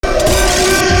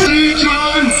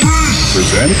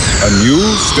presents a new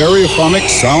stereophonic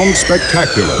sound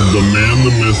spectacular. The man,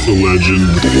 the myth, the legend,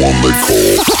 the one they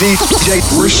call DJ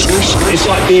Brisk. It's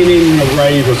like being in a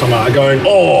rave or something like going,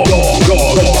 oh,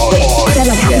 God. They're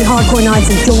like happy hardcore nights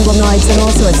and jungle nights and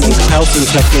all sorts of things. House and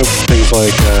techno, things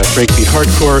like breakbeat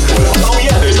hardcore. Oh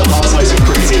yeah, there's a hard slice of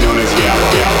crazy known as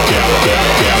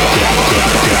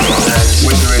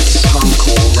Whether it's punk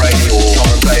or reggae or drum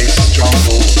and bass,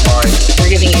 jungle, grind. We're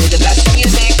giving you the best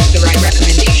music, the right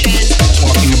recommendations.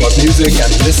 Talking about music and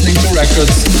listening to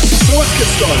records. So let's get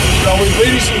started, shall we?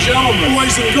 Ladies and gentlemen,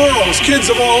 boys and girls, kids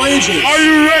of all ages. Are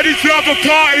you ready to have a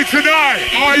party tonight?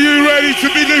 Are you ready to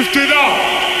be lifted up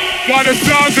by the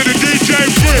sounds of the DJ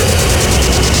Brisk?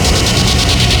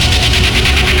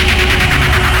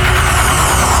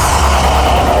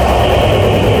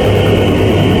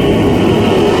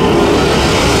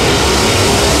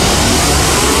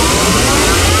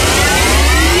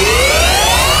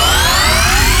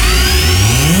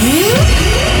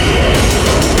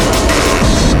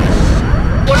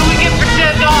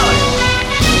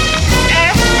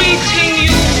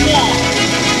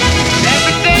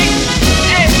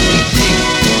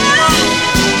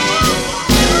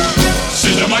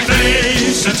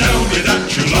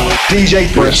 DJ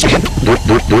Brisk.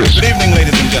 Good evening,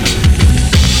 ladies and gentlemen.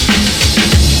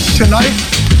 Tonight,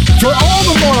 for all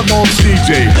the Marbles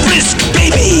DJ. Brisk,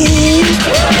 baby!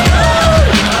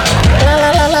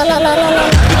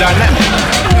 The dynamic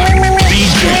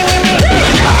DJ.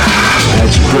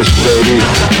 That's Brisk, baby.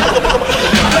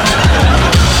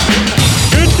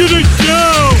 Into the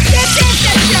show!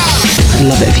 I'd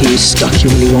love it if you stuck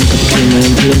your Willy Wonka between my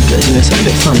own blinkers, you know, something a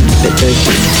bit fun, a bit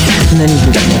dirty. And then you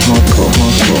can get more hardcore.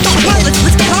 Well, let's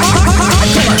get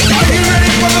hardcore. Are you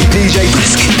ready for the DJ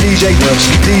Brisk? DJ Brisk.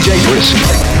 DJ Brisk.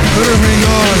 Better hang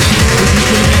on. This is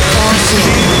gonna be awesome.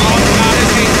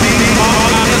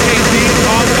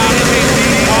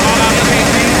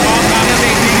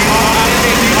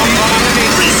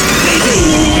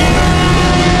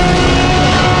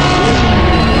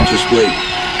 Just wait.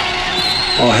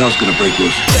 All hell's gonna break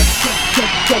loose.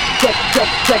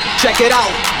 Check it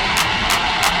out.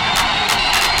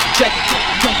 Check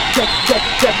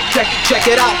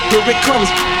it out. Here it comes.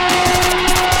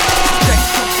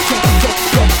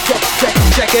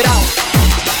 Check it out.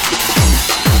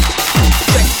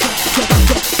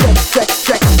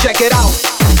 Check it out.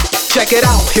 Check it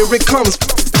out. Here it comes.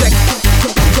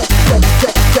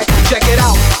 Check it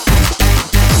out.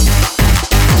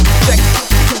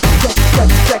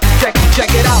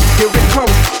 Check it out, here it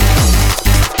comes.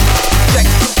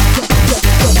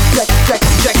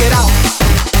 Check it out.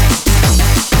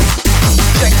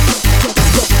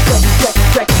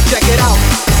 Check it out.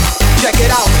 Check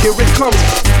it out, here it comes.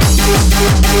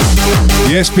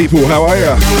 Yes, people, how are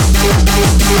ya?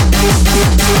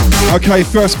 Okay,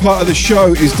 first part of the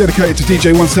show is dedicated to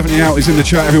DJ 170 Out. He's in the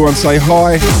chat. Everyone say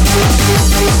hi.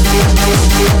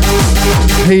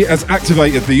 He has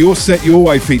activated the Your Set Your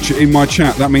Way feature in my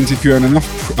chat. That means if you earn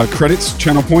enough credits,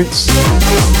 channel points,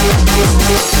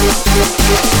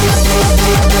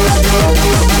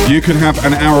 you can have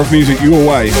an hour of music your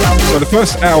way. So the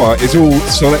first hour is all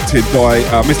selected by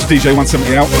Mr. DJ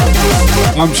 170 Out.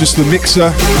 I'm just the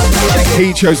mixer.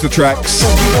 He chose the tracks.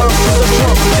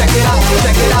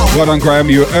 Well done, Graham.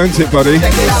 You earned it, buddy.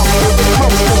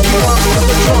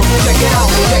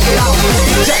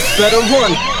 Better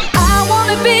run. I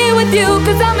wanna be with you,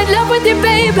 cause I'm in love with you,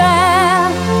 baby.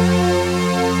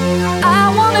 I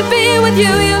wanna be with you,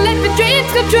 you let my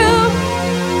dreams come true.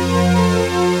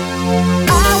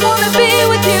 I wanna be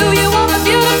with you, you are my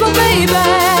beautiful baby.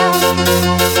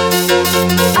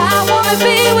 I wanna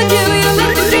be with you, you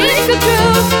let my dreams come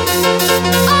true.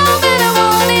 All that I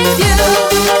want is you.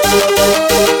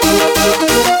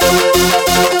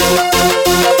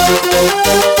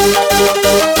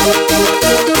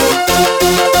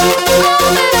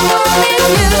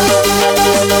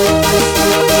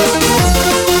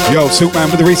 Yo, Silkman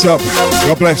with the resub.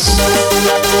 God bless.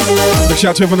 Big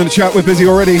shout to everyone in the chat. We're busy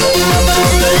already.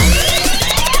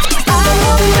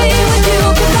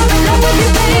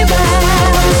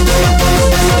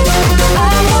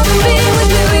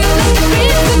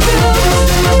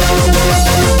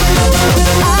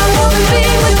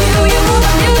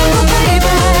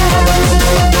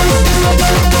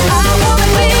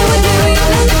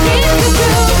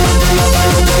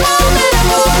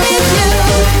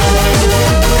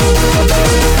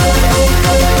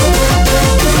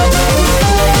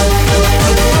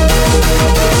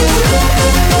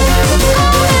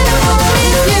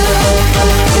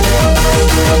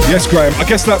 Yes, Graham, I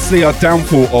guess that's the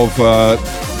downfall of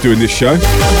doing this show.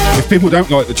 If people don't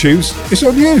like the tunes, it's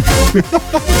on you. All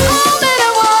that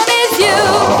I want is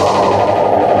you.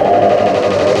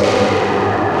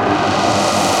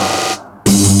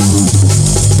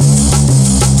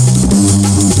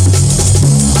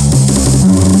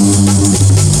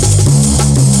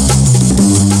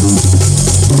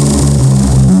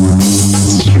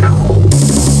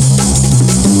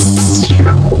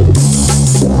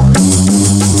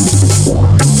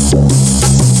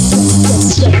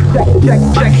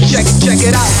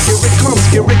 comes,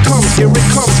 here it comes, here it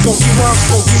comes. Funky rhymes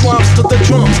to the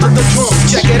drums, to the drums.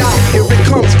 Check it out, here it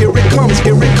comes, here it comes,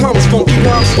 here it comes. Funky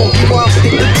rhymes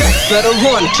hit the deck. Better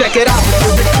run, check it out,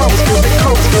 here it comes, here it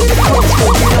comes, here it comes.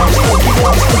 Funky rhymes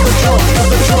to the drums, to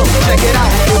the drums. Check it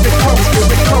out, here it comes, here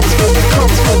it comes, here it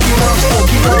comes. Funky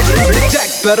rhymes hit the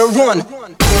deck. Better run.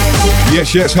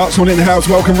 Yes, yes, Hearts on in the house.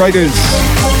 Welcome, Raiders.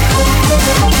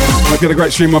 Hope you had a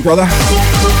great stream, my brother.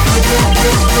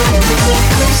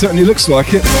 Certainly looks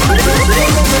like it.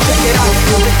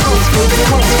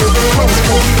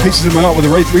 Pieces of my art with a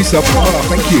resub. Oh,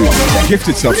 thank you.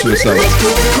 Gifted sub, should I say.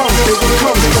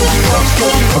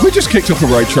 Have we just kicked off a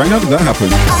raid train? How did that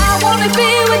happen? I wanna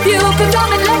be with you, 'cause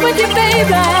I'm in love with you,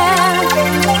 baby.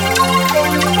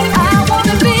 I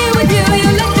wanna be with you,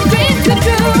 you let the dreams come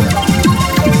true.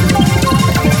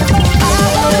 I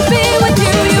wanna be with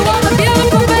you, you are the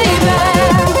beautiful baby.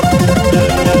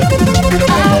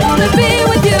 I wanna be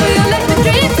with you, you let the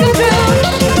dreams come true.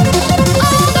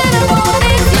 All that I want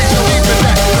is you.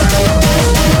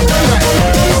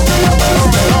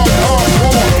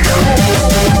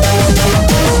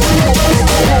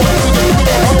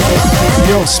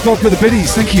 Yo, Spot with the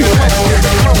biddies, thank you.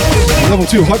 Level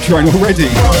 2 hype train already.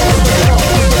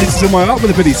 This is in my art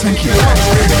with the biddies, thank you.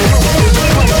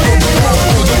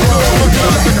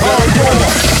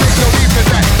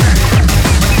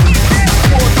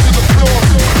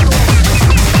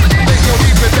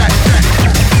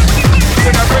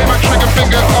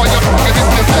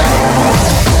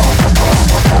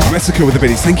 Massacre with the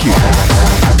biddies, thank you.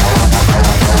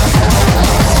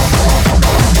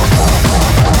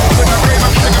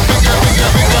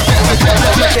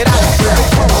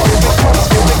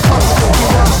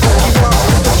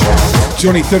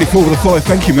 Johnny 34 with a follow,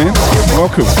 thank you, man.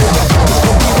 Welcome.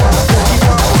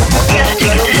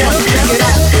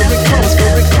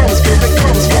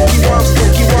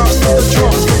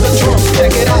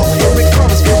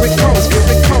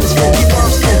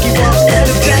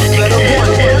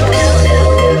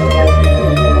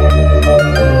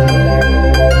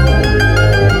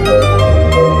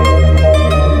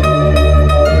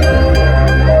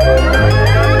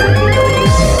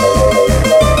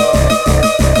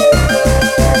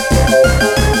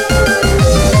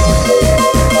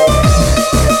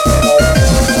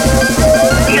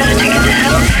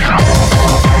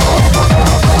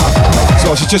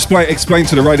 Just explain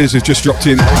to the raiders who've just dropped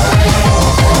in.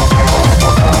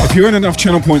 If you earn enough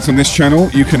channel points on this channel,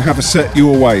 you can have a set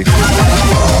your way.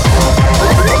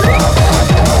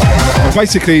 And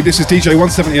basically, this is DJ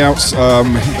 170 Outs,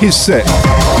 his set,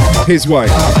 his way.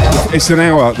 It's an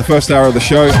hour, the first hour of the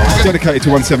show, dedicated to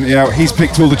 170 Out. He's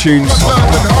picked all the tunes.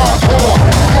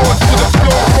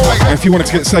 And if you wanted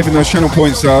to get saving those channel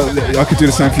points, I could do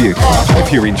the same for you,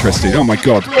 if you're interested. Oh my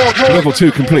god. Level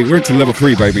 2 complete. We're into level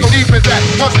 3, baby.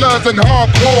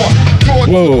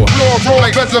 Whoa.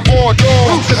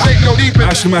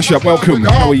 Ash the Mashup, welcome.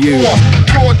 How are you?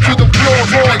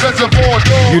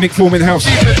 Unique Form in house.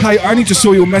 Hey, I only just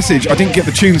saw your message. I didn't get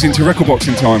the tunes into Record Box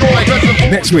in time.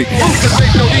 Next week.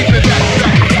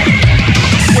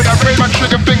 When I raise my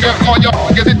trigger finger on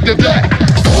y'all, get it to that.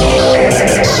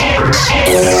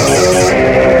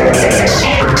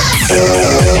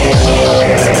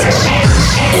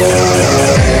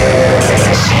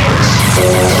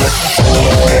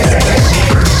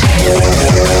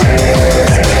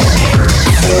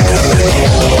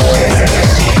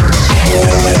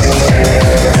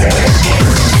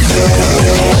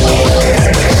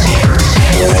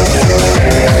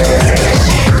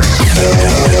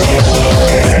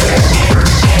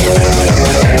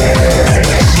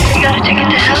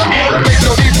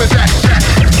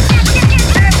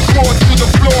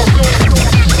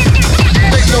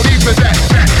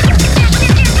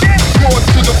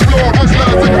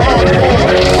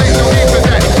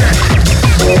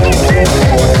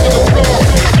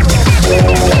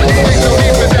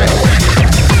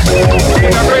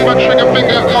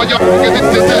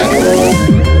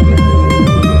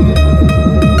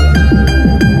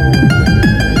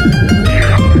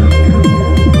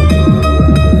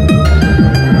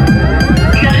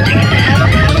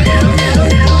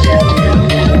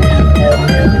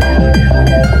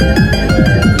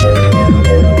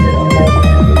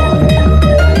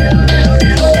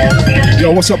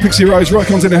 What's up, Pixie Rose?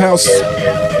 Rycon's in the house.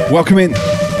 Welcome in.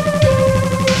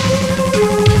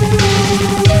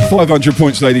 500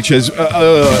 points, Lady Ches.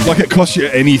 Like it costs you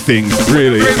anything,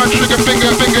 really. Let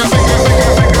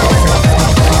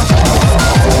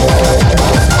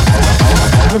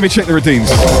me check the redeems.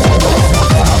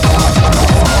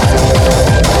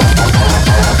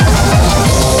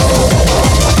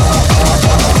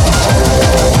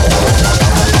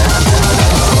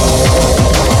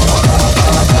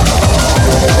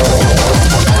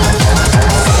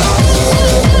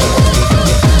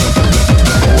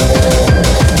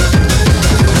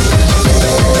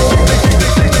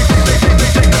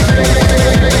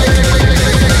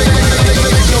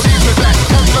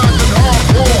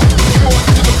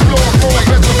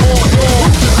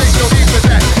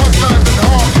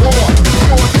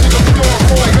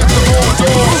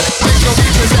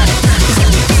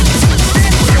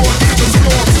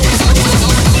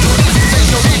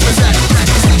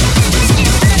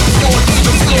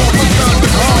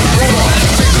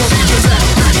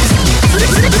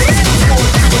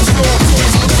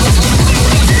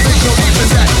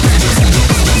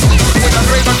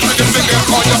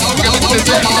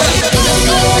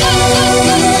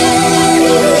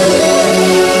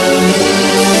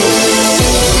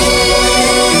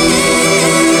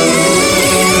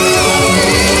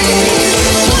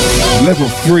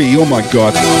 3. Oh my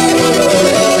god.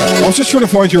 I was just trying to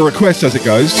find your request as it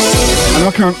goes, and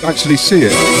I can't actually see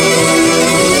it.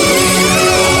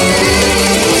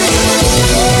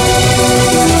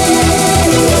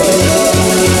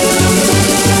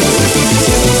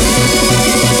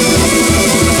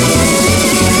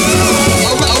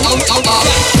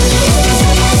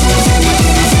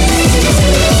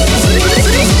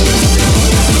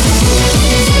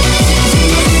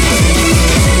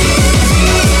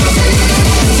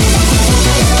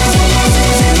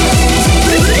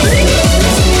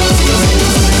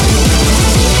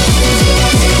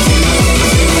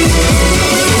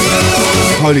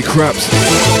 Holy craps.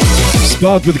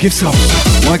 Spud with the gift subs.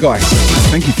 My guy.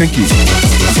 Thank you, thank you.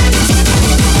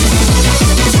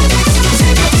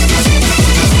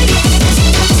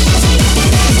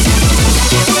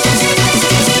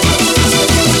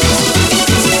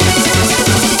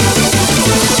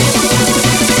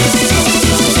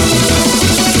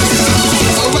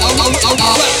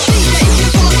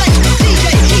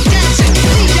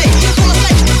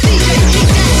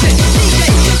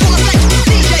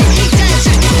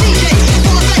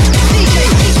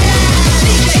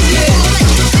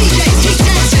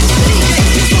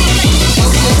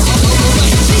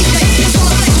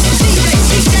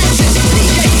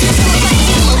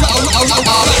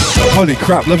 Holy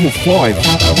crap, level 5.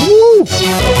 Woo!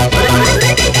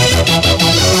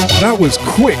 That was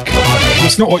quick.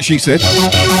 That's not what she said.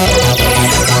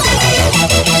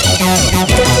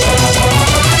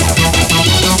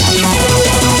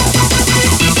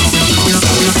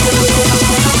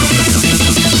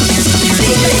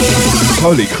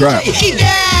 Holy crap.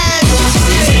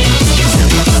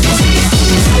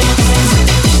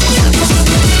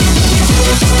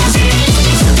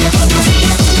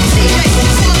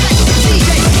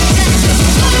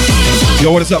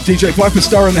 Yo, what is up? DJ Viper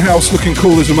Star in the house, looking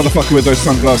cool as a motherfucker with those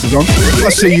sunglasses on. I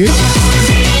see you.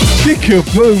 Kick your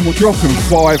boom, we're dropping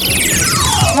 5.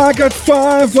 I got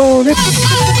 5 on it.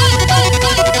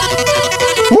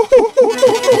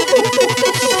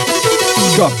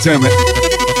 God damn it.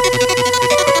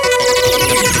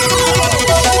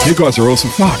 You guys are awesome.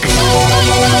 Fuck.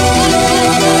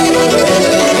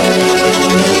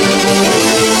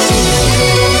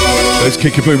 There's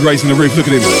Kickaboo raising the roof. Look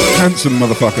at him. Handsome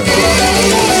motherfucker.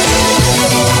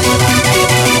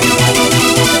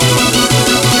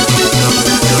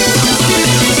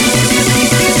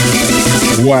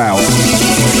 Wow.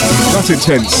 That's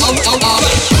intense.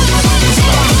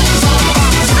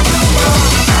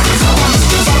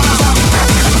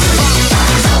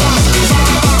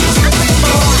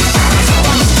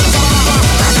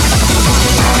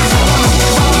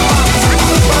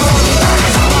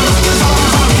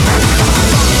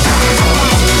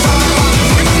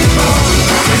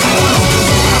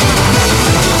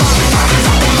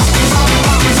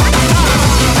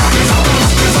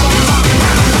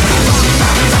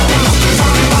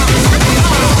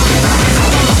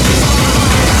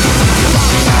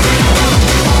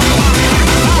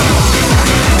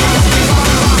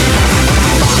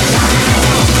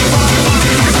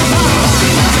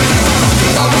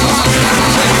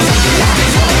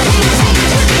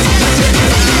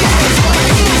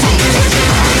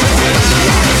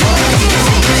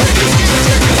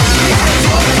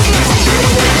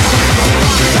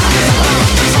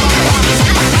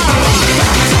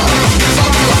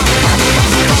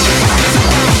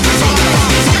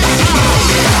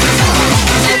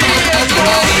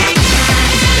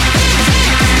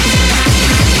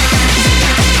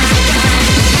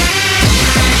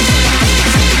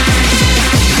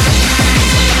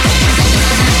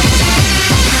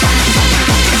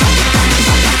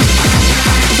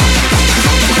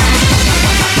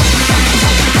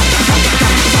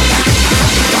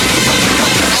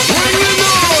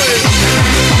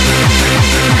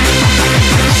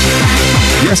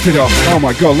 It off. Oh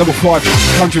my god, level 5,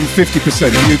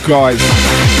 150%. You guys.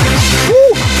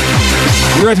 Woo!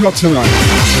 Red hot tonight.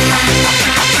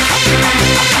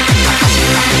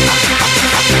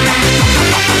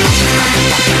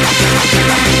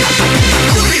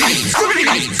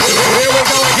 Here we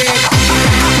go again.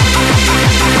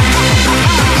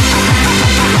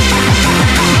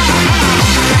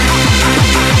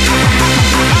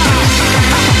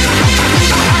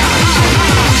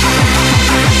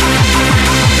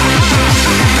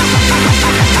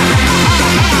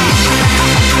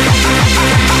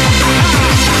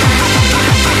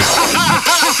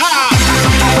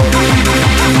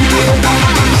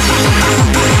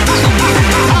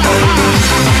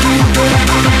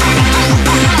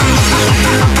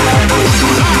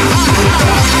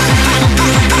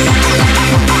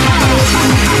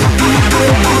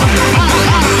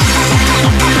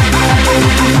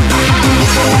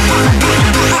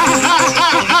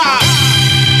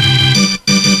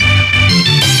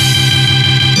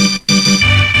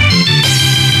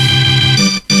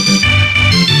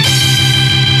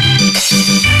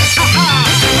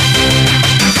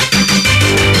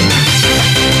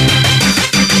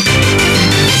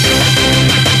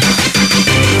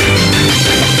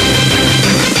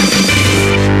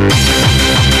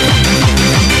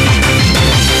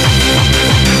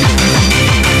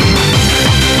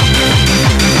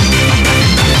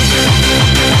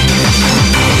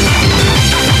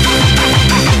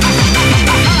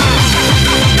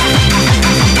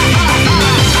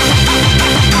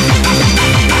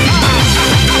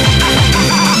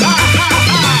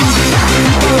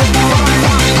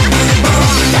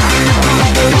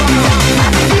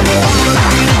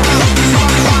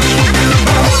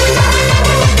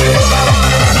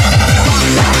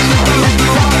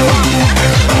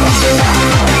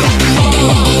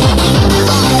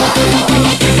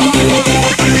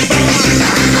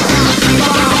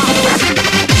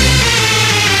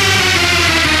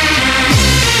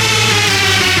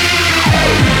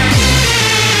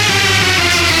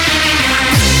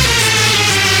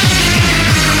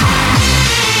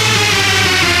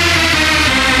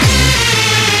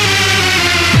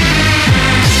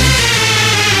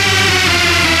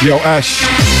 Yo, Ash.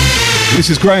 This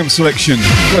is Graham's selection.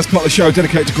 First part of the show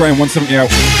dedicated to Graham, 170 out.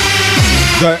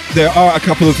 There are a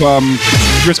couple of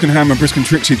Brisk and Ham and Brisk and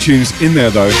Trixie tunes in there,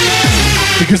 though,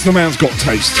 because the man's got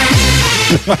taste.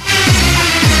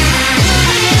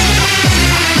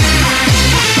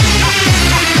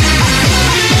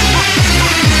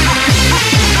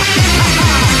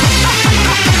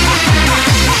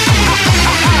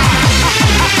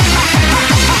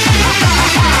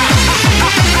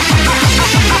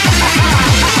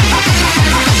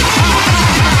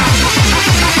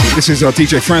 This is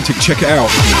DJ Frantic, check it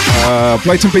out.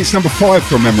 Blatant Beats number 5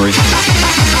 from memory.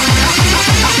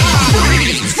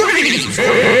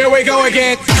 Here we go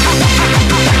again.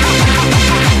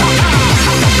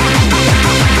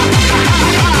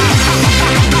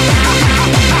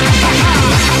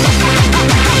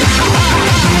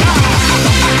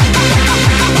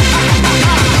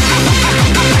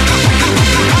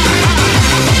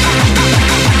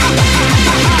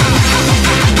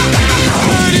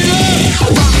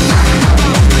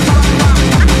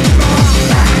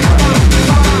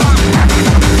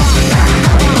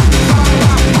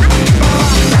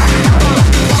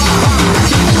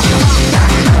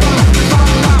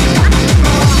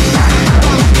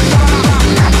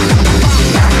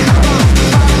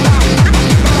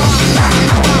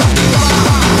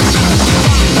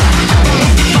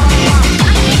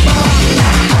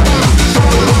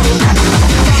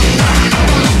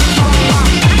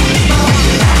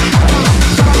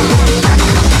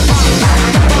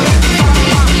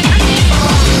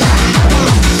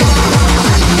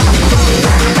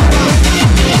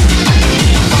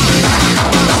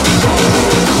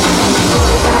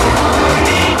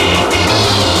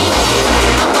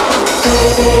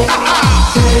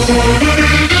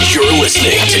 You're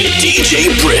listening to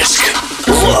DJ Brisk,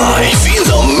 live in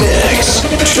the mix.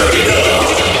 Turn it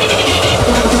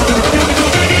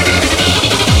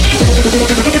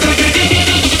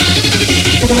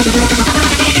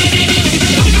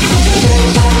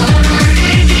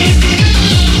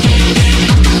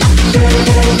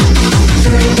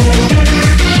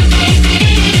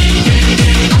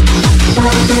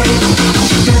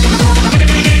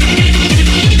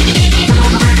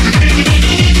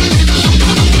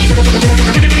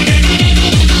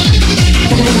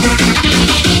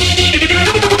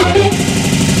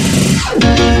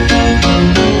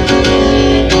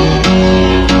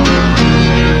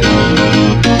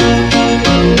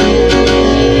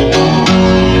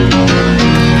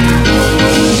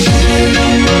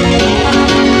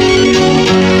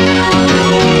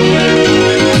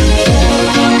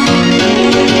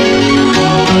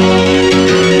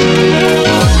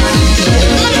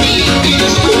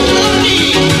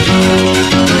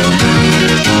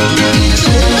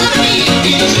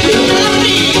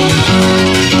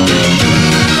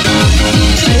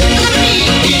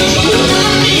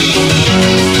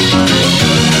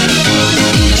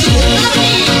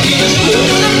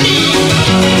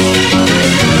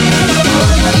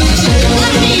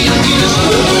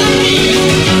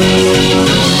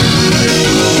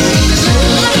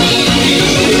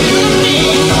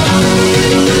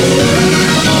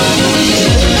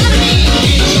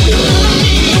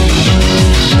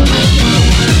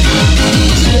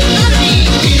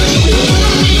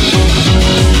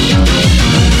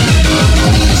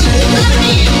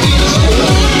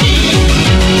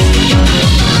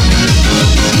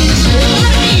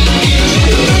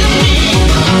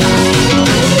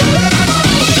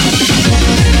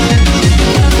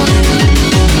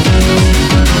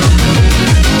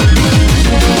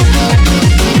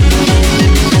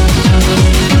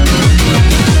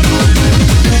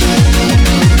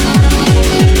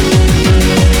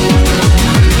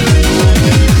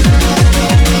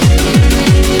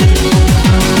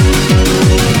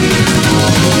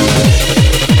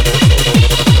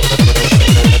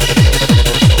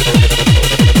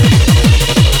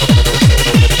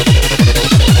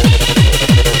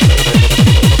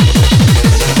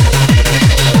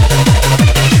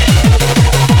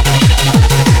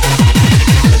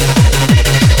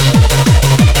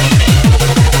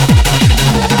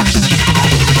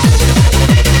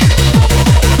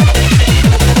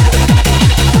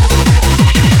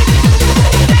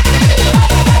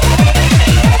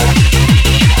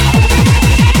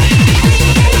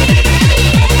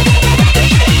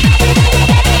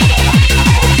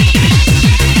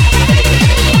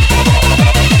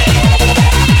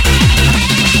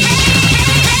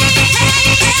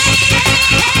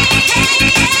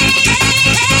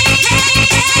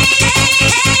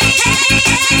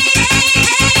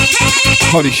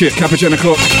Holy shit, Cappuccino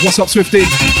Clock. What's up, Swifty?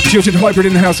 Jilted Hybrid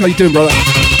in the house. How you doing, brother?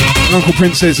 Uncle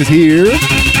Princess is here.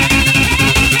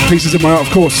 Pieces of My Art,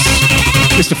 of course.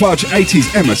 Mr. Fudge,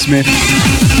 80s Emma Smith.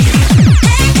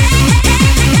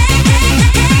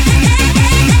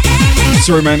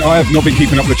 Sorry, man, I have not been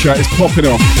keeping up the chat. It's popping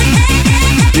off.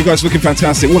 You guys looking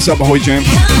fantastic. What's up, Ahoy Jam?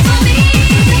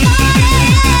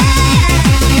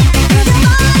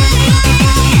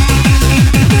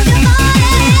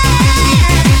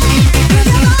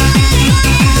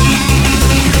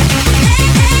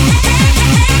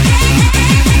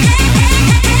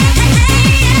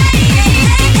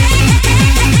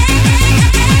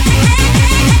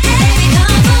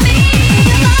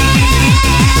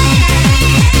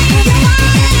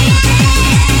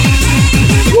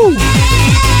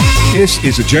 This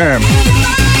is a jam.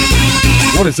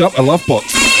 What is up? A love bot.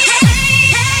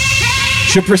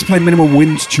 Should Brisk play minimum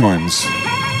wind chimes?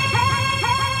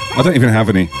 I don't even have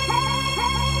any.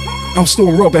 Oh,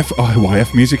 Storm Rob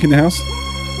FYF music in the house.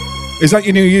 Is that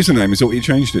your new username? Is that what you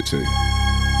changed it to?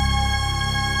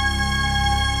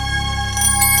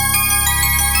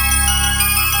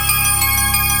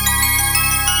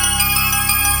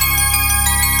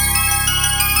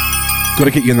 Got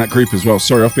to get you in that group as well.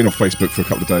 Sorry, I've been off Facebook for a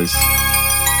couple of days.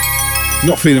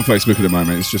 Not feeling Facebook at the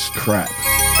moment. It's just crap.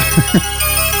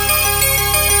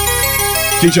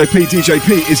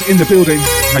 DJP is in the building.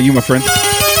 How you, my friend?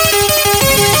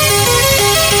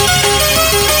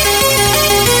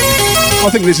 I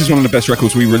think this is one of the best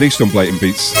records we released on Blatant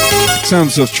Beats.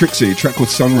 Sounds of Trixie, a track called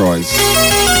Sunrise.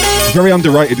 Very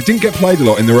underrated. It didn't get played a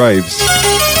lot in the raves.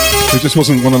 It just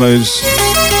wasn't one of those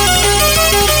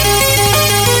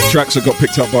tracks that got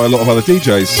picked up by a lot of other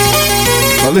DJs.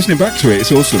 But listening back to it,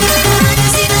 it's awesome.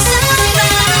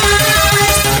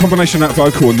 Combination of that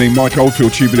vocal and the Mike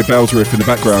Oldfield Tubular Bells riff in the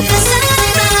background.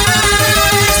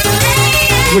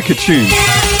 Wicked tune.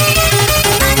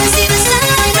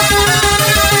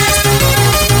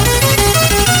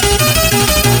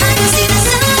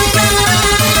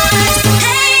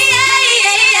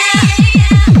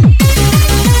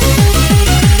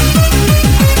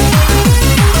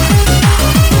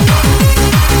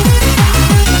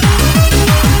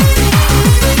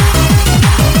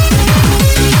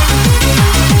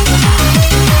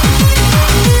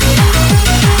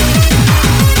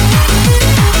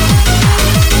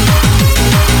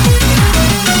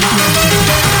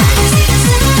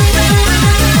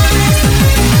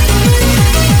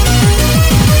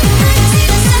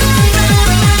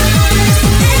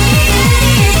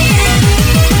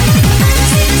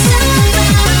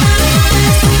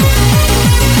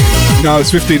 No,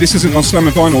 Swifty, this isn't on Slam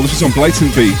and Vinyl, this is on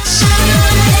Blatant Beats.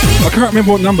 I can't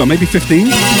remember what number, maybe 15?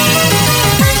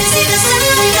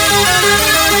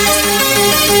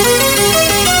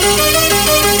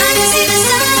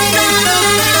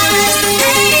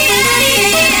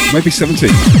 Maybe 17.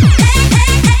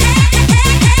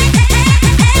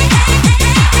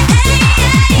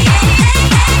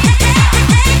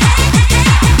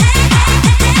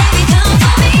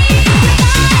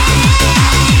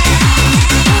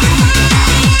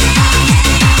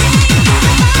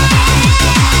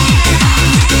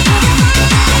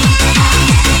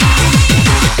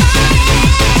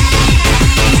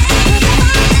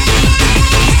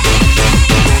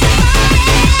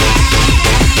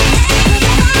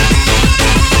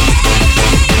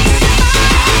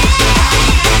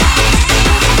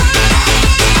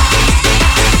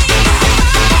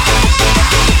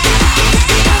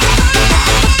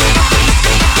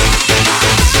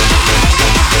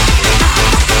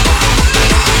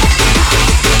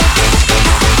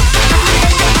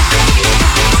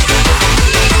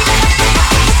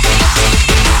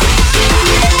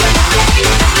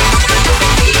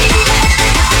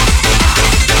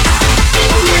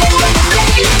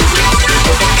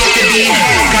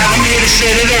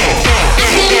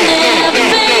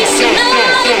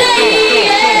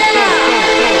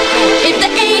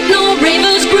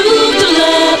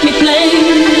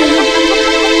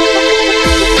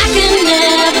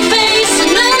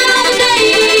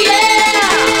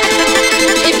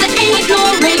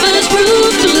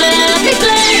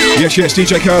 Yes,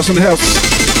 DJ Chaos on the house.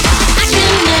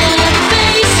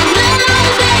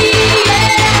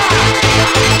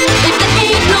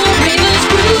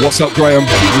 What's up, Graham?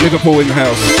 Liverpool in the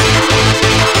house.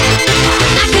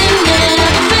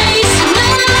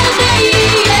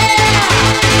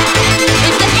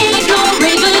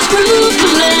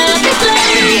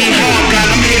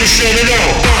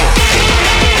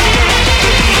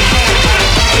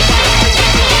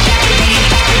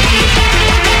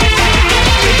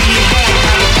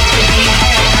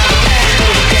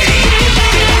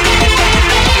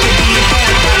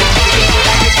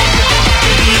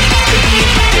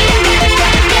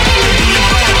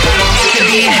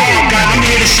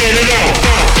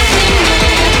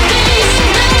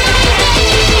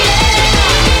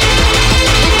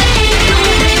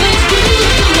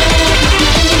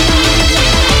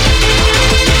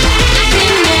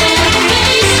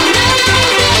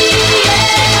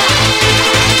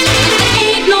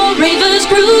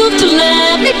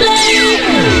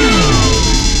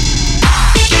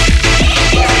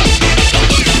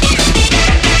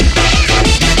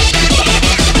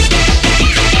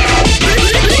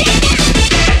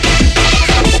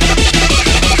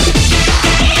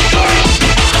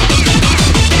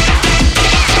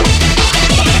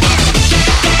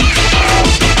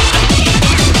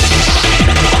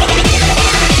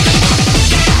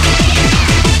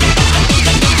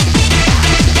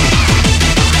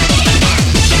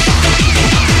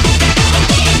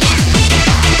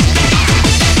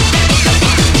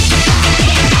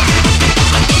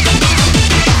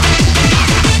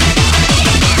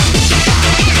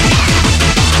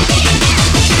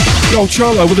 old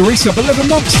Charlo with a resub, 11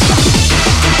 months.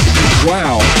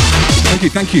 Wow. Thank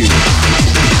you, thank you.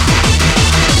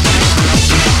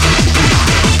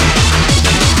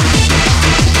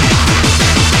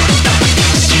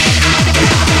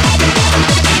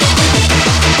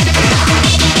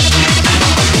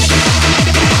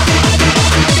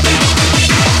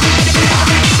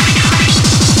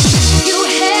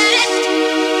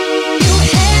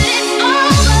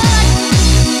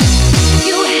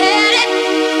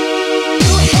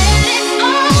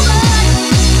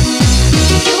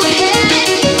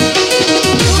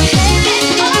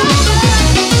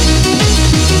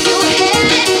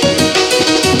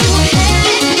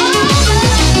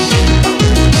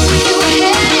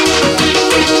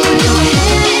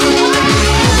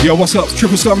 Yo, what's up?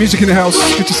 Triple Star Music in the house.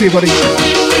 Good to see you, buddy.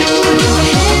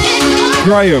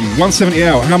 Graham, 170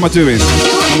 out. How am I doing?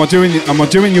 Am I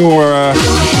doing your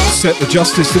set the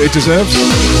justice that it deserves?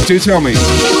 Do tell me.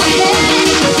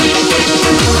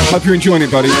 Hope you're enjoying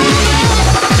it, buddy.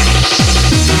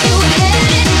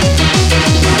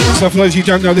 So for those of you who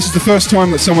don't know, this is the first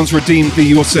time that someone's redeemed the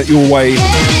Your Set Your Way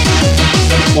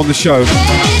on the show.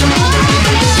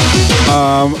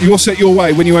 Your Set Your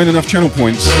Way, when you earn enough channel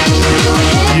points,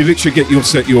 you literally get Your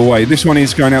Set Your Way. This one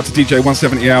is going out to DJ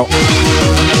 170 out.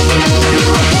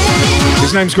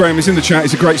 His name's Graham, he's in the chat,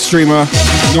 he's a great streamer,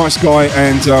 nice guy,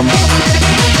 and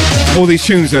all these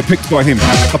tunes are picked by him.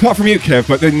 Apart from you, Kev,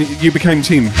 but then you became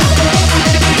team.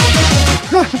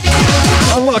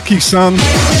 Unlucky, son.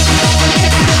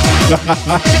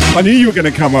 I knew you were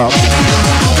going to come up.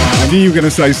 I knew you were going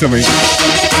to say something.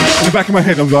 In the back of my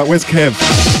head, I was like, where's Kev?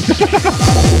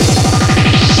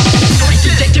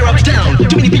 Tear up down.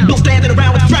 Too many people standing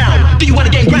around with a frown. Do you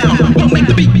want to gain ground? Won't make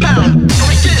the beat pound.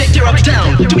 Tear up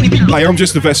down. Too many people. Hey, I'm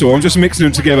just the vessel. I'm just mixing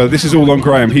them together. This is all on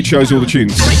Graham. He chose all the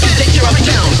tunes. Tear up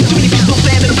down. Too many people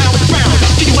standing around with a frown.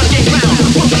 Do you want to gain ground?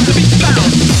 Won't make the beat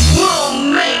pound.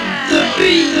 Won't make the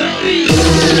beat.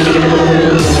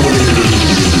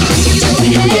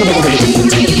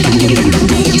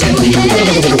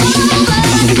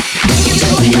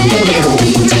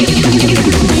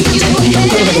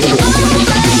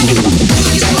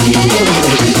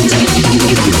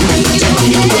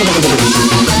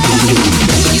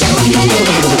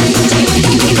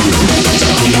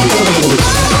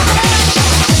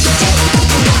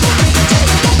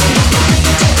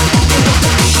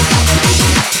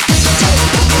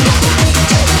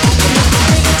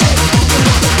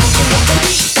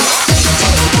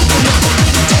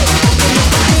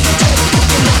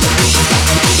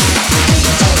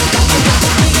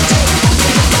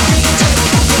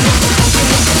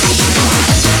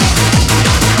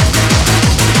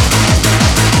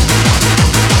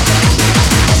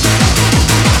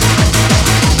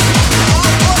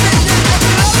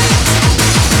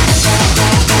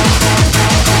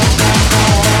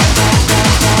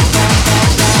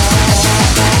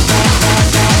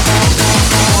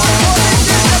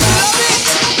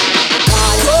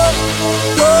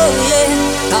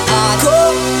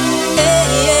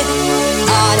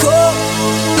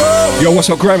 Yo,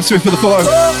 what's up, Graham Smith for the follow?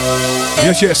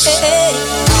 Yes, yes.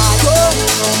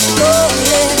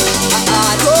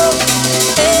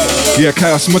 Yeah,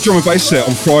 Chaos, my drum and bass set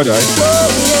on Friday.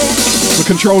 The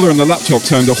controller and the laptop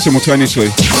turned off simultaneously.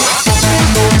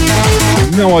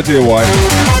 No idea why.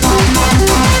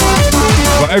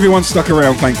 But everyone stuck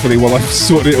around, thankfully, while I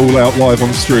sorted it all out live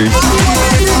on stream.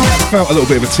 Felt a little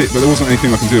bit of a tip, but there wasn't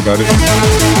anything I can do about it.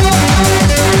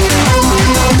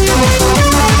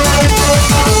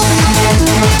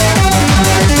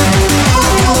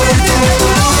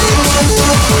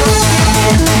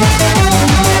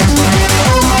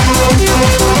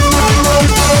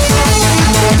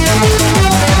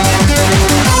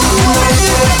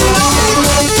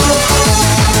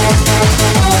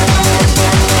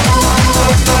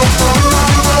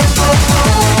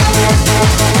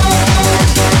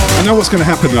 I know what's going to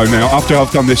happen though now, after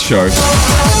I've done this show.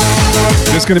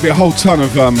 There's going to be a whole ton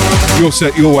of Your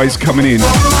Set Your Ways coming in.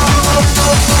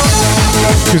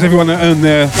 Because everyone will earn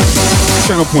their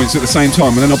channel points at the same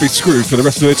time, and then I'll be screwed for the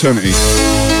rest of eternity.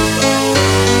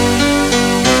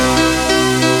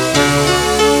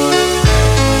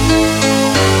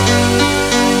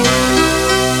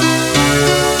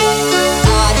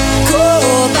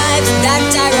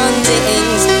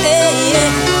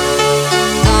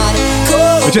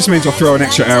 It just means I'll throw an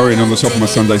extra hour in on the top of my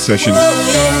Sunday session.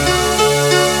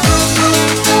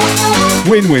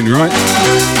 Win-win, right?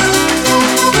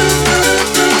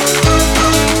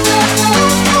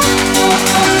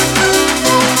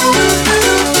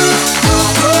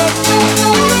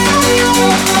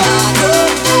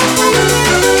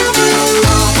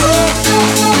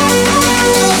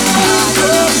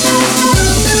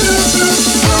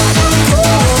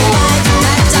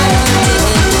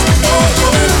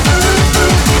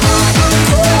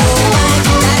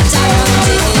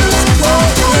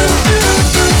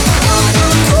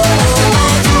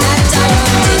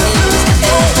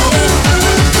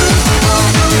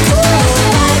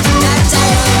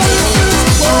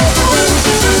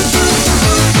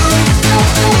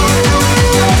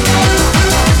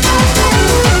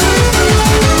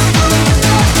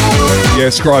 Yeah,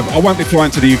 Scribe, I won't be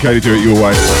flying to the UK to do it your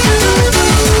way.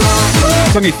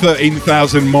 It's only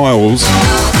 13,000 miles.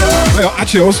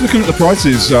 Actually, I was looking at the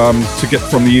prices to get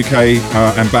from the UK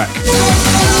and back.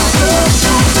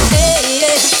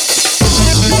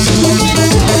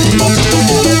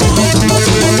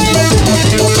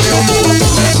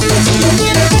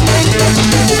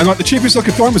 And like the cheapest I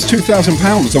could find was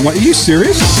 £2,000. I'm like, are you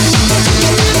serious?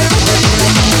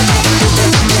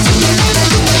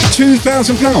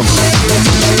 £2,000?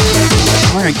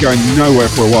 I ain't going nowhere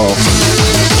for a while.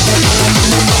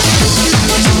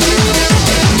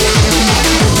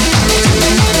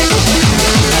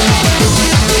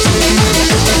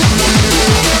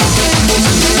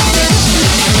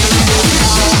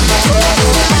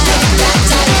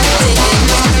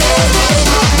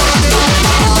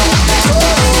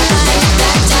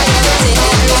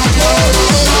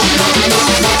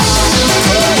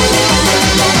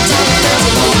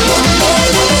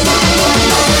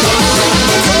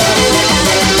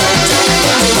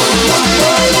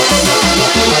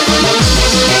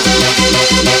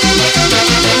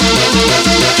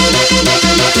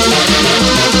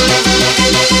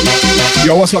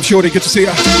 Yo, what's up, Shorty? Good to see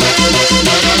ya.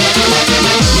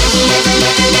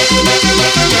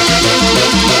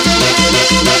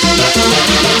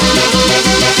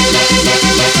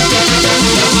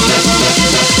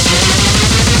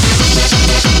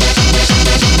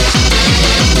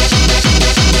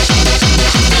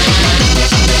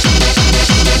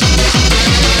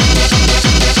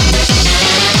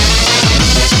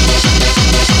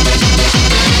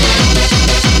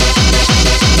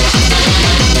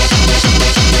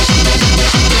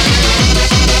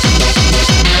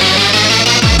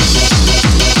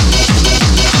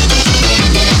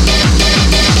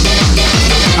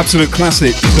 Absolute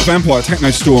classic, the Vampire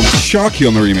Techno Storm, Sharky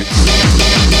on the remix.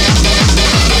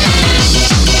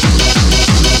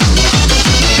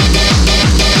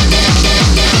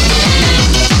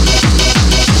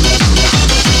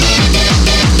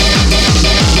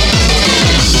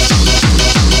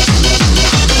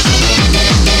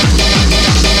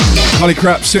 Holy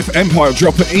crap, Sith Empire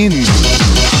drop it in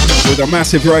with a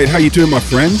massive raid. How you doing, my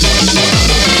friend?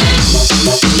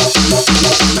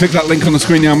 Click that link on the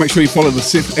screen now. Make sure you follow the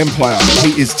Sith Empire.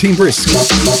 He is Team Brisk.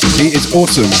 He is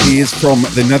awesome. He is from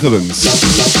the Netherlands.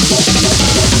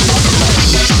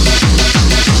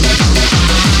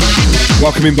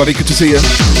 Welcome in, buddy. Good to see you.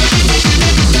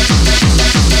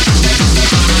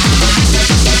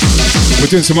 We're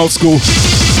doing some old school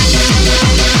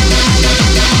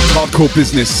hardcore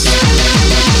business.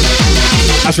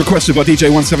 As requested by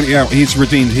DJ 170 out, he's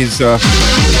redeemed his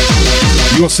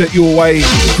Your Set Your Way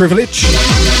privilege.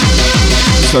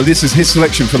 So this is his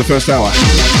selection for the first hour.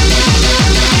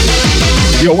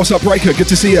 Yo, what's up, Breaker? Good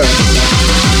to see you.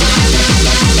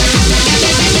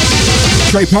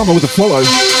 Trey Palmer with a follow.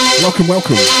 Welcome,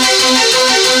 welcome.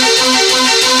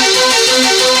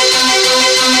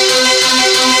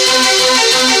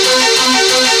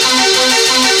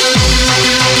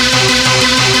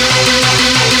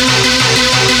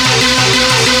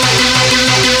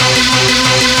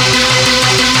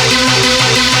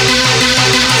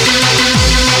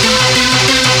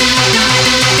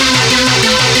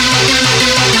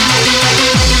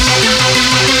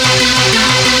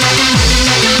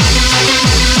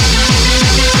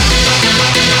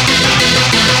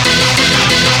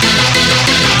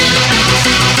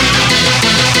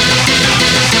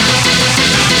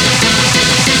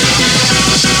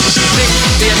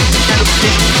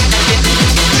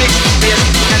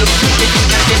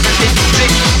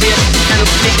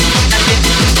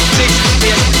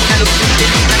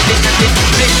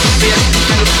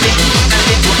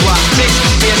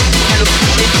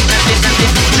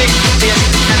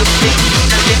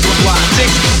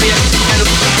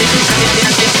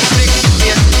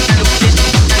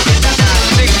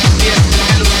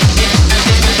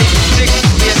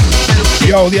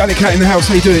 Yo, the alley cat in the house,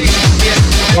 how you doing?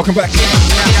 Welcome back.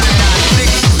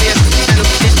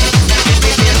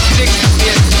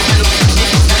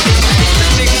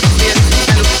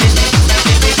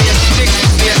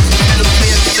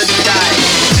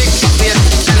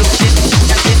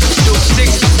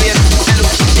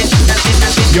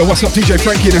 Yo, what's up, DJ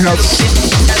Frankie in the house?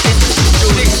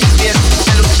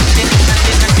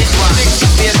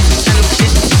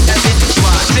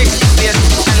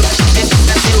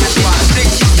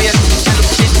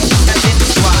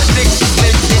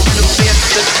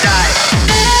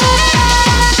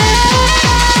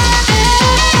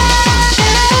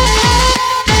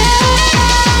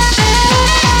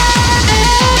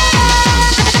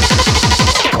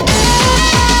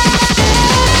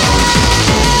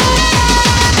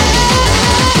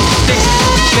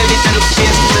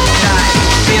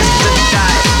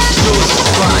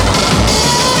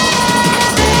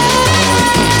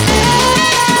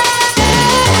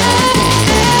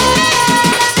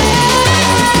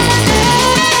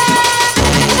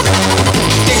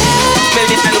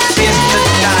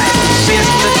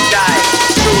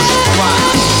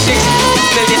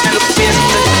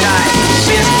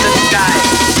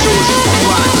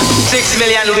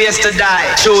 million ways to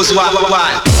die. Choose one. 6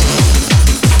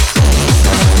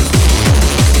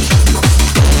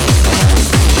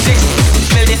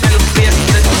 million ways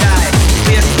to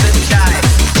die.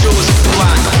 Choose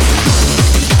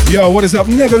one. Yo, what is up?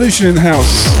 Nevolution in the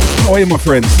house. How are you, my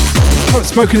friend? Haven't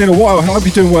spoken in a while. I hope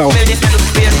you're doing well.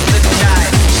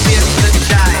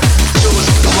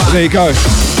 There you go.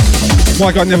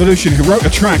 My guy Nevolution, who wrote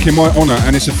a track in my honour,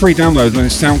 and it's a free download on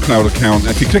his SoundCloud account.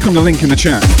 If you click on the link in the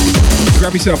chat,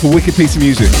 grab yourself a wicked piece of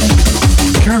music.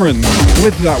 Karen,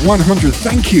 with that 100,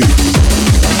 thank you.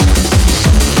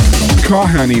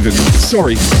 Carhan even,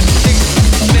 sorry.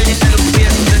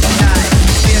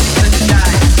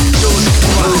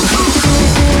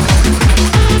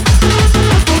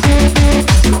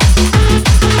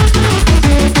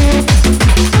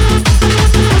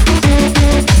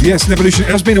 Yes, Nevolution,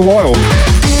 it has been a while.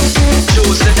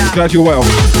 Glad you're well.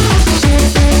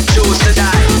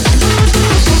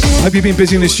 Hope you've been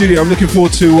busy in the studio. I'm looking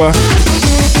forward to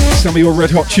some of your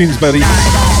red hot tunes, buddy.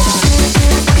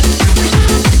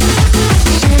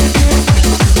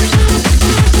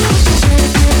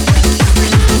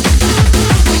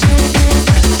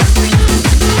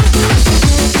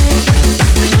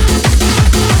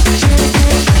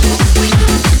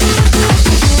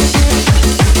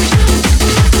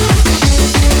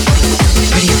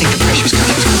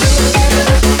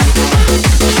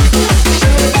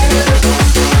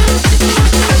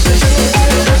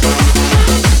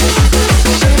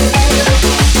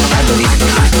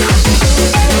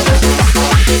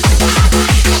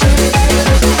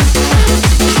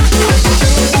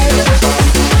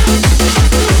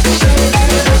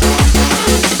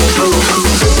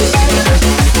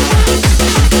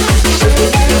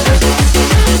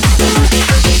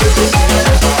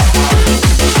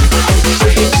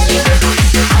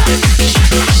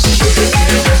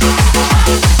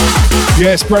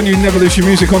 Yes, brand new Nevolution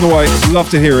music on the way. Love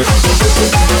to hear it. I'm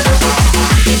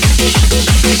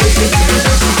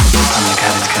the guy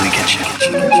that's gonna get you.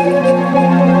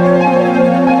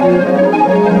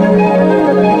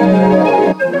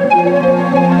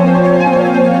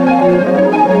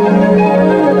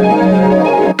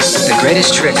 The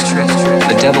greatest trick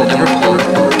the devil ever pulled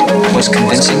was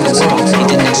convincing the world he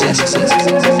didn't exist.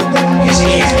 He's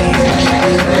here.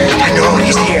 I know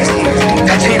he's here.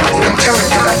 That's him. I'm telling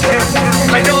you, that's him.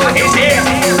 I know he's here.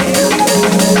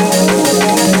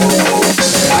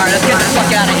 Alright, let's get the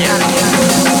fuck out of here.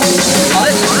 Oh,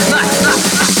 this is nuts.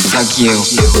 Fuck you.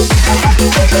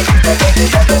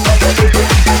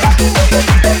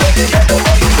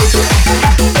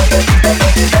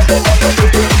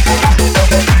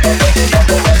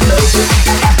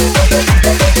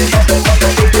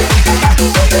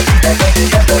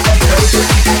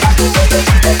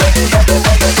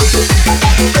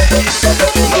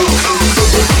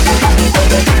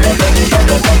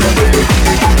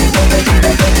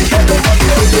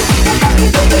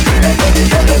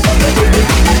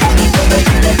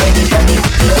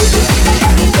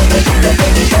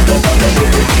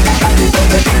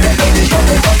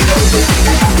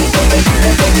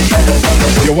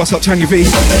 Yo, what's up, Tanya V?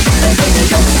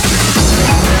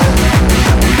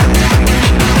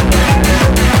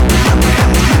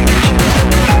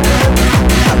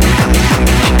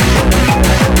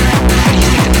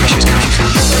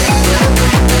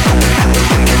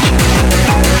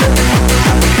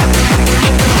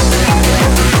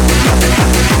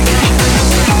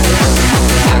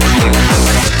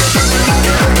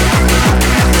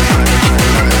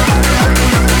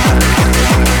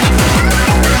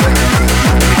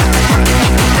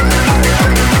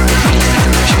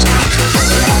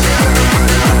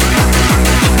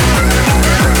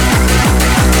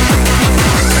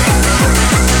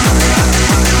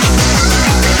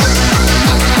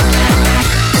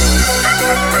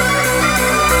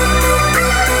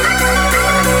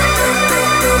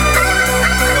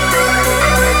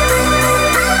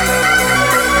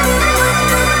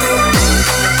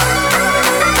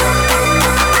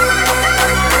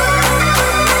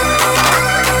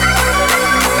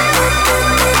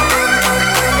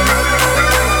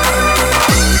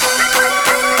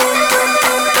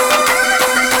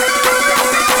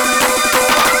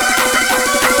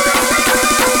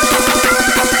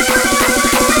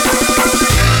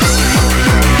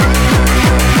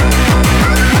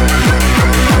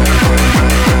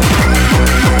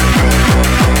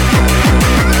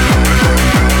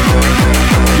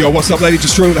 Yo, what's up, Lady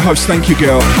Destroyer, the host? Thank you,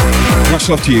 girl. Much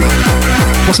love to you.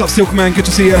 What's up, Silkman? Good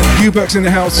to see you. Uberk's in the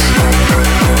house.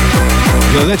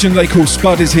 The legend they call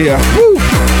Spud is here. Woo!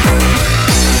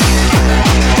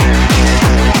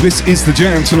 This is the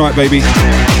jam tonight, baby.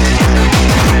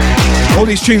 All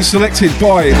these tunes selected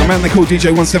by the man they call DJ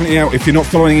 170 out. If you're not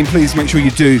following him, please make sure you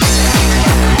do.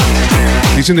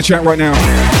 He's in the chat right now.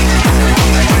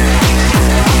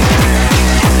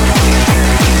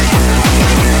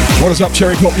 What is up,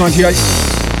 Cherry Pop 98?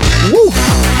 Woo!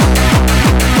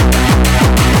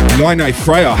 Line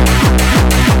Freya,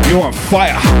 you're on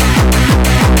fire.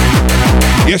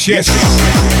 Yes, yes.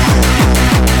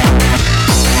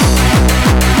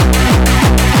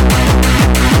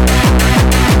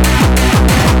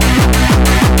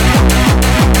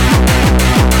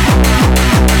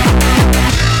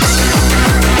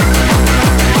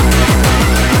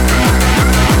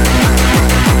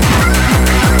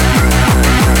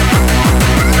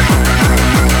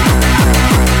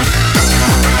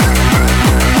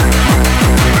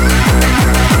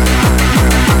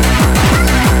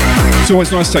 It's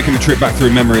always nice taking a trip back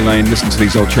through memory lane, listening to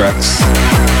these old tracks.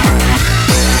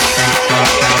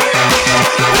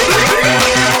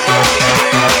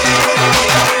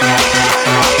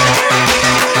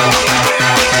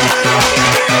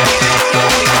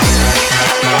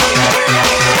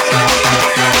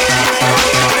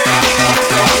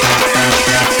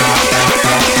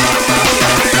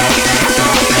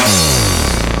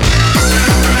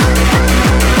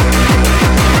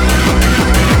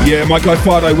 Yeah, my guy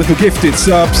Fardo with the gifted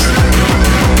subs.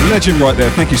 Legend right there,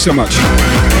 thank you so much.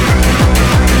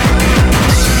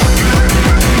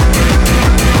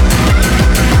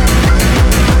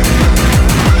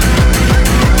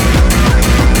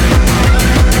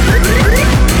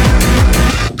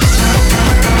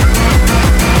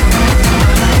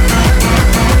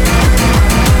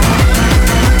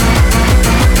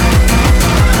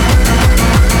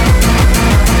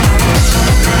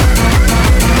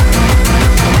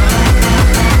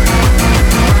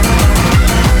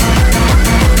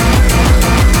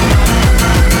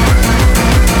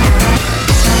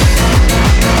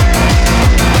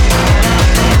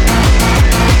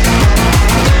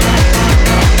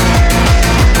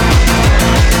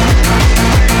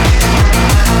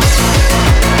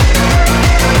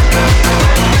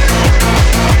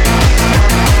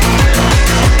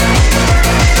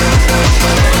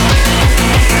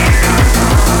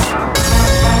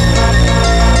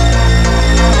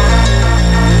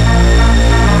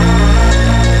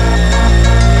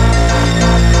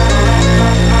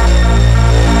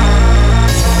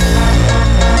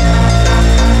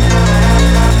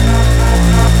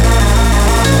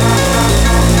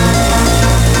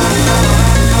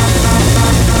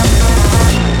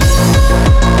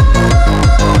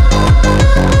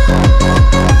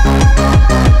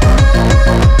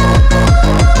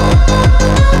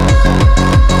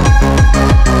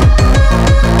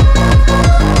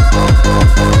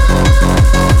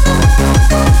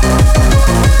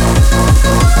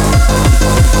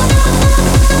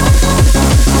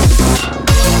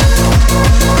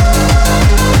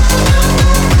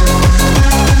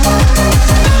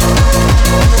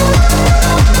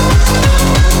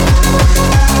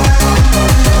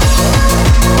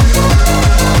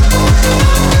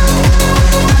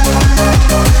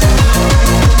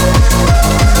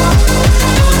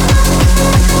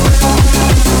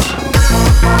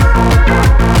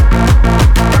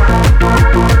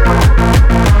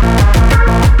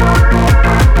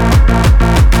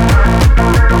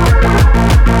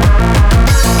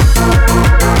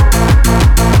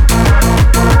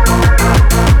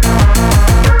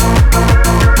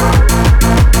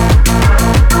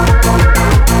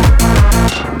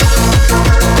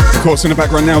 Of course, in the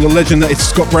background now, the legend that is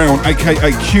Scott Brown,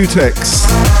 aka Q-Tex.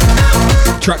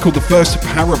 Track called The First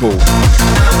Parable.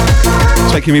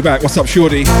 Taking me back. What's up,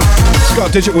 Shorty?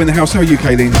 Scott Digital in the house. How are you,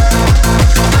 Kayleen?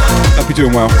 Hope you're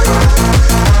doing well.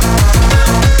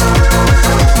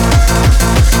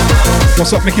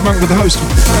 What's up, Mickey Monk with the host?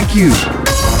 Thank you.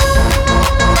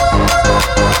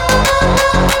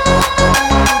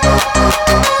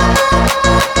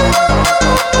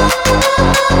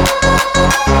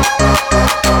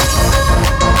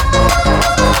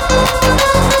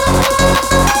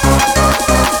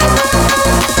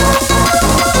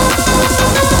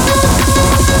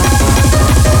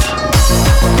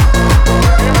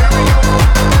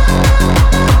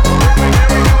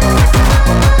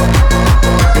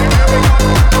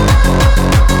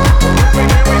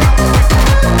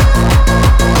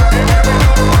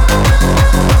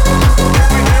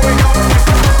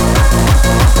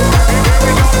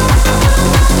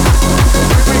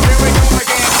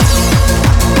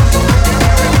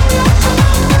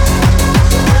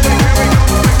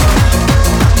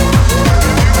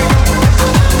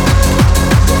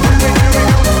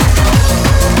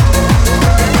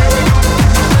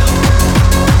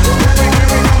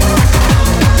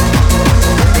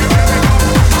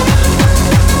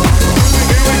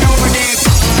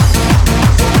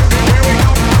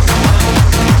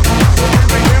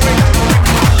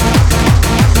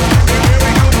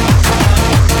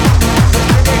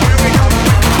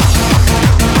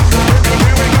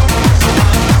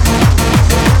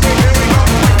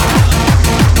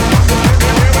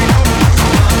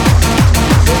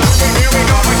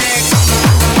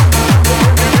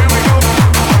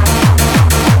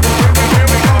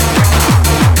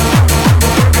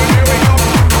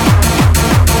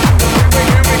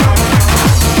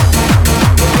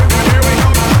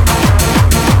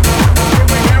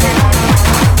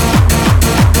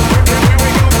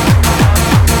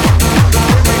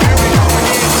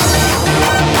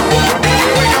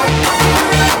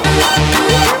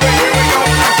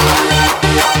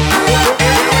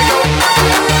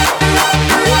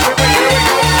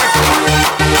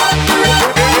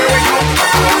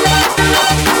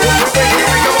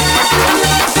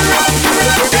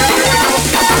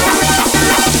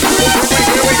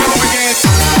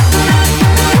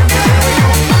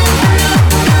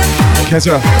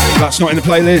 Keza, that's not in the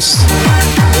playlist.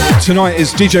 Tonight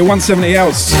is DJ 170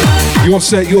 House. Your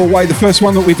set, your way, the first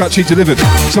one that we've actually delivered.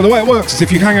 So the way it works is if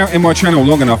you hang out in my channel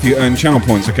long enough, you earn channel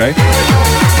points, okay?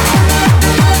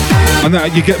 And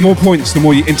that you get more points the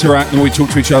more you interact, the more you talk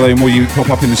to each other, the more you pop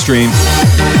up in the stream,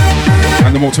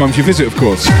 and the more times you visit, of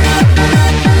course.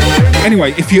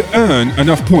 Anyway, if you earn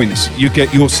enough points, you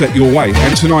get your set your way.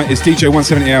 And tonight is DJ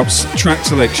 170 Alps track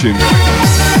selection.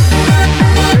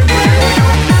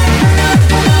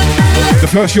 The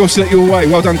first your set your way.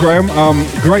 Well done, Graham.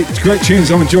 Great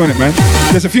tunes. I'm enjoying it, man.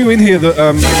 There's a few in here that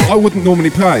I wouldn't normally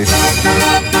play,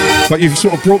 but you've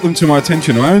sort of brought them to my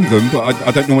attention. I own them, but I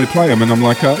don't normally play them, and I'm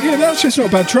like, yeah, that's just not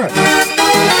a bad track.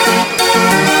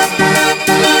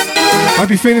 I'd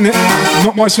be feeling it.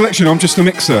 Not my selection. I'm just the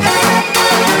mixer.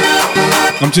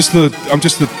 I'm just the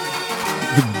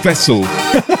vessel.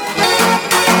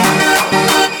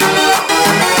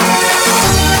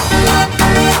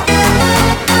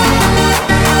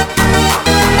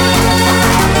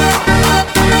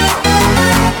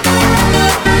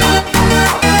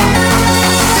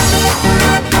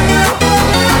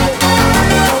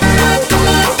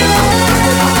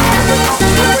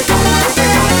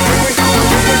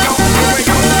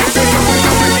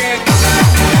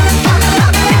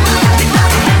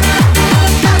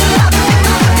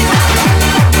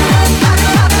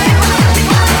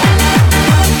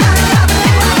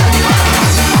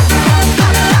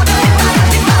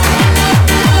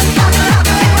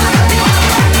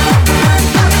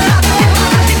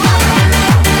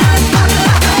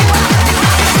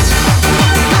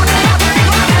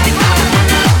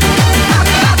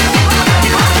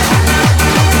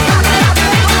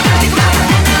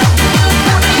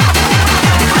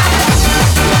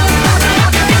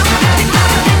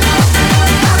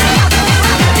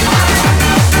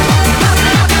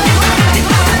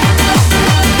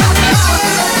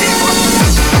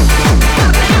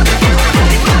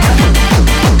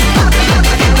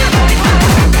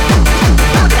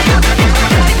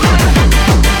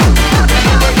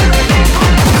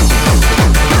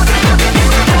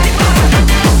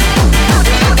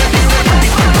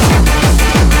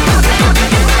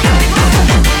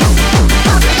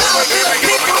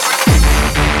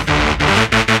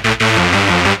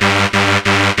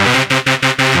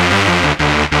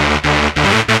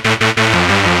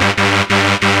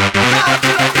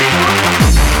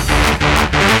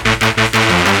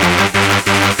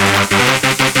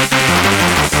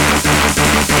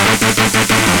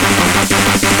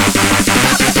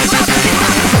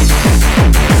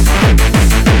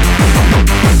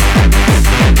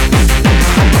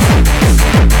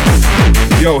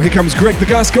 Yo, here comes Greg the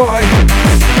Gas Guy.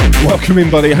 Welcome in,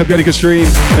 buddy. I hope you had a good stream.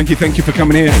 Thank you for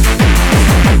coming here.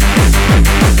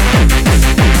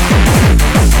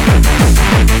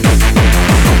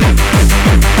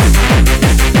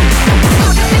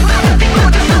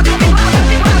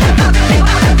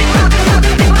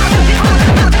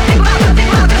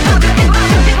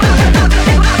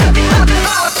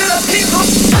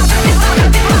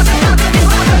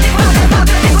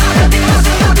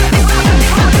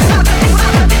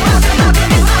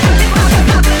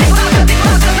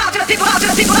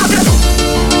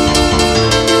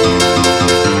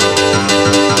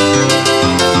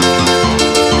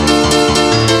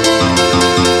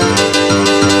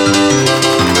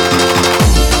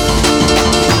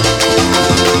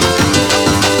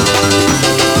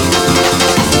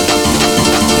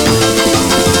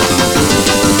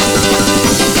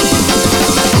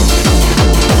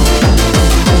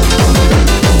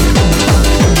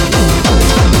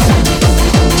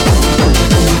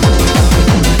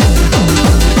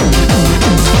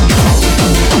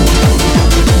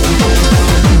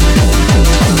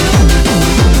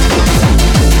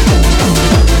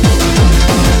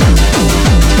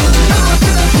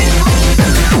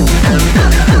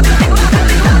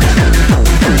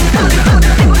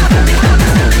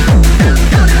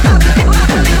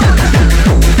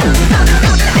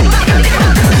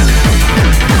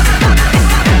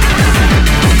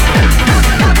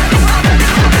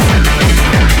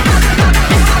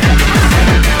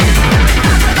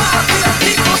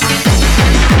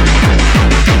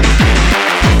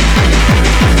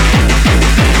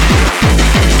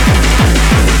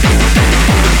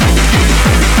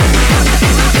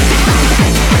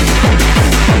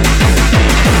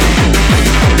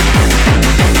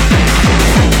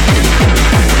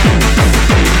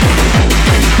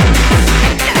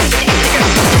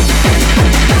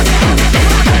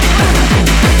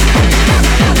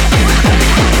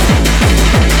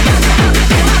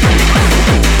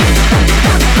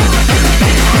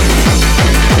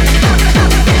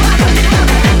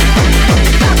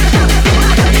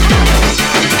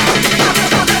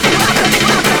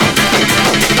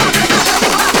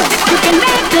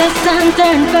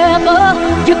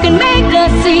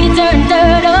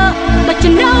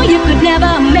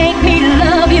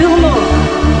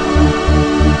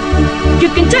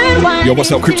 Yo,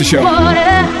 what's up, Crypto Show?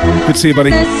 Good to see you,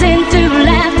 buddy. Listen to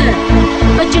laughter,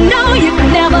 but you know you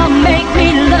can never make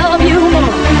me love you more.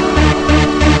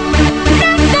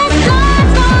 Let the sun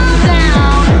fall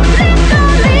down, let the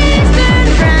leaves turn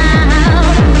brown,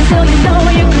 so you know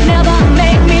you can never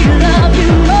make me love you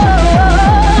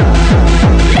more.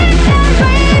 Let the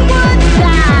rainwood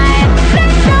die,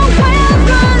 let the wells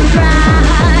run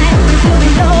dry, so you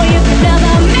know you can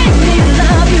never make me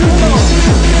love you more.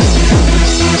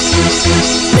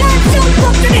 Let's go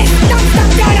up to this, don't stop,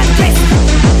 God, and twist.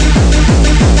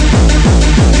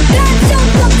 Let's go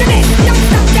up to this, don't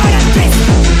stop, God, and twist.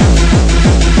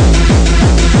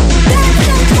 Let's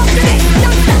go up to this,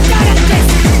 don't stop, God, and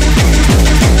twist.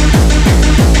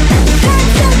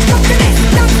 Let's go up to this,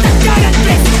 don't stop, God, and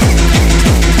twist.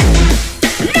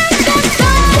 Let the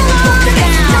sun fall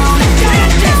down,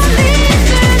 let the leaves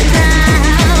turn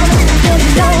brown, so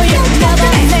you know you can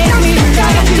never make me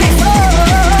love you more.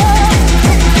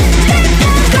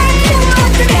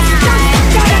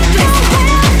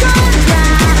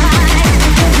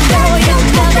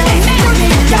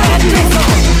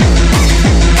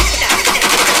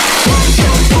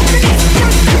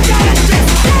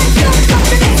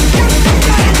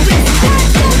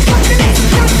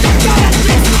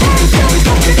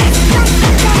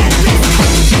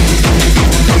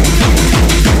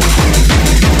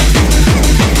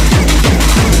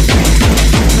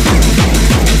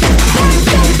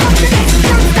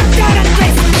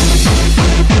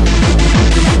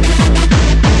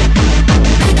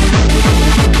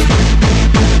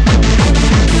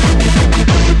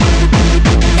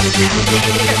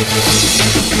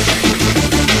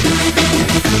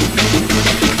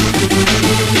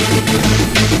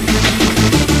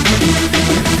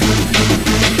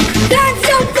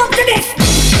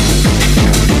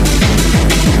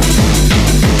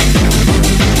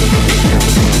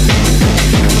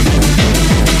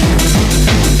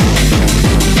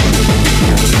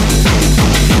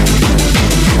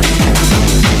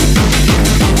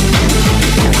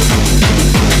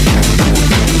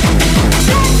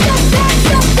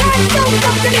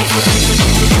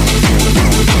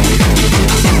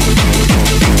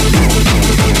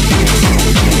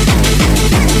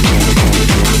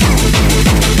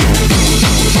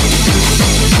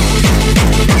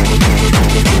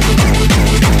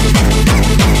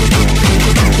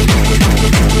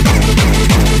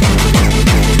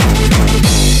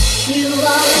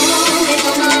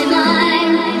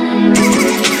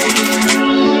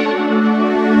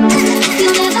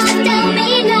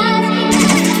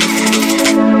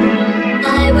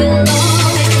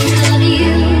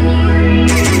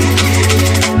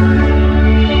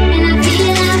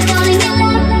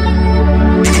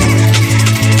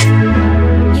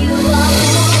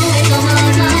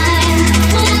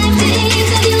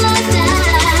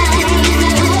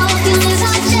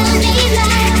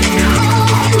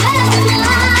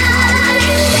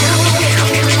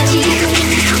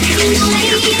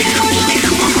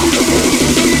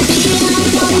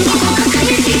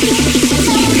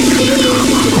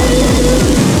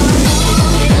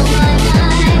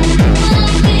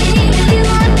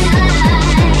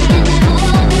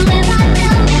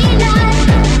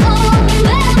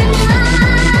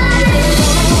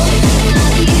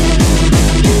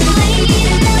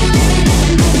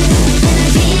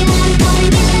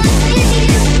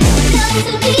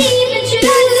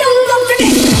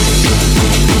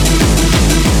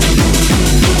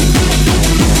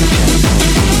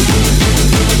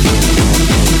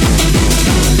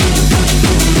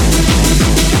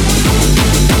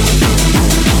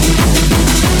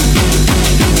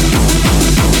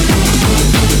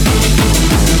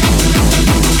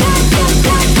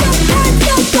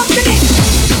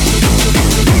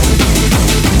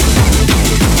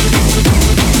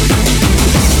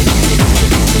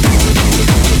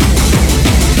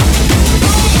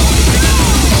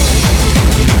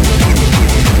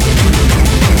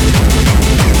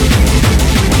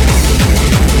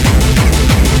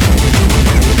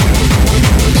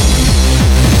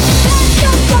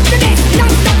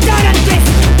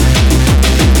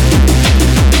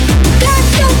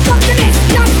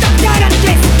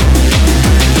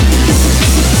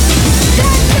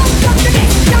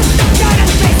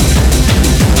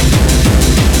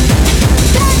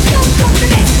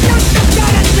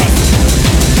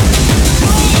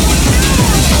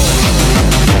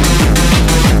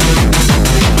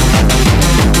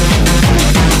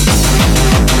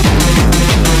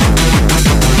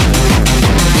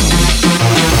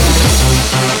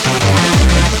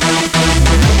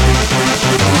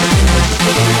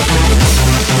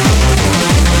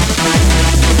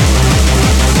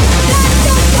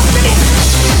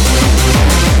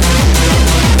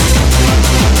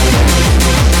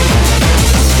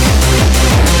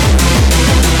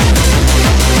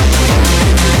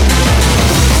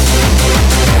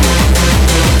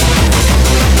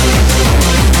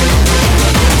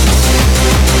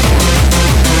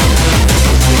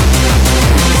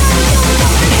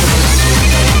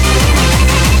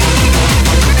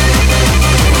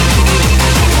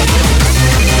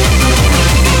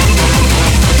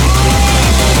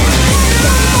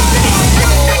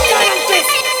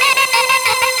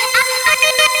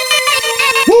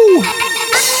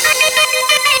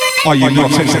 Are you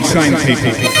not insane,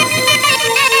 people?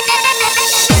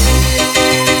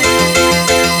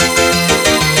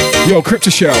 Yo,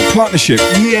 Crypto Shell, partnership.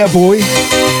 Yeah, boy.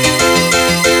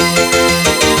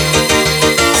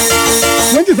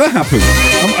 When did that happen?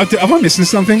 Am I missing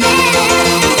something?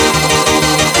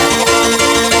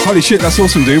 Holy shit, that's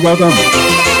awesome, dude. Well done.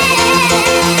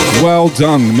 Well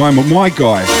done, my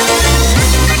guy.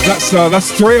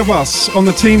 That's three of us on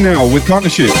the team now with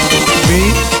partnership.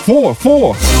 Me,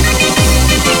 four.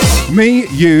 Me,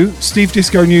 you, Steve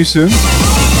Disco Newsom,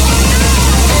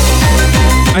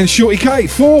 and Shorty K.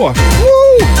 4.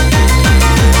 Woo!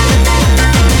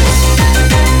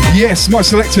 Yes, my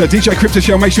selector, DJ Crypto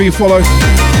Shell. Make sure you follow.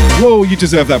 Whoa, you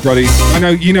deserve that, buddy. I know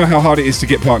you know how hard it is to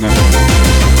get partner.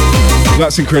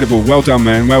 That's incredible. Well done,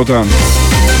 man. Well done.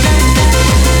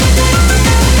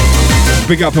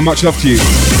 Big up and much love to you.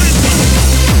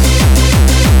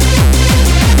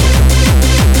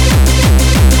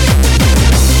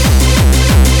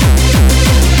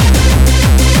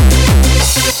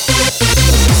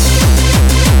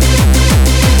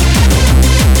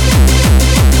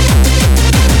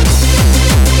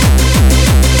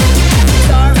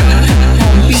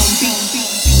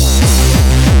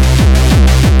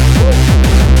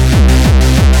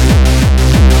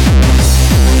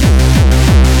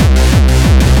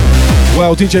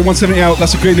 Well, DJ 170 out.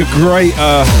 That's a great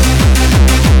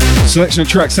selection of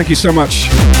tracks. Thank you so much.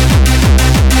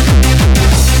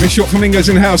 Miss Short Flamingos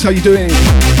in the house. How you doing?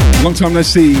 Long time no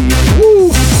see.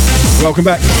 Woo! Welcome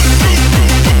back.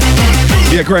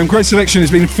 Yeah, Graham, great selection.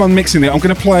 It's been fun mixing it. I'm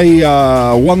going to play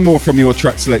one more from your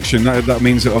track selection. That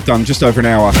means that I've done just over an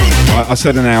hour. I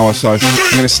said an hour, so I'm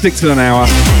going to stick to an hour.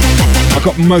 I've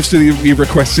got most of your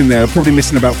requests in there. I'm probably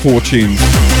missing about 4 tunes.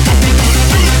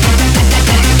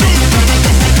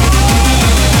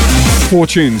 4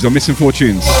 tunes. I'm missing 4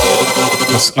 tunes.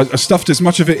 I stuffed as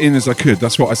much of it in as I could.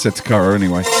 That's what I said to Cara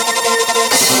anyway.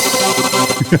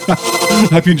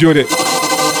 Hope you enjoyed it.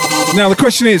 Now the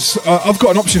question is, I've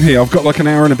got an option here. I've got like an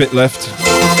hour and a bit left.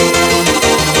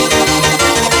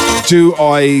 Do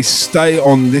I stay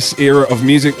on this era of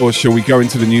music or shall we go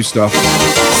into the new stuff?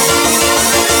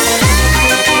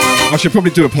 I should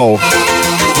probably do a poll.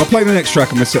 I'll play the next track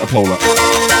and we'll set a poll up.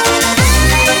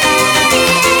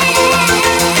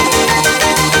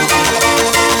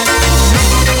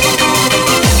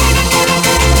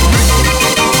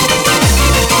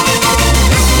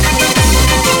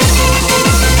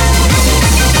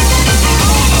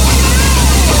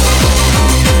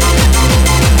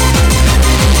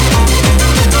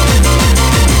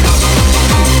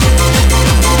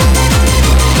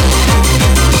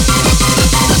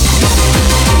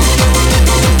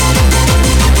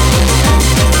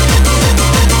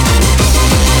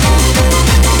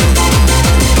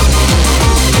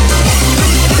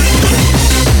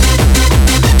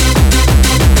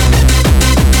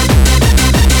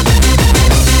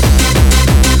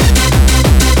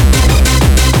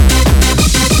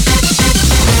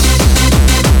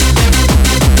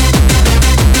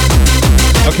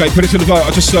 Okay, put it to the vote.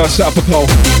 I just set up a poll.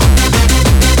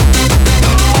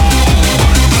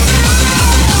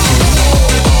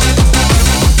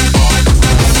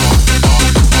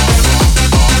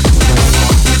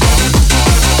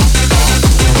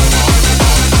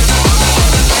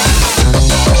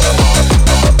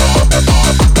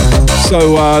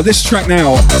 So this track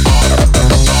now,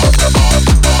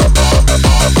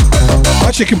 I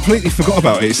actually completely forgot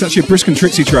about it. It's actually a Brisk and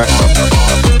Trixie track.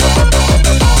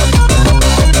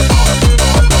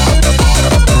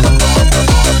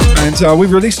 And we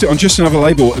released it on just another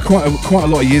label quite a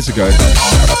lot of years ago.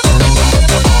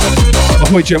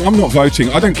 Ahoy, Jim! I'm not voting.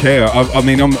 I don't care. I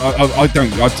mean, I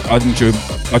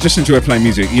just enjoy playing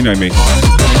music. You know me.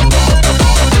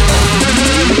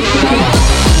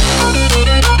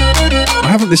 I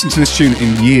haven't listened to this tune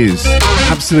in years.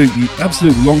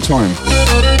 Absolute long time.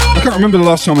 I can't remember the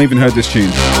last time I even heard this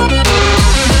tune.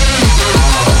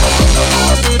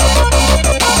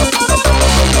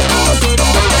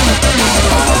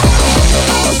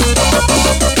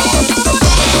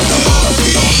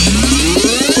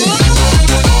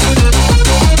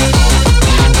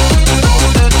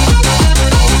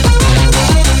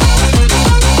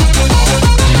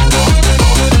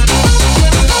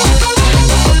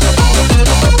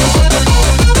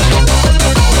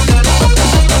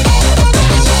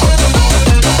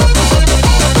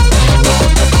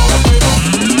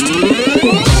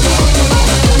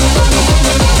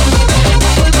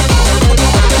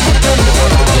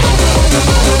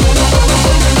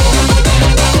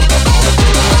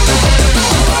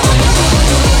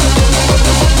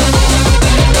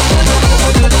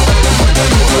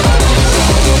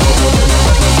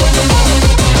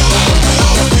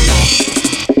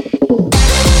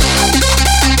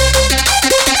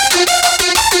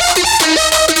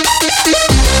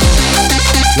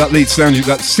 That lead sound,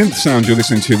 that synth sound you're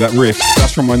listening to, that riff,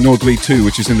 that's from my Nord Lead 2,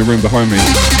 which is in the room behind me.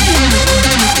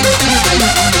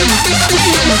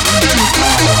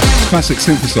 Classic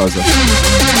synthesizer.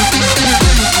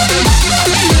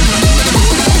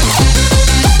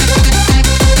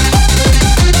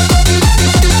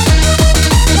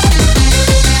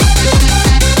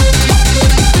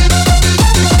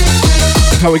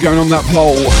 How are we going on that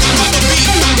poll?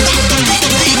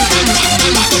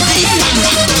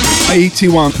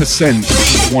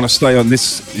 81% want to stay on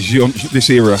this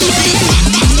era.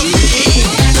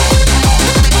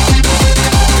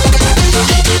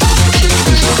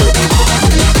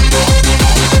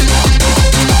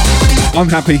 I'm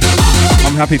happy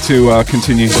to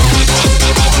continue.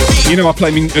 You know, I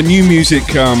play new music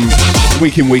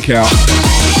week in, week out.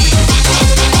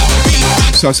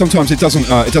 So sometimes it doesn't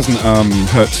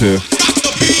hurt to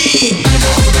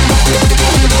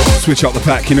switch up the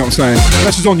pack, you know what I'm saying?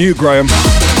 This is on you, Graham.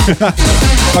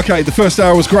 Okay, the first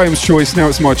hour was Graham's choice, now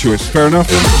it's my choice. Fair enough?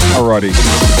 Alrighty.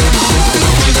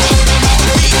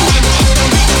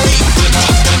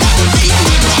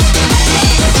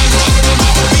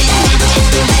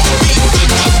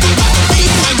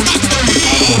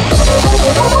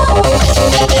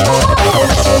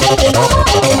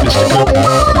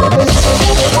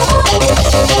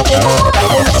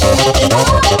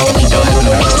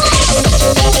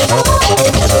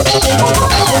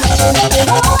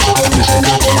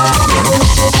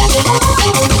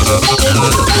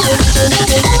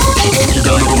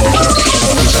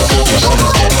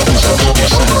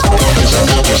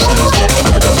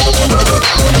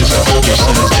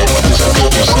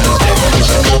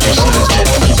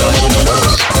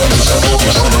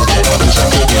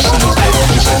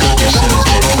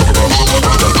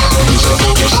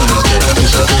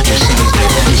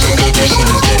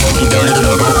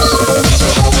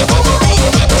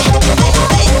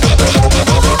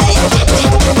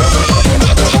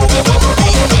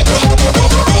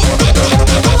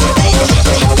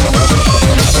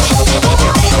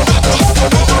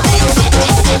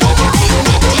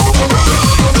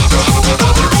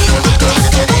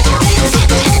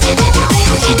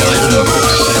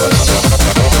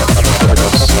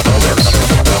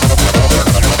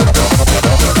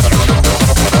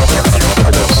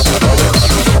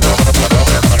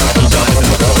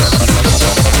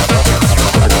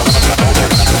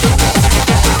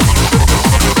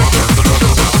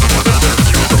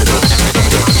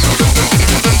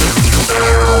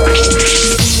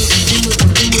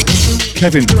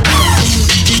 Kevin,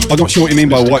 I'm not sure what you mean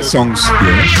by white songs.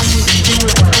 Yeah.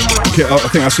 Okay, I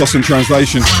think that's lost in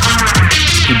translation.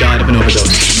 He died of an overdose.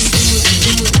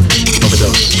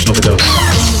 Overdose.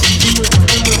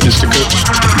 Mr. Cook?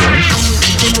 Yeah.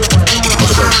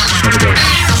 Overdose.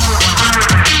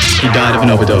 He died of an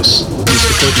overdose.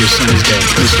 Mr. Cook, your son is dead.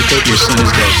 Mr. Cook, your son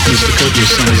is dead. Mr. Cook, your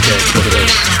son is dead.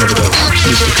 Overdose.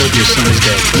 Mr. Cook, your son is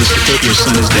dead. Mr. Cook, your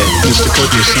son is dead. Mr.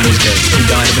 Cook, your son is dead. He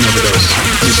died of an overdose.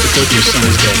 Mr. Cook, your son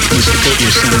is dead. Mr. Cook,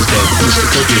 your son is dead. Mr.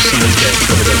 Cook, your son is dead.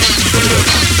 Overdose.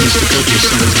 Mr. Cook, your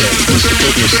son is dead. Mr.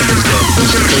 Cook, your son is dead.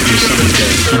 Mr. Cook, your son is dead.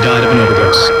 He died of an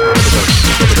overdose.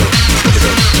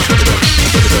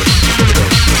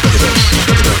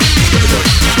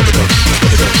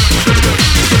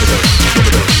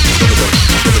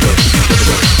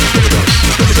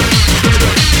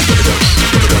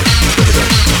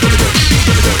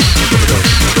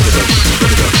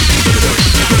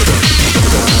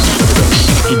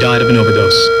 He died of an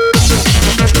overdose.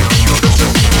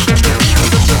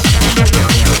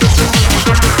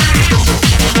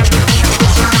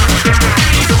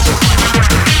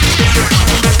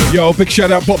 Yo, big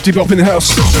shout out, Bop De Bop in the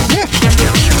house. Yeah.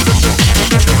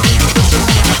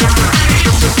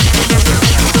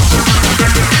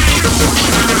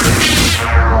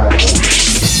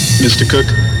 Mr. Cook?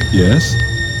 Yes?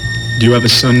 Do you have a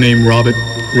son named Robert?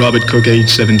 Robert Cook, age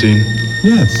 17?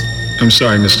 Yes. I'm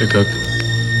sorry, Mr. Cook.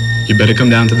 You better come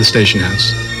down to the station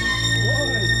house.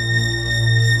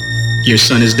 Your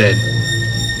son is dead.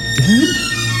 Dead?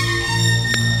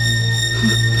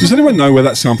 Does anyone know where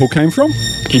that sample came from?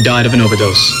 He died of an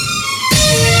overdose.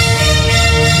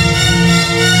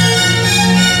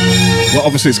 Well,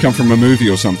 obviously it's come from a movie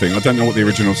or something. I don't know what the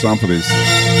original sample is.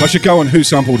 I should go on who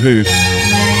sampled who.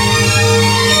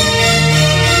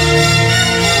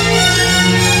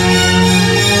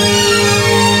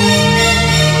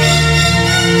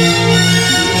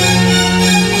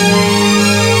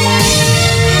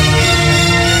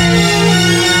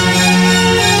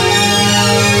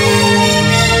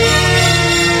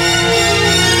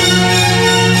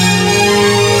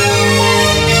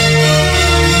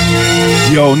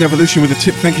 Yo, Nevolution with a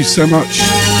tip, thank you so much.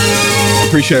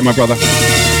 Appreciate it, my brother.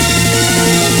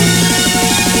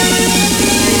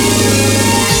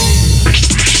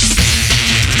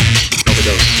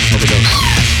 Overdose.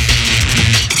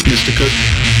 Mr. Cook?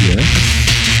 Yeah?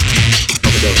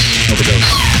 Overdose.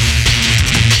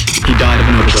 He died of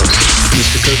an overdose.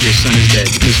 Mr. Cook, your son is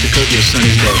dead. Mr. Cook, your son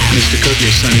is dead. Mr. Cook,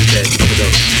 your son is dead.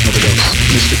 Overdose.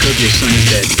 Mr. Cook, your son is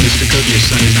dead. Mr. Cook, your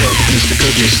son is dead. Mr.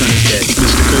 Cook, your son is dead.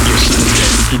 Mr. Cook, your son is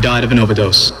dead. He died of an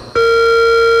overdose.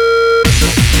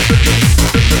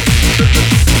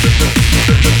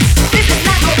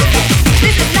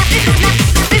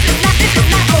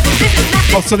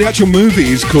 Oh, so the actual movie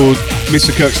is called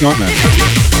Mr. Kirk's Nightmare.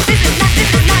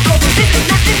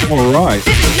 All right.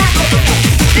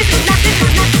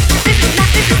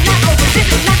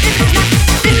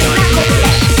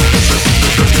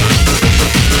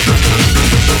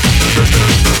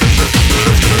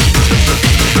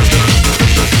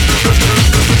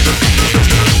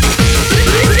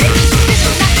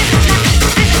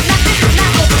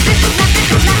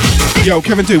 Yo,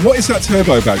 Kevin D, what is that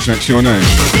turbo badge next to your name?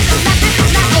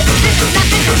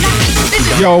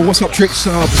 Yo, what's up, Trick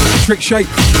Sub? Trick Shape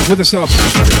with a sub.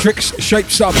 Trick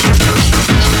Shape sub.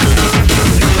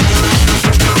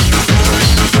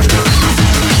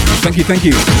 Thank you, thank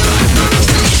you.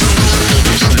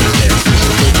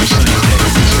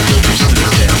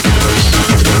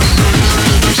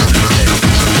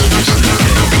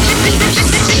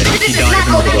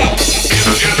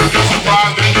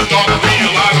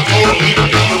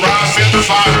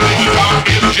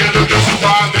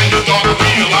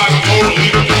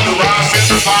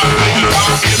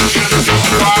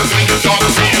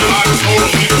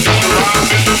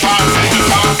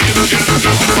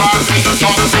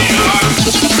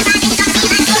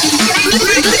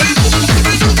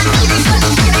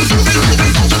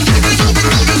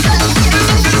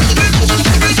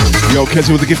 Yo,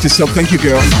 Keza with the gifted sub, thank you,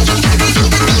 girl.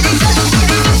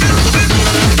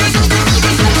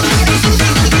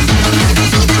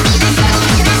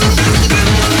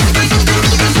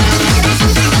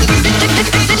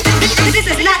 This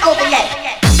is not over yet.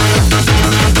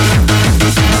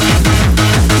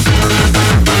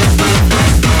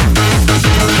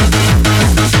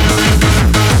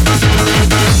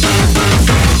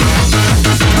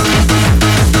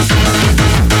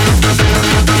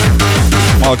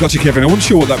 Oh, I got you, Kevin. I wasn't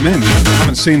sure what that meant. I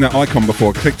haven't seen that icon before.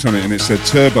 I clicked on it and it said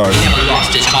turbo. Never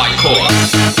lost his hardcore.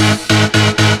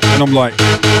 And I'm like,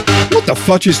 what the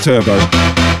fudge is turbo?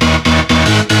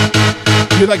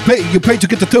 You're like, you paid to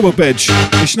get the turbo badge.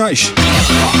 It's nice. He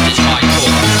never lost his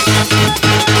hardcore.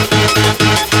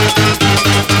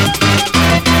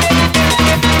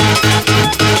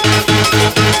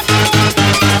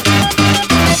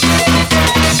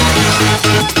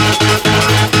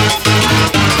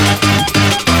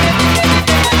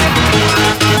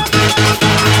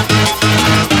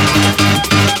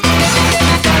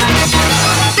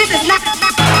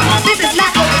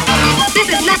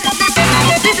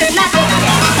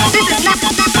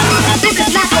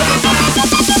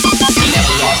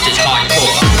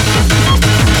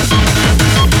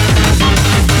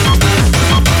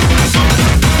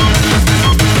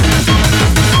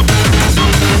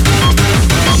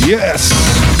 Yes.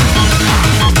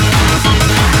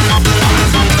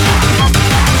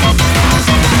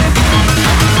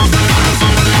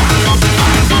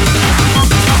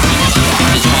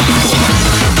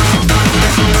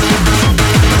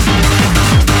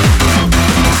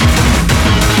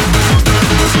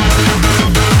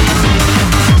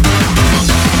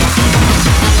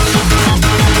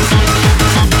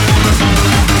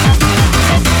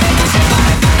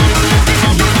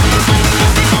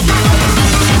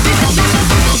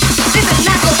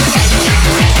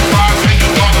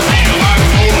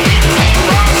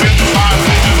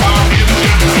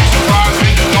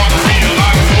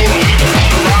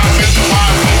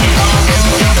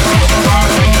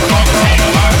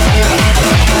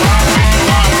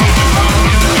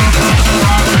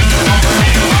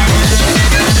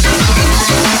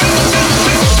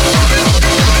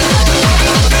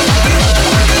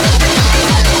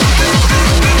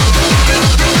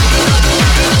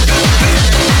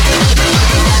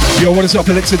 Yo, what is up,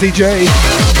 Elixir DJ?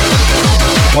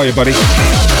 Hiya, buddy.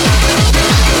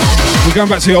 We're going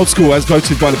back to the old school as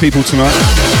voted by the people tonight.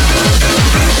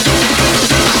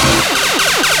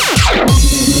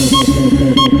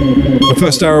 The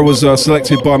first hour was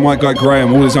selected by my guy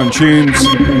Graham, all his own tunes.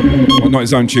 Well, not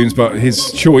his own tunes, but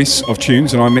his choice of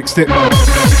tunes, and I mixed it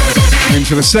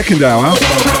into the second hour,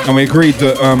 and we agreed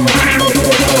that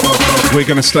we're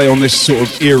going to stay on this sort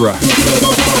of era.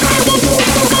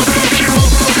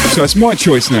 So it's my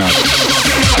choice now.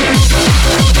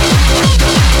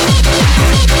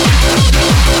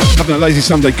 Having a lazy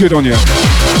Sunday, good on you.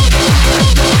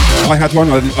 I had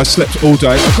one, I slept all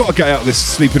day. I've got to get out of this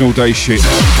sleeping all day shit.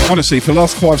 Honestly, for the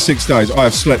last 5-6 days, I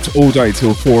have slept all day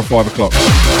till 4 or 5 o'clock.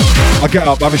 I get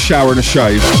up, have a shower and a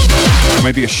shave,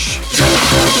 maybe and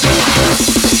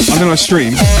then I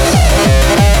stream.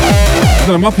 And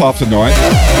then I'm up half the night,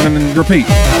 and then repeat.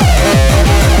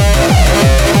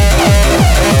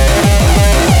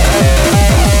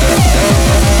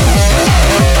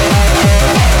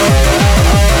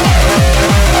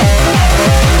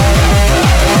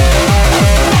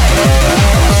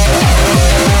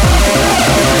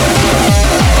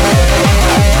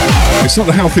 It's not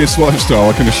the healthiest lifestyle,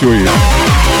 I can assure you.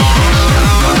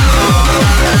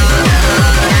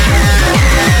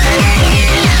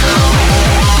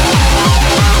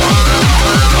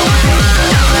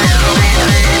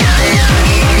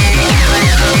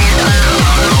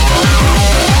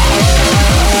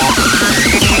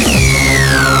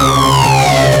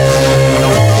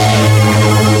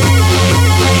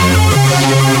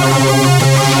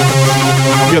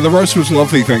 Yeah, the roast was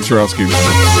lovely, thanks for asking.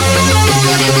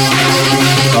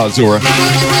 Zora.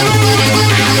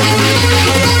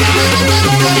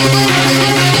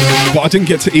 But I didn't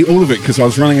get to eat all of it because I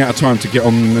was running out of time to get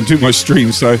on and do my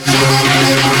stream, so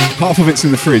half of it's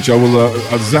in the fridge. I will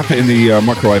I'll zap it in the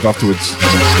microwave afterwards.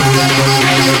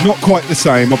 Not quite the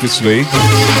same, obviously.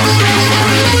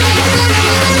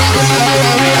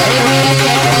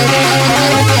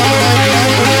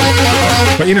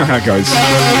 But you know how it goes.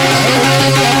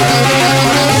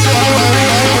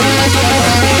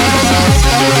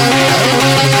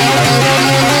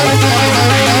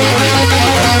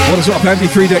 What is up, Andy?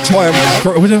 3 decks high.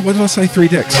 What did I say? 3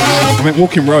 decks? I meant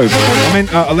walking road. I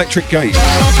meant electric gate.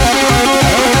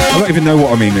 I don't even know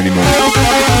what I mean anymore.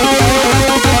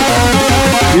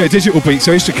 Yeah, digital beats.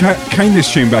 I used to cane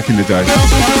this tune back in the day.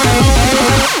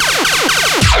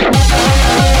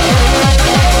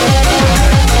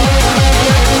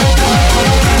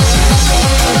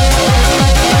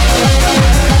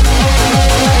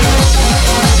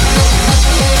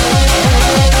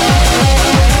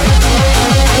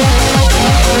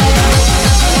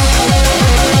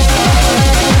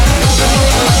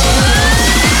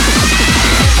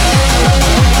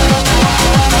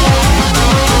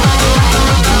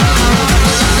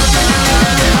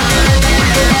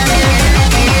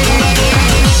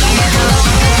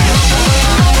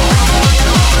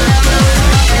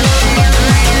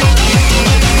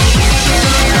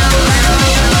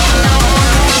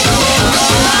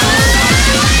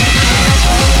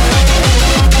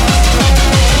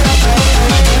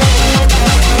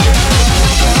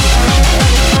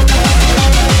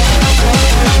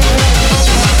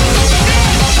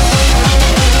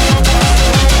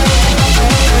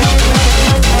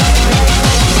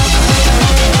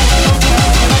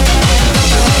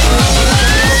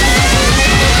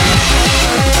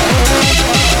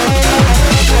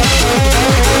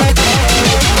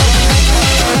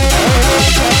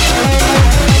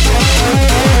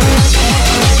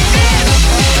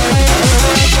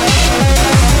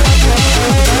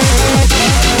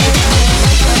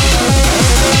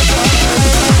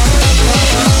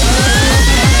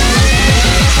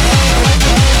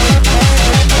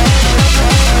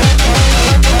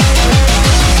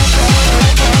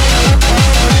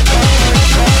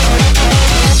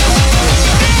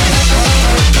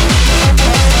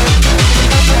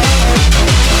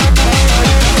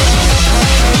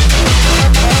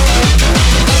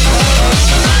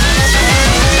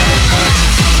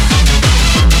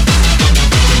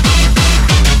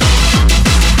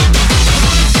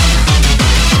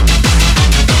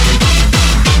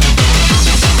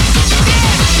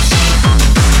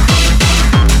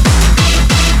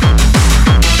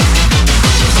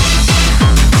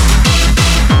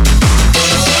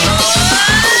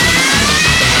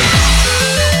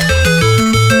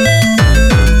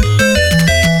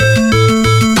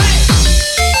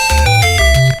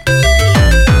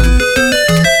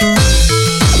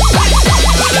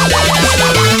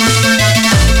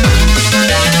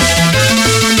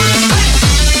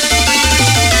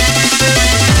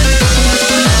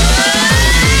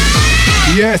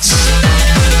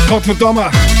 For Doma,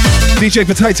 DJ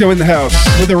Potato in the house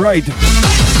with a raid.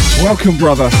 Welcome,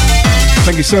 brother.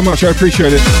 Thank you so much. I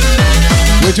appreciate it.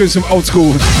 We're doing some old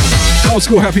school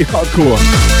happy hardcore,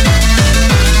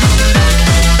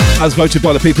 as voted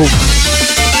by the people.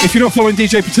 If you're not following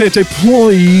DJ Potato,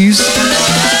 please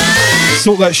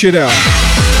sort that shit out.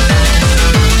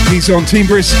 He's on Team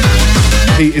Brisk.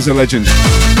 He is a legend.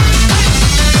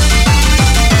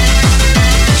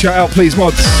 Shout out, please,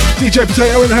 mods. DJ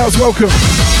Potato in the house. Welcome.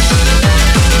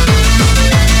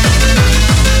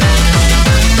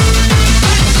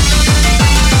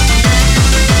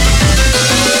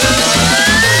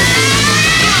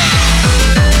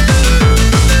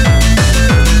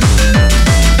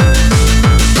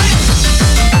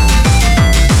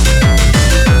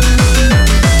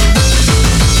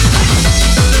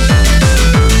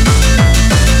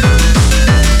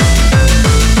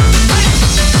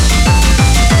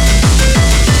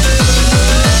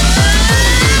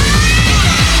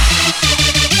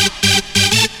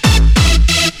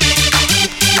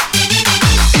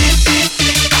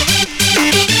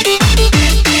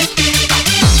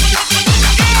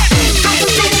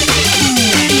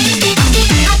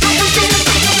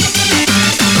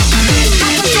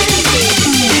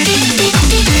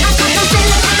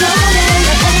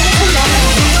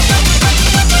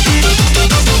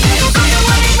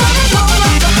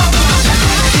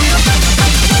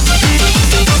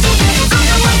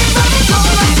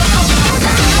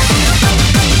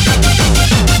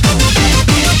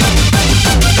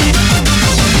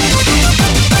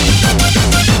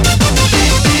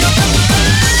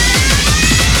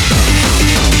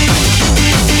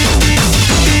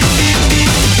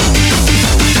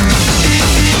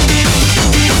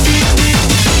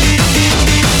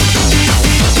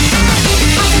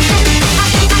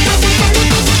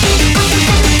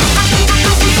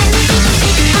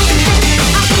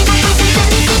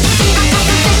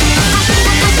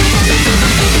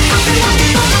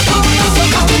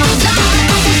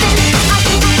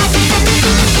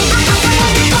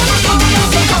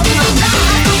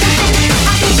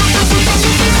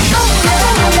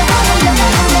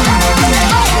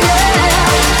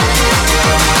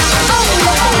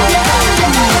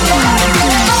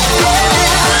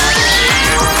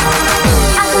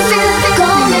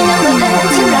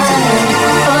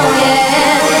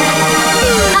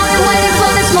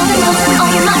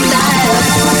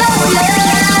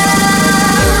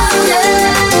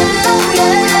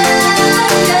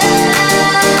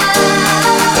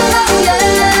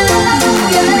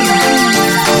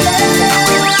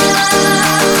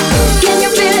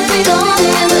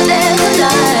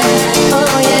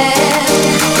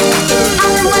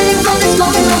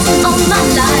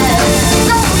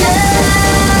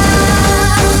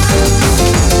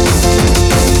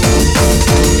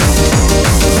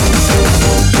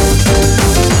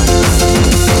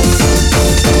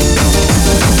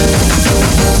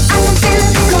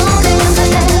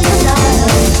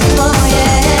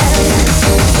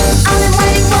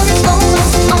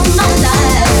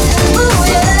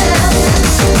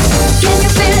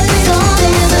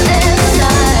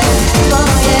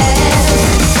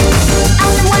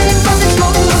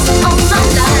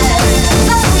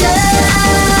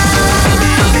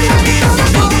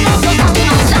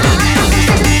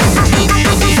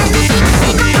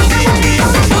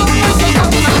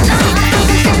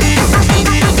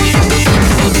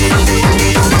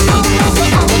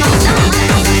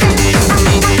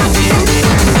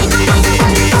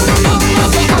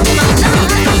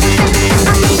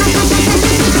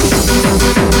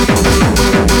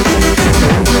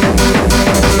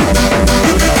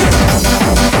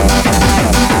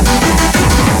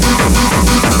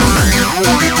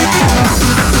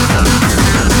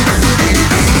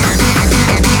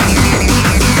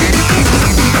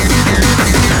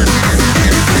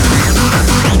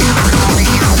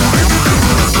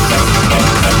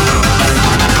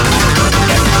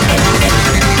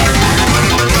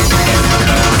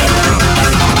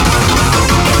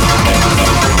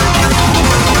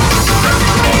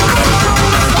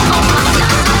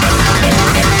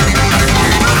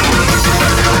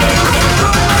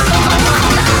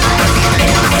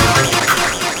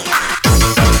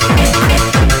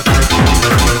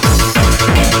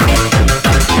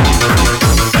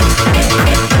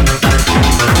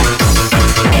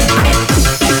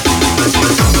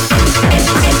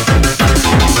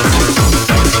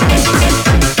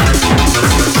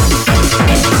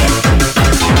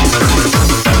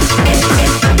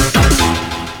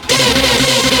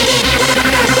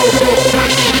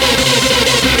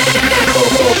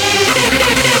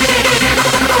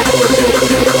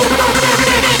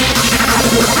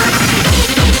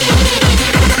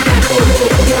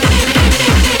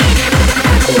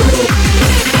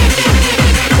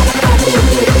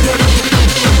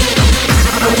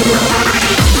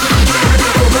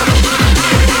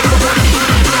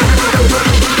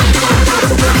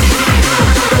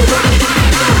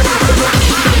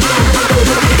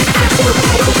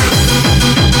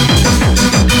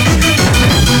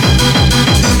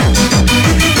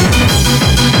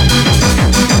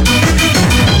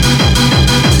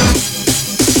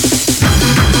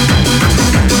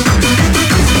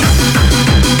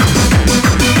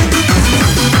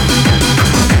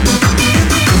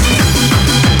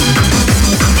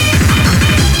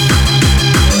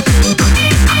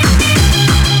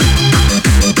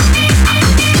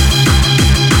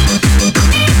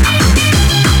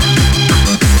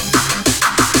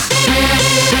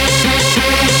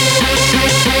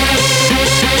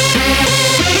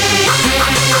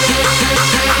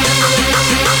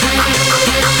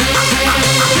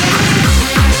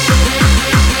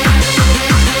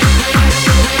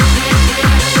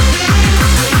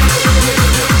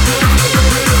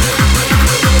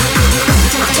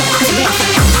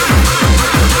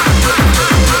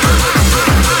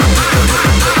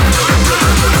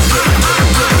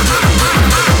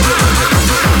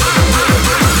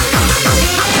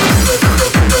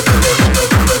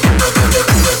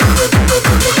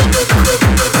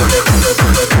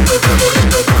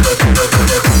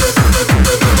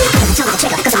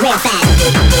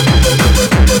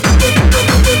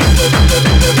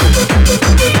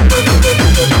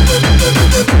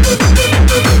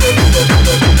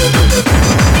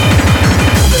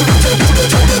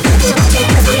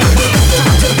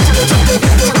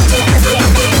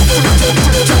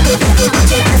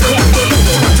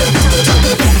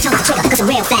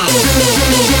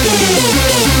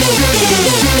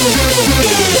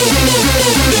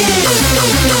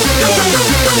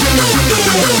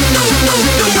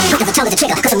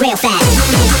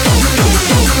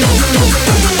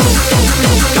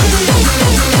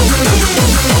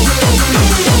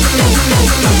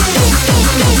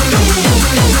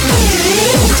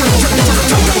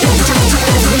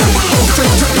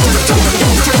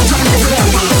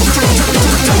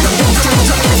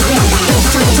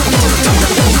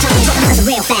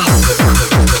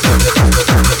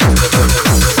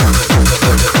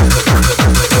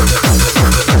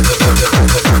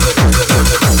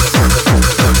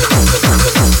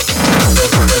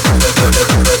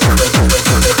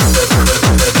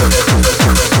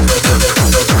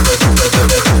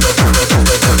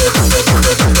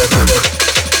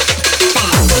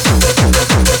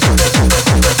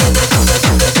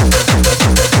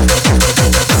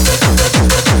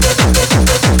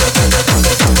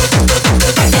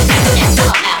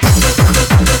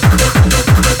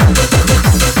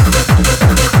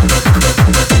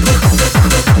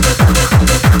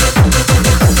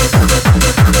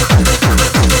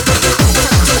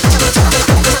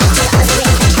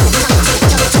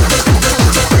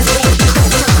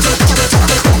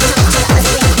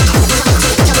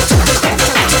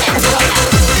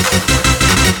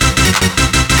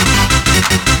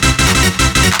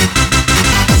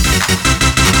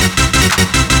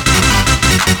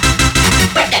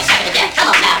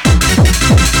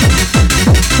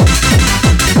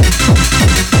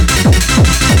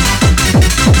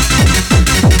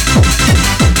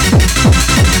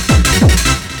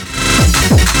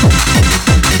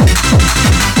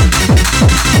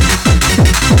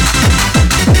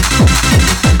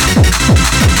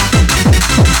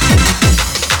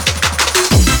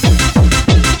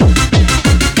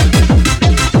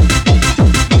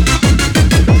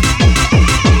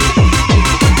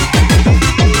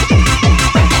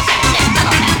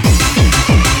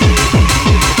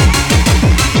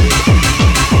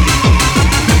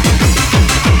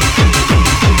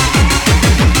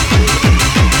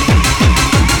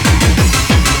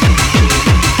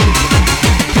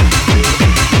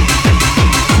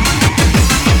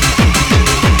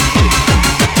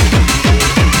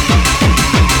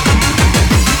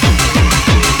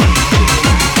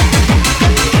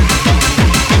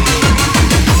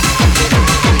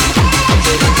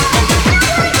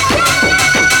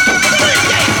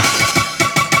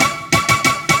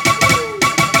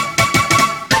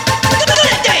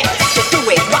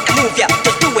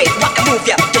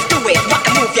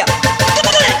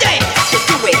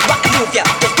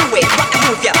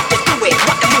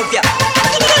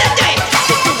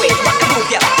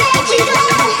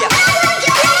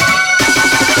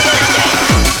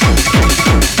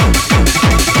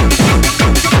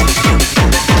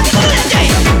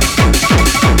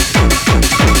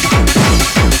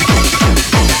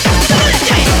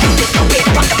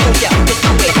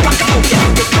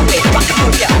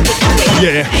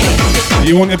 Yeah.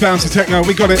 You want your bouncy techno?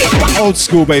 We got it. Old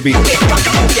school, baby.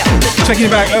 Taking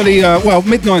it back early,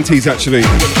 mid-90s actually.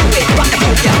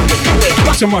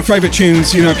 Some of my favourite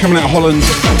tunes, you know, coming out of Holland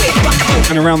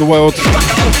and around the world.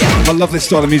 I love this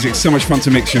style of music. It's so much fun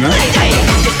to mix, you know.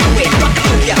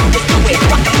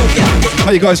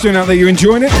 How you guys doing out there? You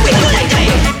enjoying it?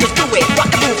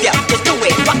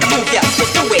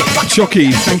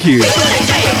 Shocky, thank you.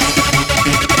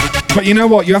 But you know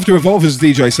what? You have to evolve as a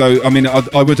DJ. So I mean,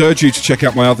 I would urge you to check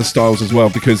out my other styles as well,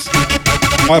 because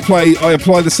I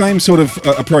apply the same sort of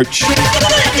approach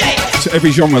to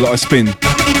every genre that I spin.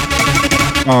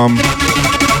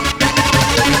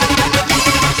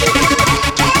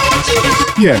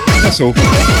 Yeah, that's all.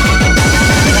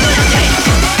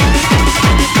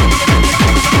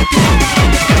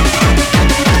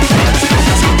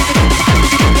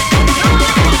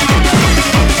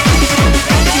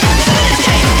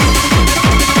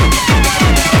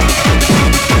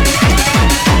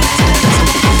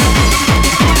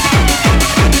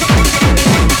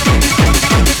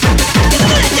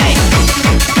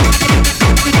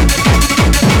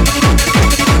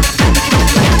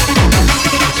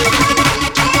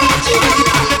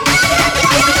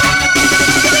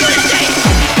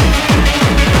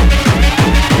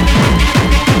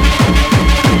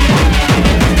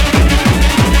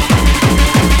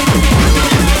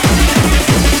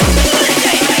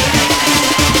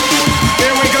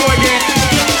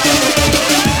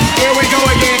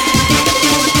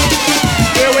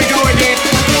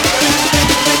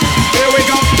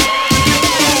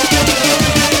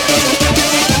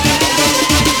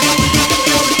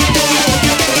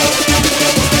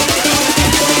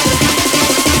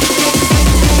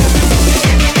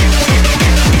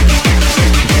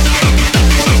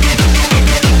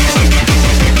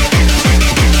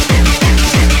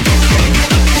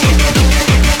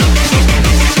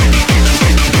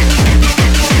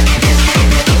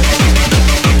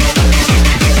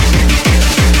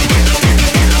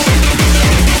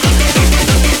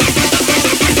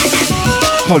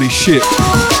 Holy shit.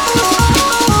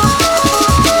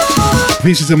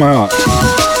 Pieces of my art.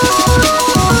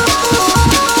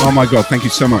 Oh my god, thank you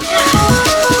so much.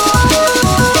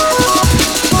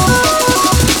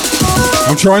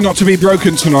 I'm trying not to be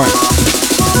broken tonight.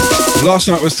 Last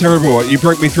night was terrible. You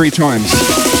broke me 3 times.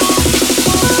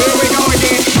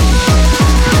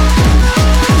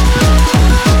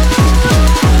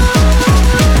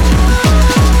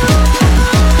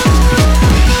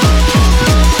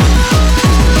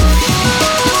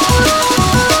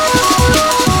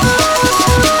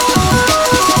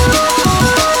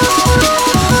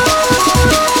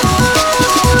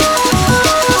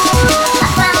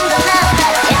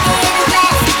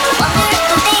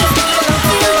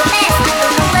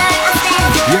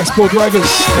 Sport drivers,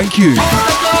 thank you.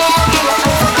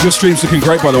 Your stream's looking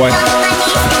great, by the way.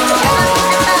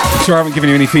 Sorry I haven't given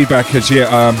you any feedback as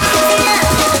yet.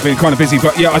 I've been kind of busy,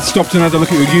 but yeah, I stopped and had a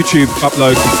look at your YouTube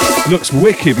upload. Looks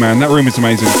wicked, man. That room is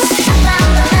amazing.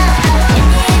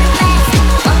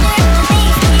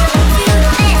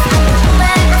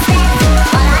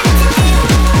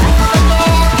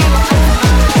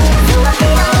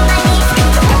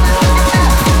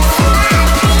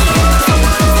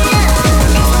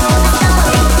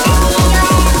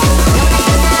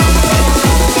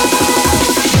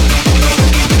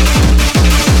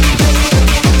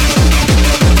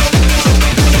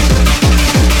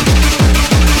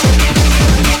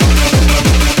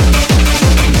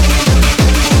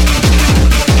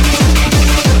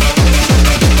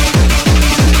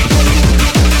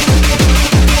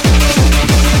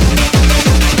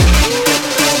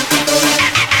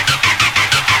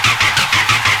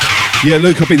 Yeah,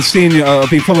 Luke, I've been seeing you, I've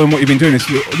been following what you've been doing. It's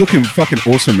looking fucking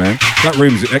awesome, man. That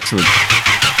room's excellent.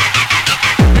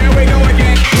 Here we go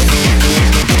again.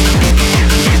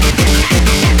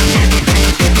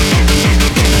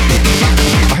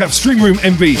 I have string room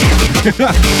envy.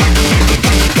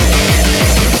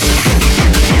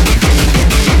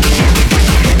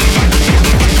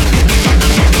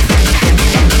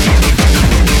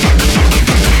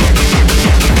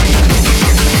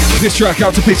 This track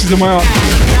out to pieces of my art.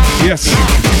 Yes.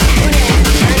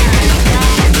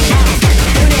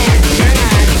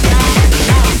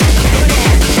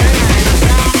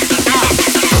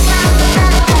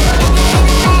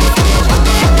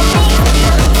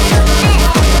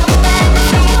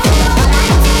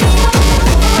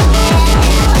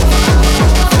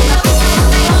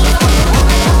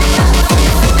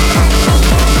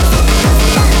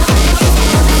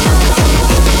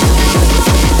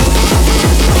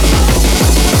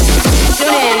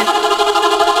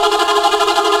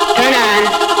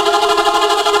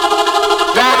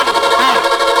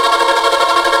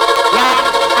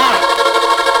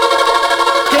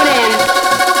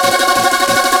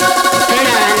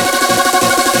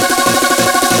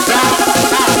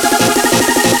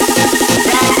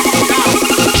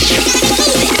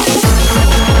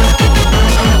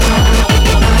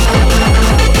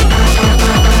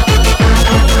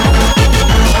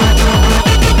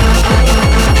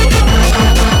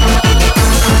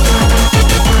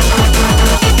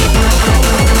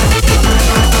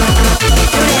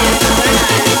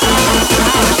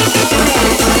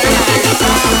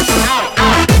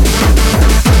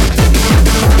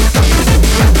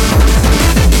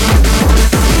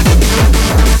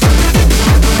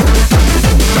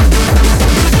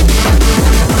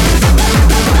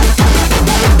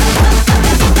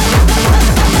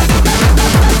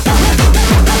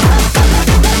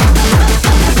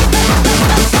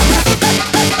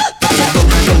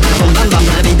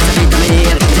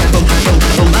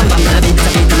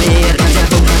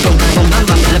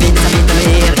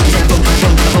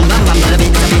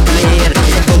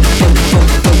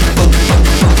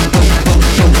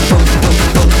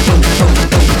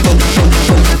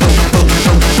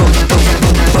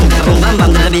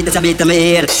 lite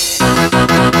mer.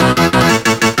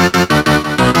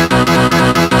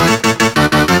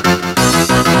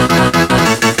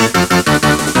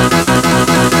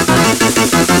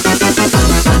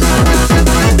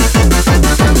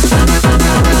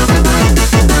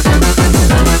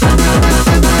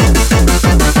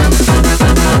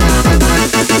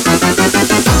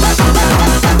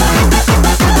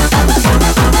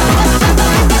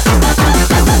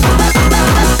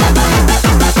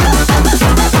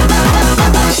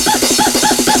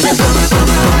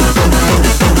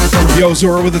 Yo,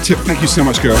 Zora with a tip. Thank you so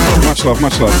much, girl. Much love,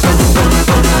 much love.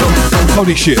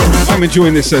 Holy shit, I'm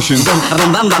enjoying this session.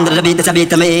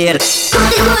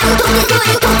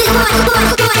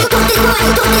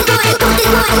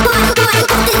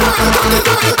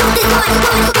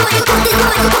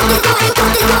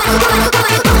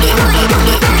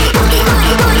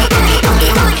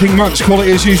 King Munch,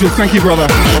 quality as usual. Thank you, brother.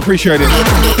 I appreciate it.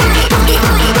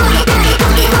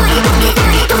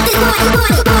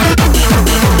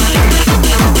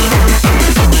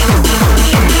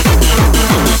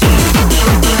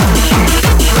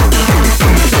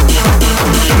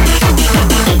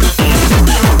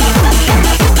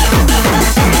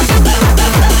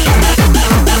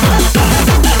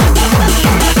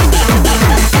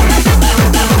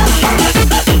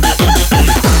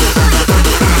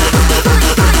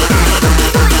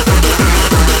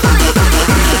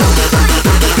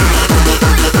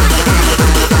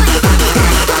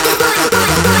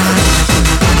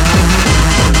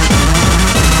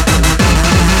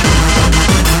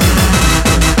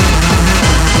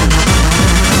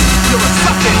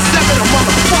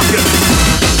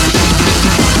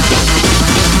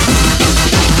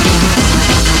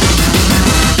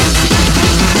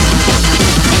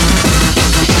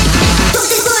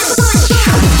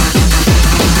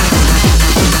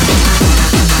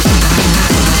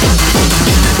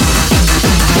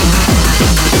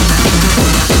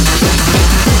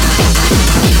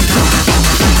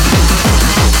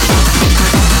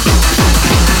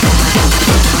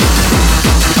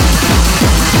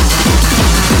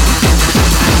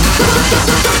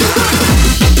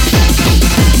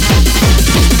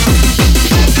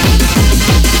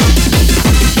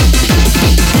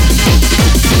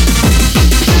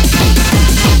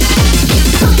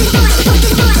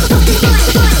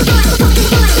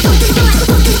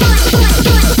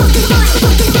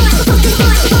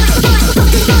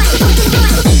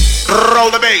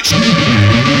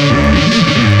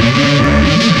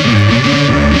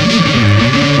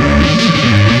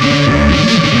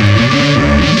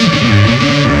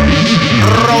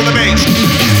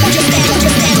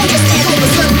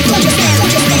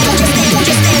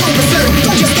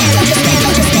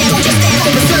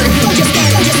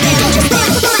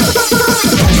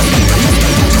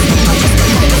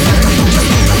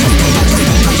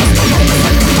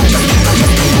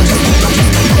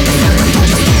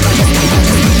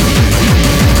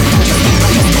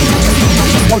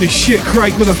 Holy shit,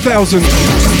 Craig with 1,000.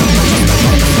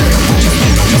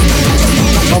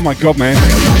 Oh my god, man.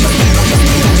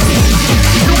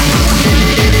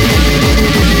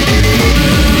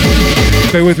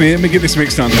 Bear with me, let me get this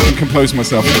mix done and compose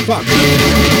myself. Fuck.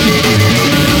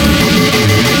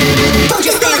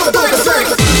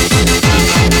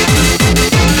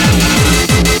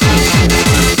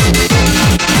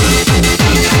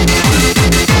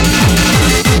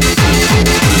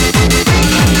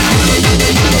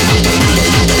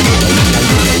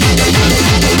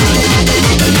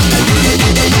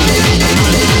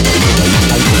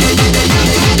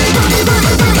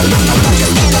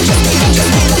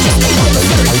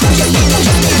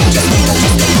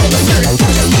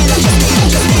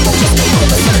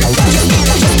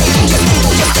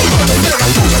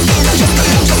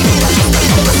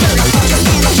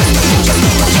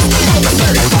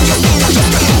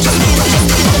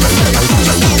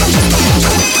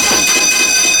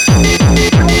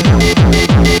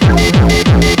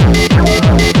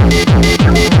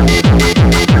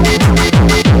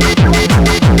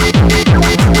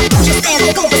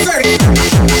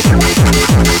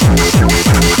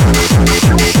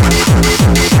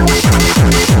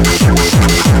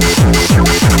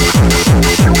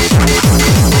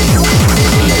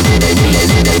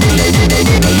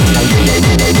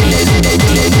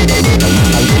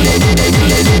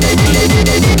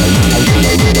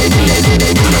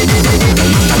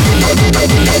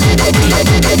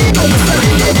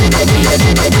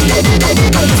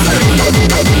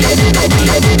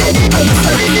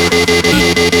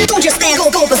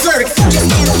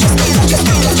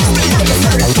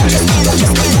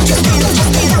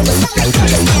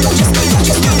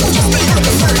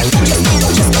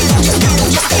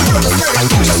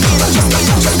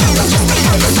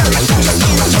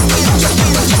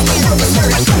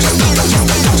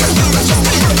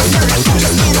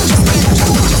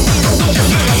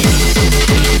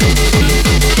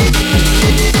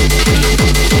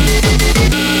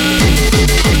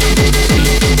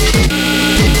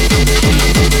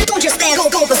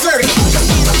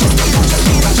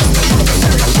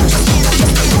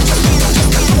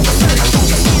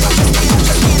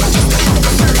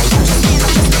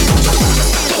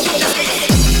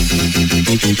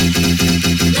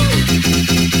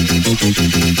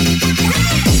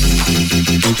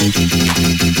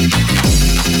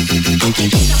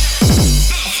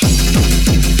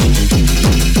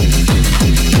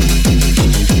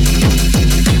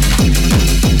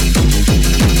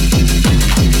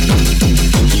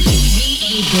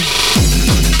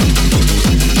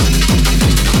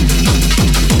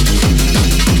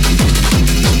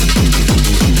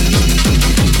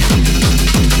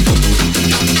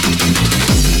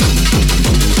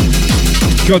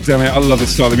 God damn it, I love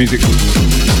this style of music.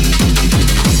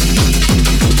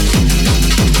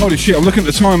 Holy shit, I'm looking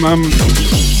at the time.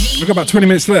 We've got about 20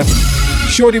 minutes left.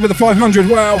 Shorty with the 500,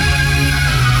 wow.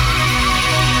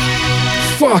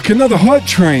 Fuck, another hype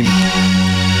train.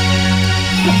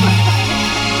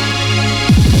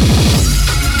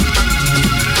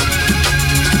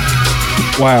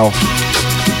 Wow.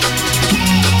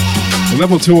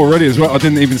 Level 2 already as well, I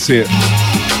didn't even see it.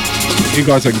 You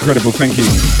guys are incredible, thank you.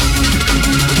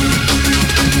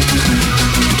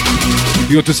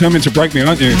 You're determined to break me,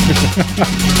 aren't you?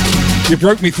 You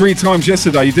broke me 3 times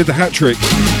yesterday. You did the hat trick.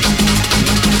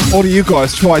 All of you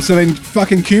guys twice, and then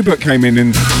fucking Qbert came in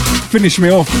and finished me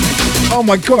off. Oh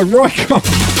my god, right on.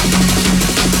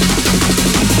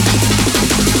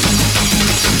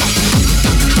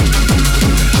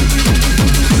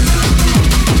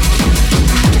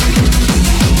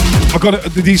 I got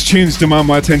it. These tunes demand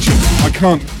my attention. I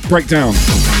can't break down.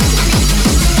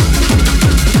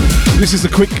 This is the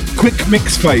quick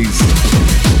mix phase.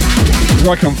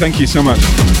 Rycon, thank you so much.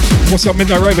 What's up,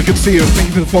 Midnight Raver? Good to see you. Thank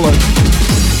you for the follow.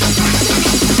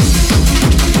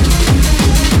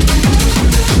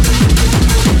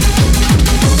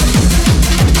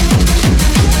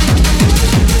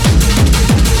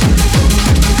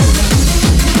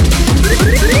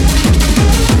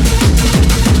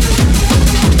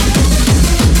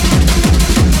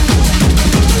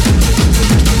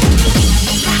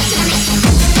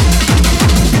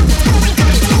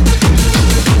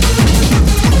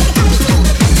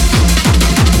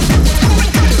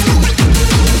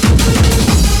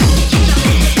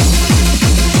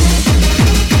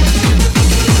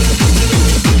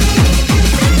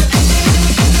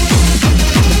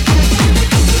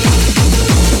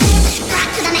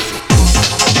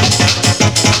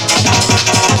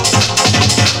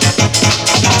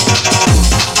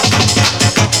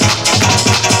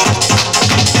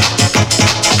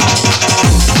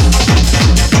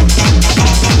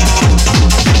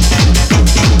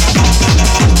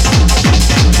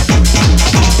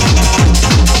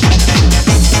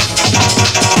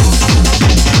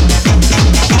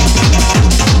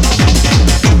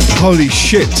 Holy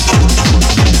shit.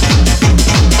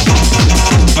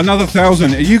 Another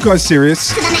 1,000. Are you guys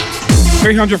serious?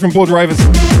 300 from Board Ravers.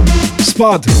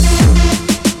 Spud.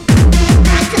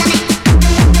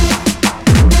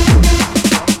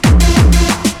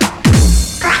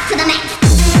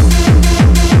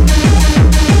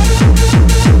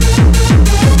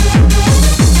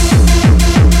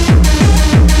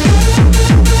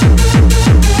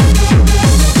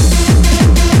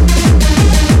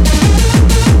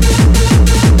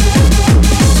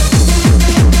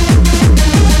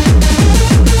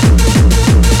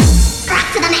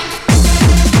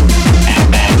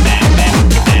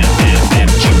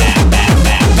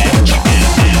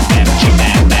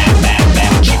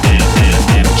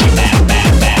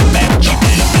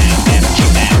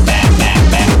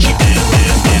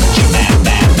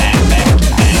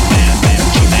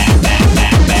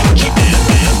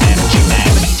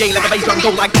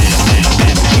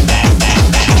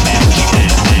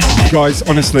 Guys,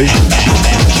 honestly,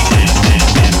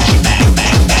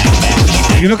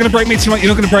 you're not going to break me tonight.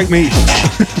 You're not going to break me.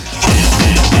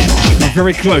 I'm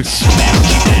very close.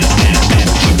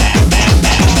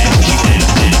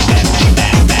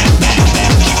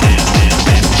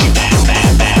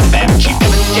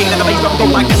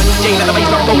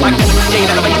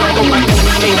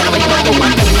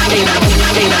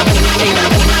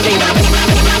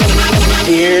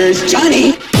 Here's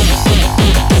Johnny.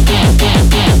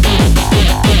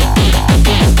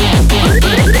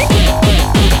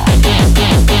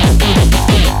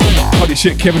 Holy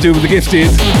shit, Kevin Do with the gifted.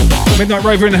 Midnight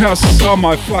Raver in the house. Oh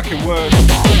my fucking word.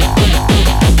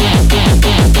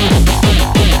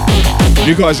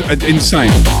 You guys are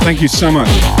insane. Thank you so much.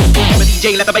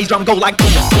 DJ, let the bass drum go like.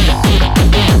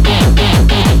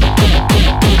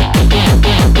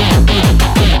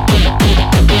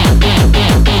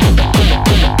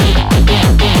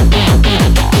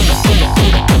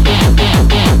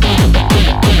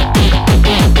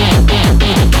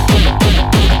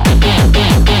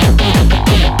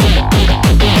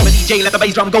 DJ, let the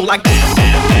bass drum go like bam,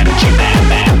 bam, bam, bam,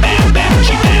 bam, bam, bam, bam, bam,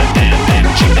 bam, bam,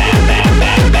 bam,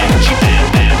 bam,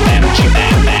 bam, bam, bam,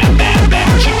 bam, bam, bam,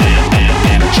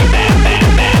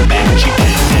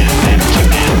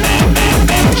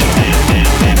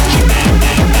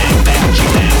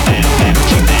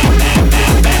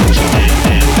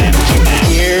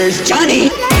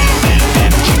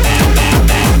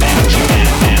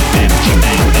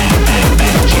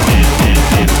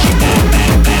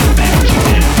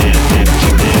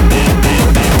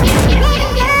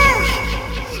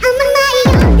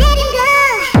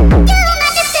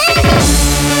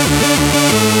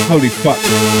 Holy fuck.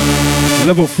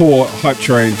 Level 4 hype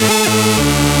train.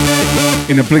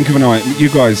 In a blink of an eye. You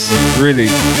guys, really.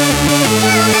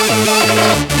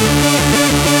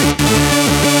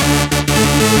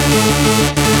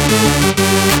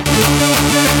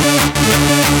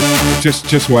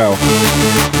 Just wow.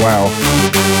 Wow.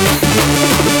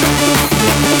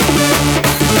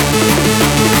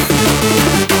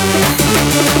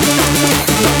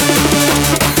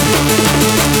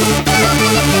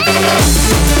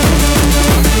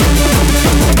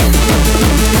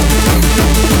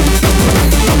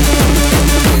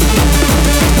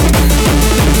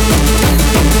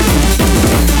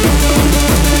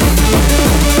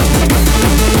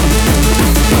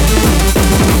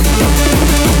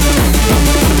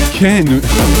 Ken,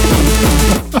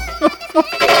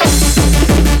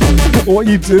 what are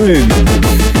you doing?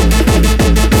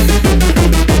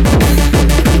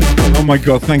 Oh my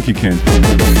god, thank you, Ken.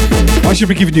 I should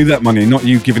be giving you that money, not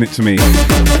you giving it to me.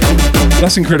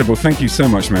 That's incredible, thank you so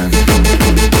much, man.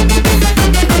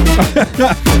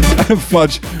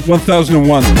 Fudge,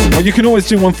 1001. Well, you can always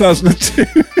do 1002.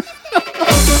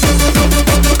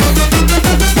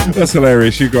 That's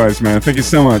hilarious, you guys, man. Thank you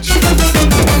so much.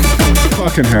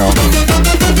 Fucking hell.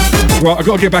 Right, I've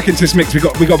got to get back into this mix. We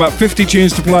got about 50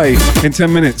 tunes to play in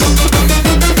 10 minutes.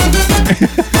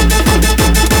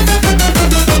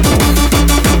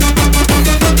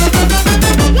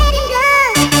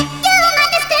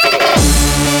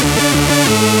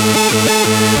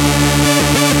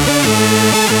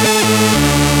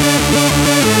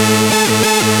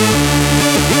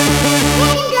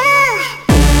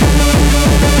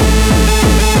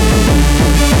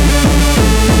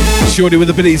 Shorty with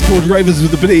the biddies, Port Ravers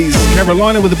with the biddies,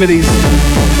 Carolina with the biddies.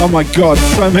 Oh my god,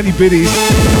 so many biddies.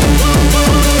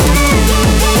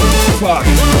 Fuck.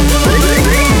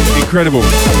 Incredible.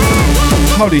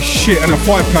 Holy shit, and a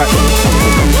 5-pack.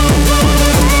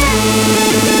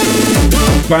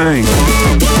 Bang.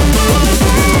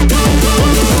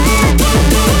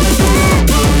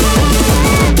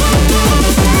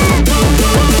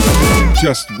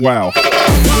 Just wow.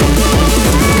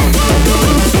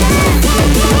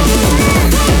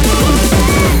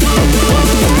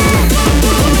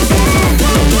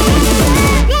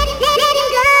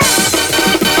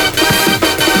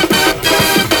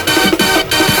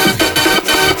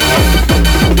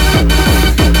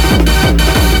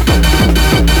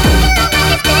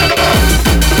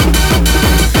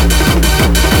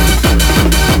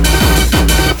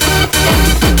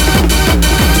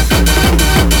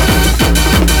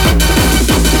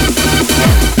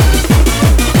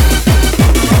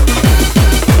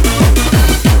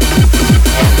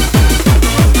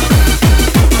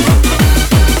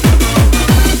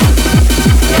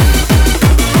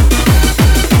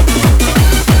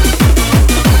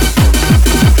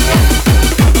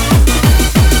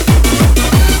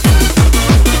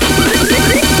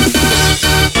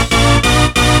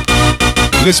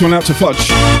 This one out to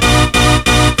Fudge.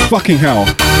 Fucking hell.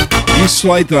 You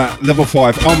slide that level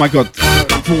 5. Oh my god.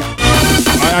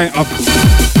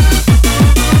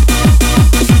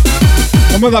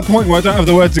 I'm at that point where I don't have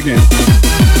the words again.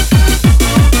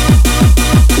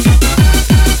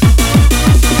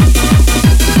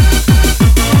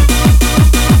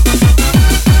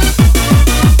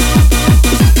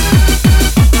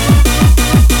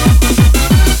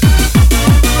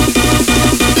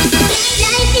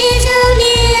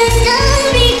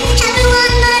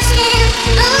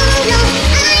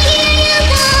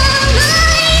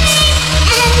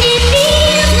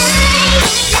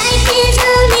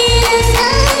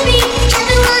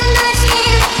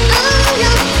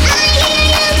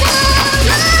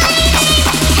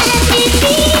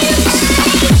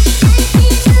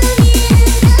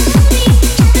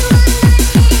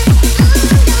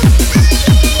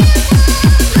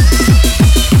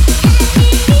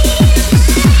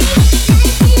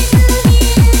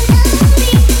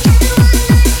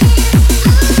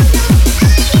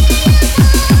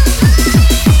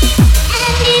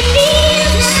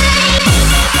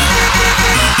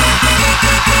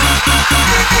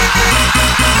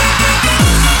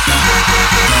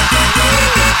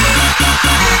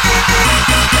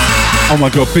 Oh my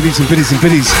god, biddies and biddies and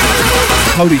biddies.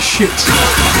 Holy shit.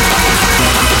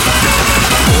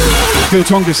 Phil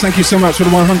Tongas, thank you so much for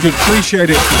the 100. Appreciate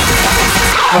it.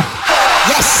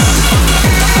 Yes!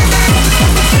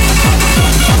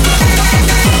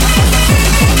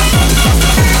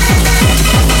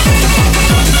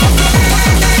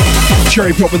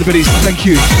 Cherry Pop with the biddies, thank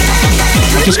you.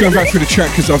 I'm just going back through the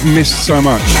chat because I've missed so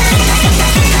much.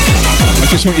 I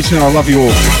just want you to know I love you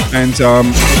all. And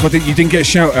if I think you didn't get a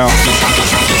shout out,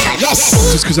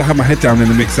 Just because I have my head down in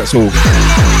the mix, that's all.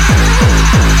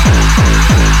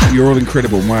 You're all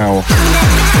incredible. Wow.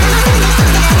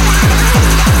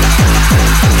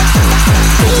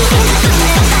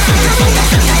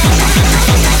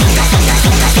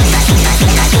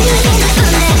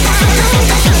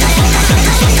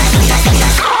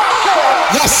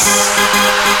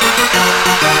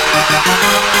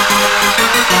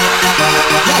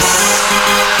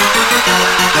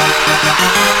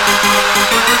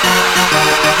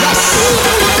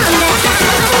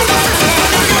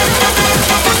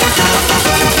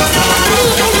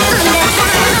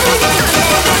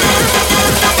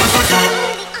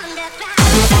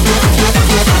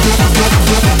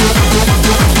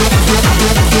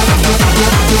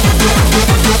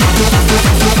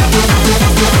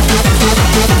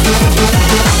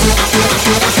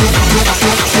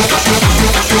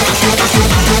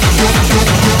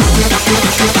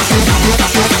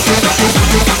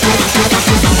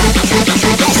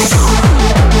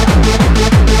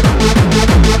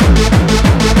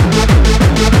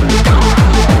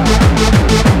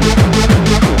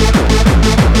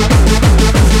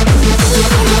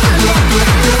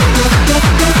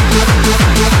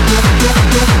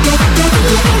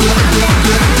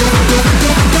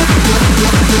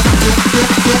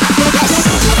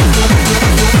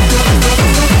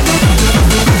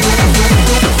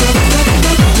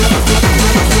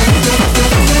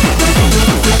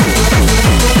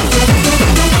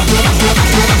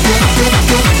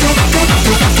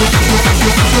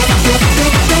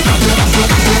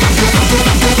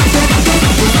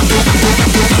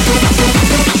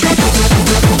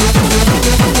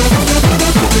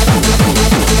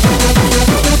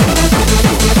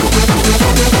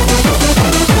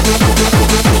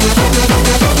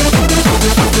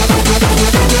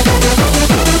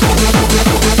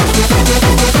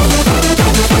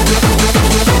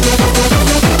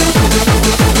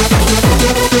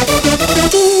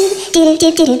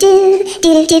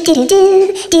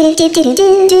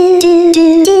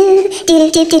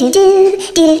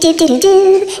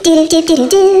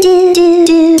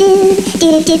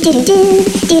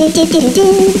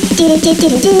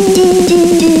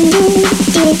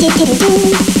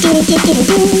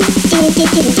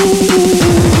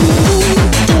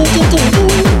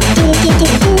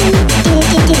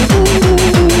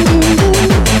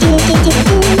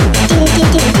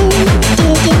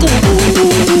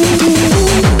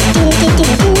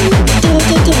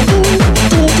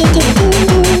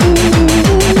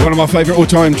 One of my favourite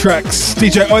all-time tracks,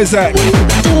 DJ Isaac,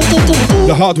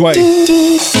 The Hard Way.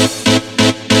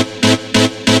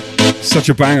 Such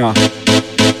a banger.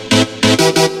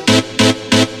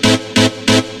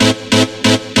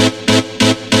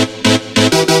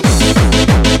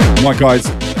 My guys,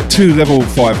 2 level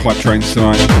 5 hype trains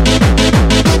tonight.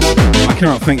 I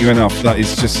cannot thank you enough. That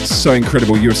is just so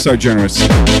incredible. You're so generous.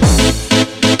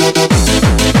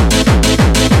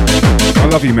 I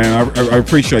love you, man. I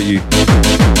appreciate you.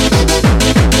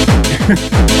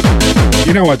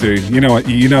 You know I do. You know I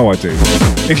do.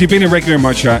 If you've been a regular in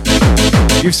my chat,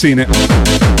 you've seen it.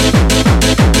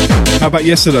 How about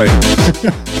yesterday?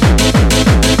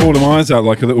 Bawling my eyes out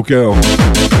like a little girl.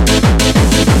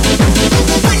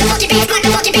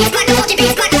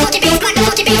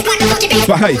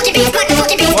 But hey,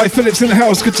 hi Phillips in the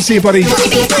house. Good to see you, buddy.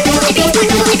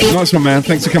 Nice one, man.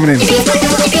 Thanks for coming in.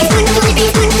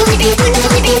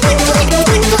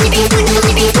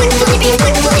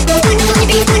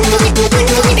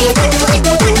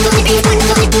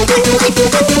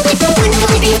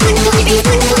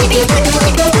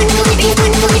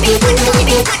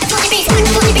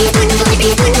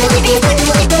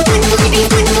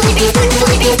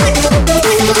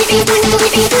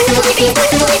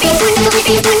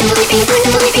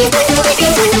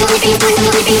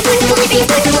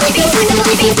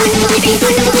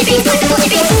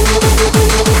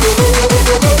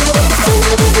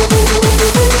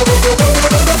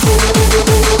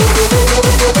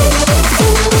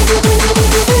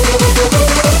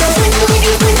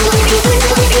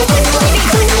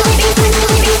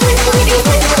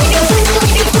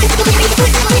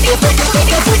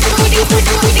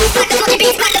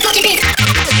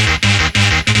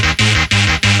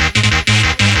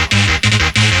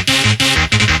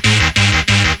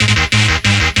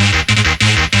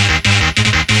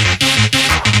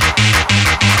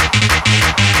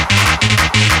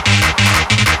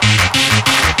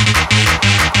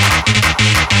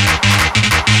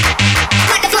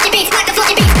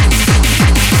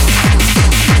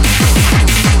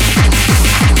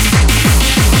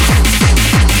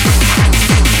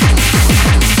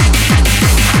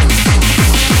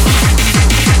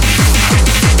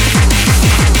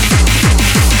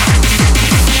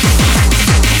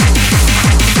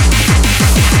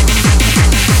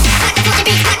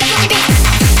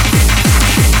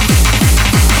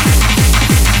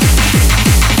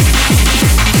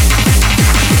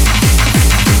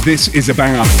 This is a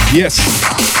banger. Yes.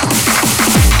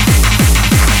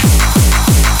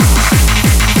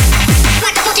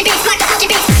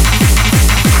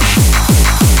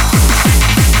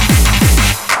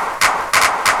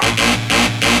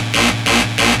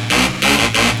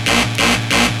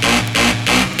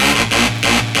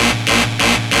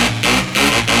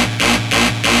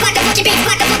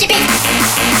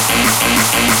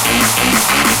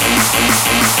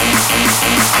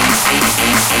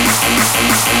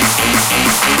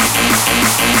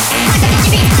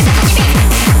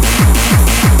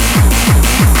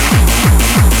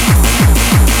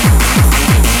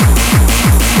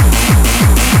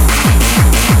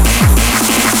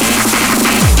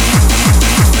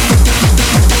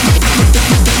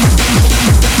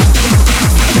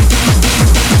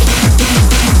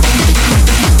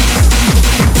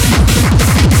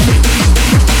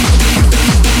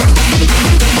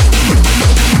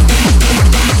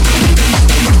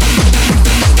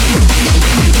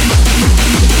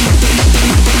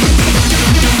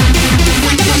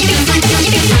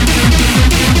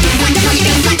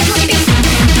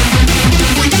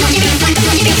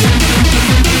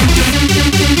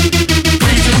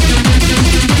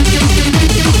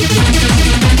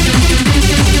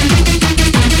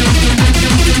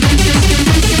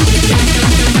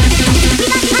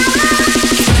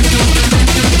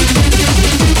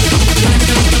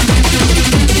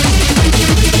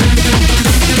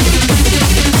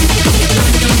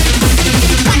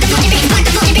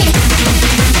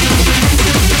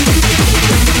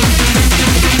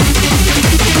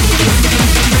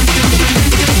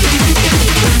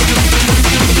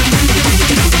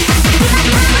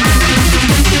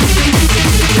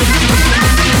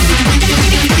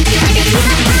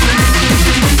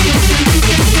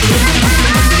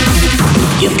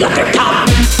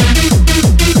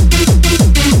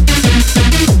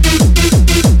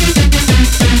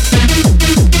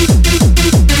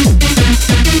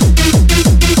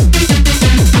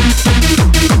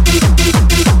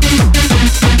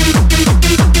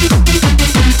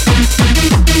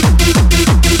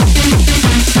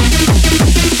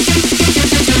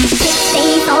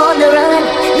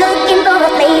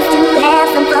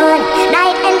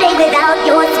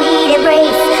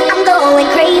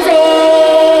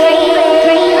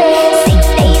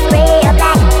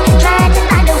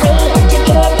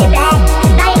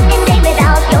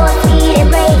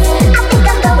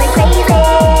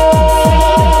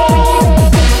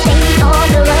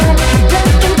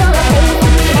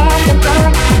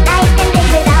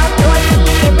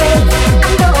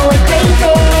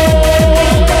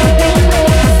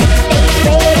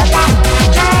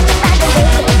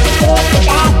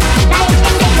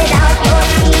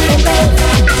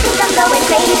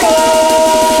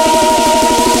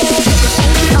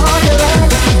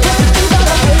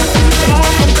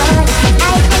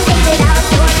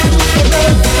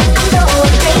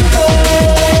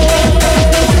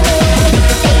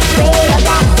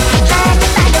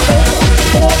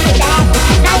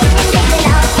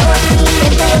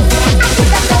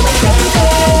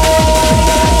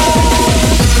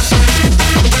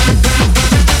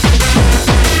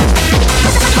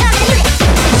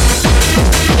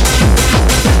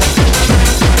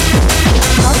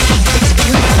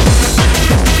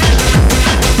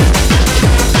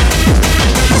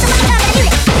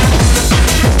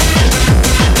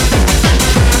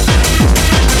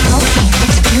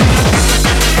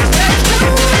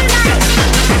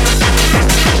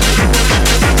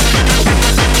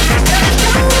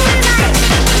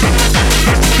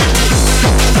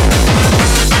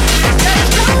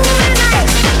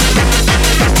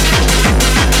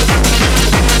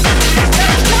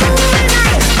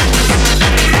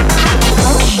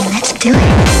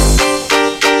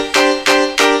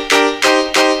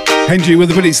 Henry with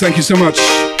the biddies, thank you so much.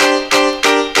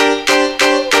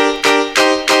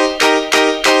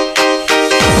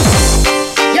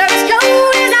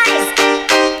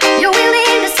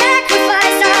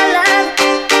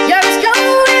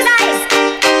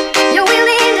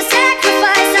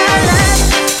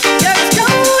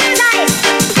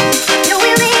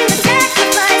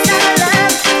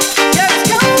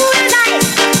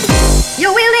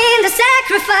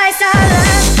 Sacrifice our love.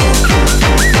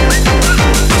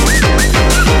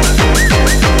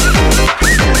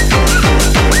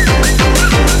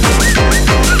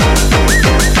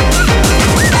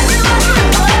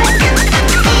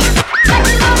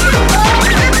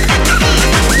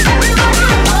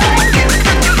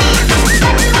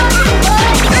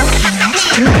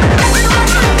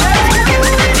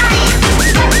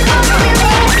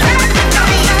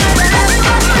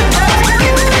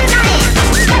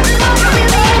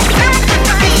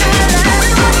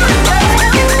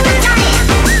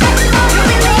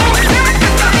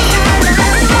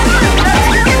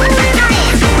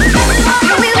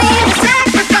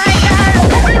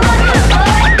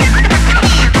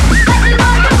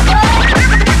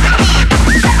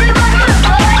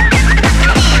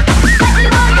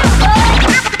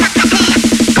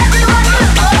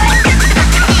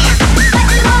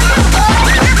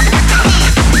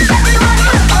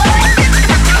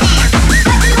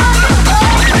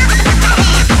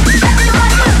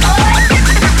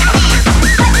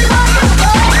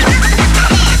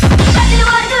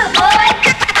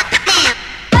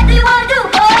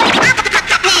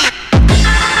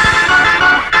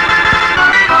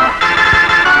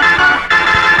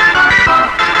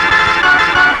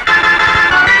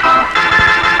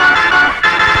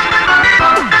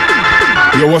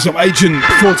 Yo, what's up, Agent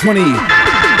 420?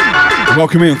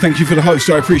 Welcome in. Thank you for the host.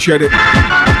 I appreciate it.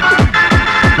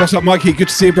 What's up, Mikey? Good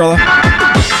to see you, brother.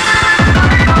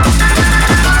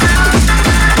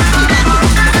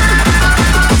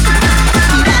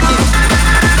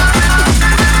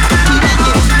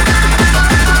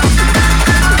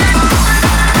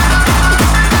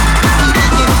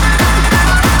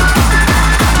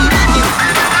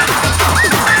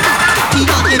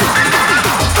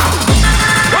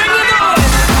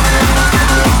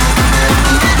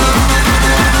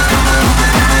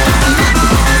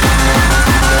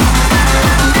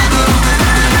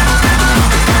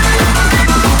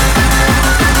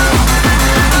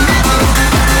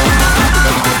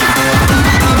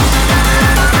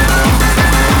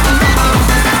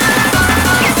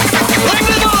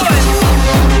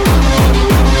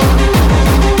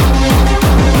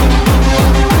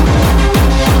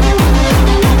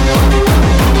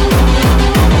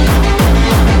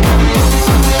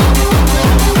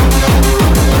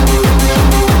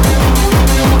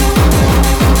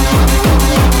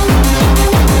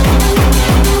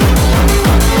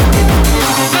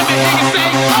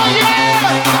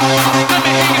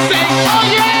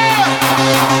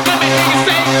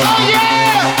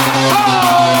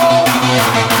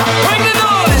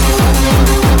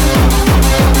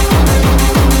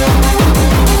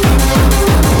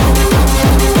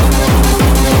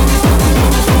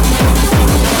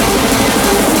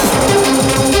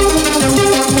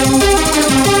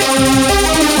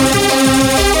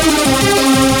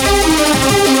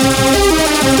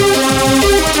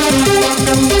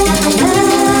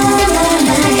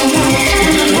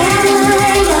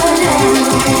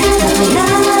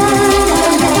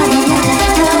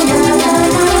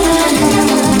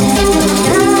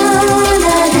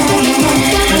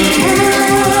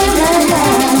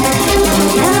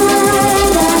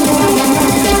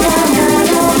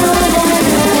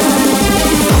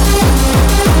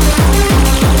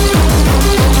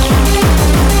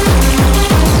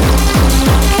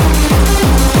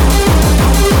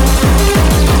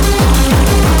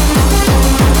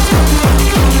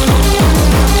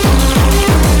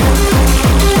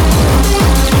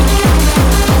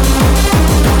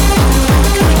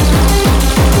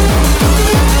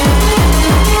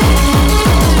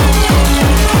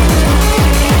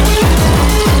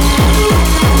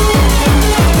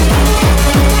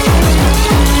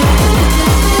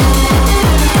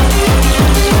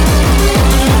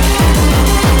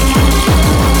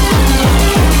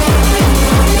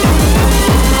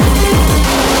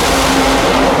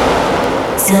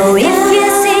 So if you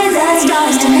see the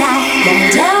stars tonight,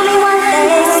 then tell me what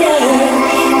they say.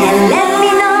 And let me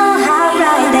know how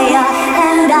bright they are.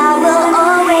 And I will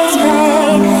always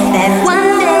pray that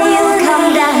one day you'll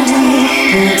come down to me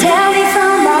and tell me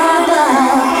from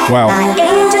above. Wow. My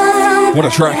angel from What a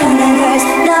track.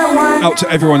 the one. Out to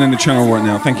everyone in the channel right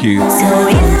now. Thank you So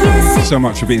if you see so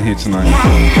much for being here tonight.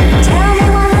 tell me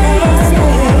what they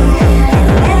say.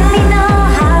 And let me know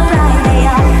how bright they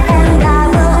are. And I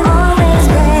will always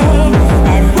pray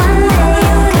that one day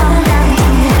you'll come down to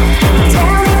me and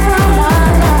tell me from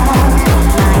above.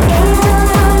 My angel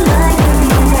from the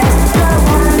universe, the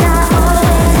one I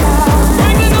always love.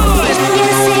 If you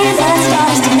see the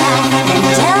stars tonight, then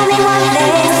tell me what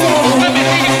they say.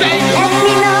 Let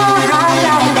me know how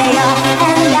bright they are,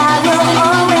 and I will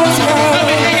always pray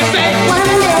that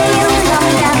one day you'll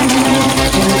come down to me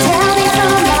and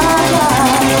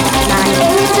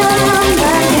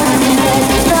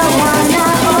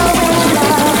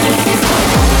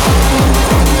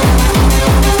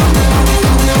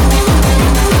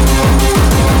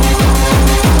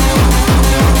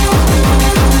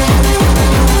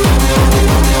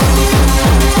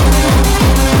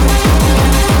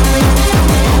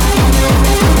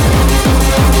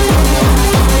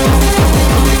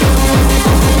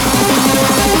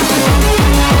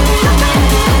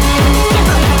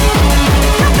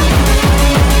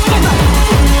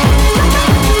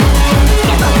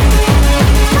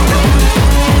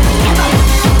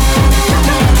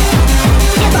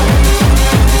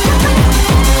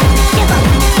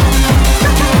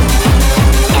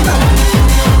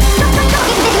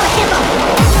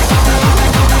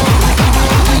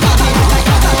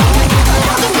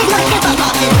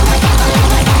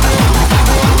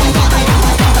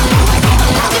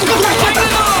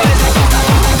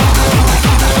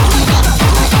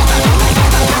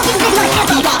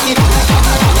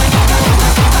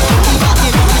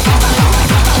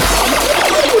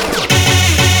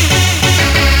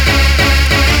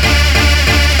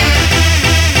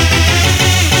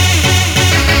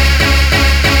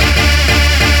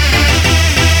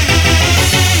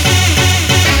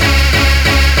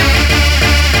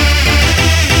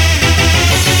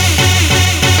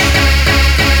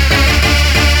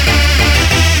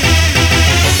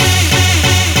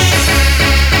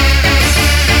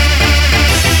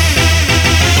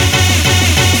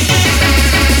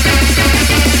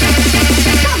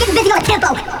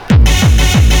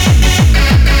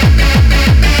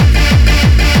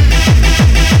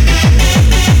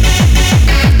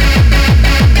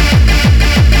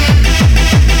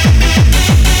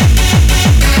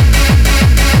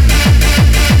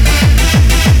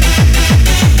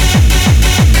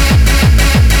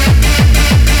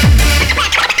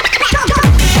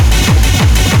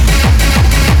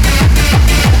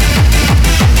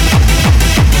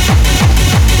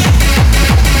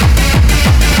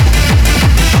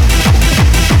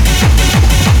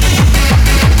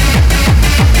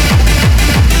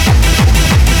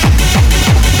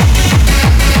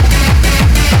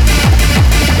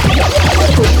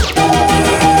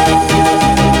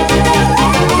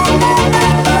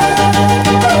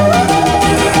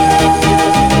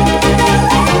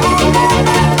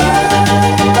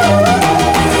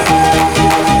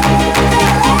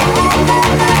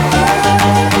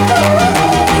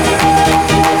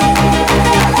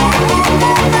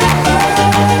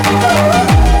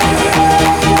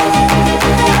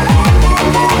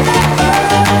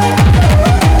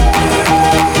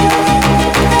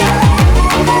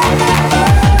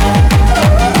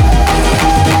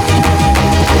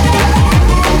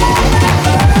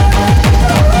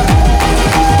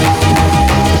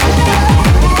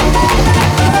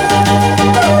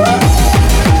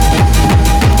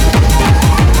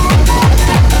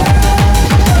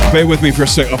Bear with me for a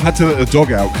sec. I've had to let the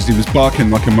dog out because he was barking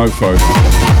like a mofo.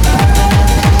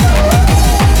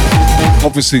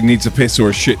 Obviously needs a piss or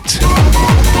a shit.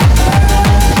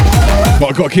 But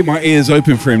I've got to keep my ears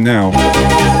open for him now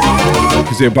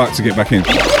because they're about to get back in.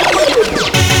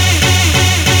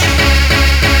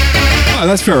 Oh,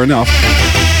 that's fair enough.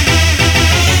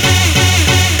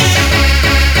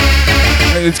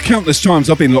 It's countless times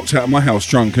I've been locked out of my house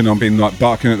drunk and I've been like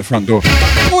barking at the front door.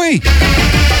 Oi!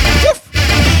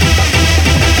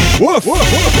 Woof! Woof! Woof!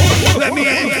 Woof! Let me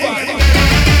in!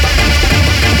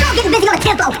 I'm getting busy on the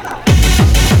tempo.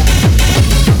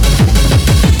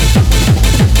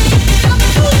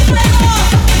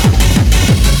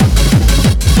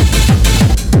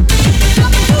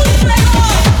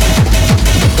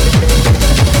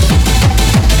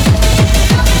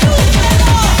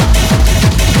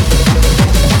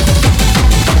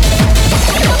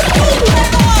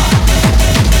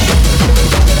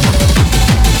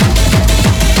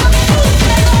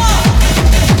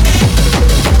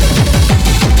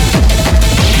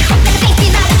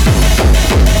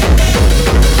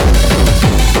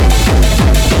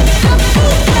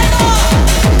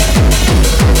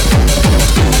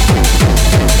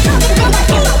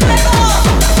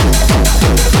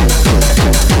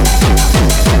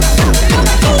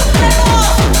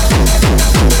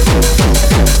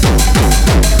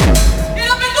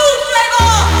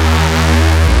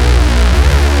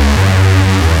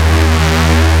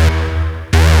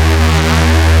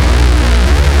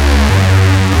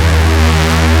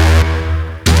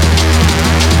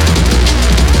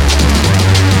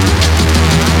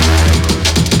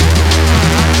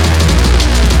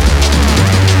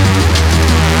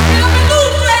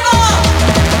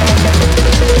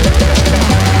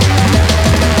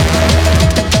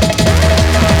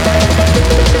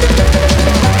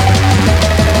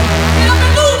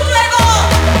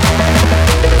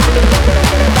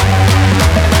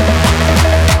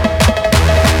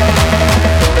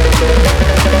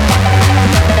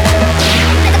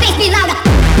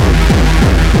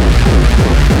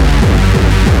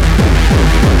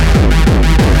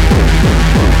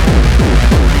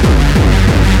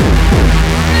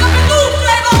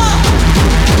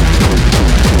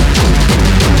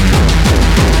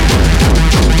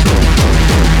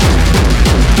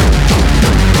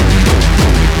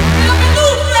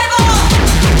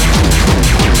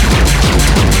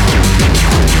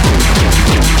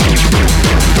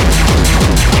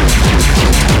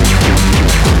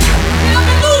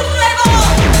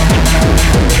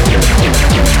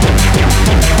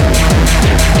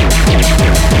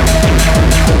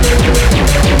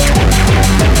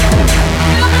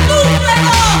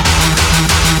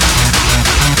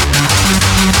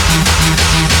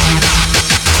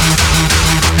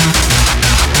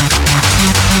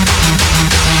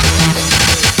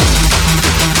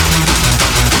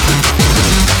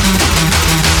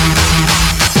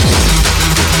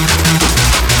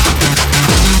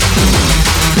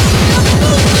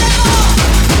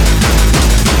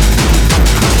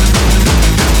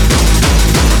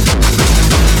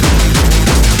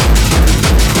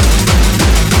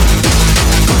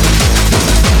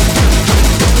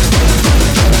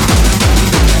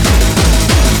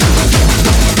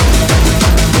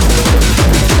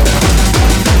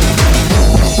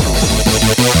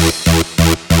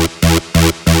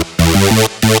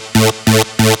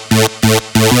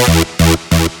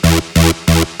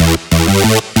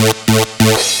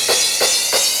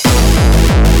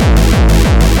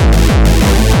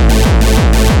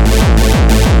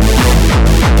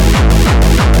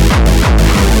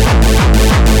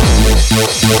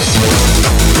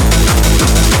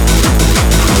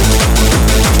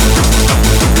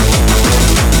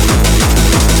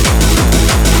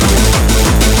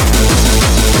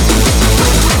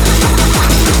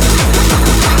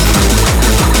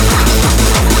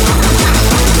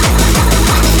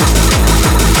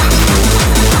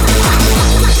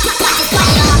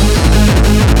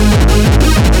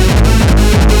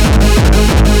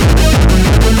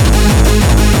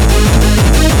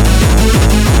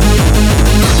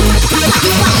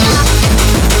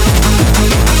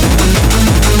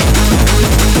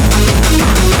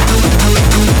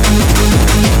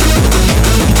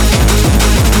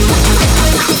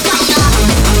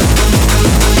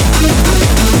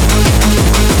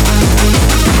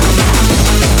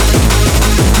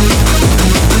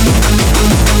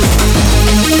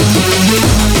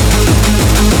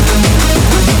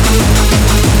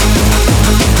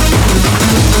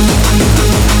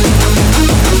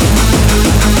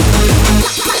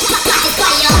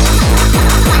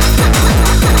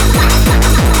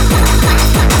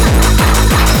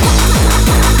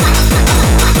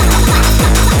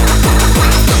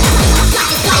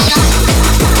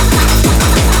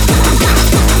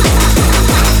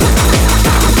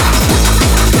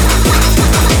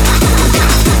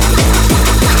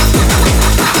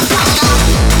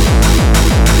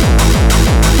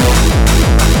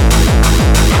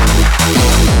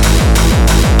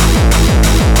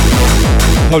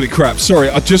 Holy crap, sorry,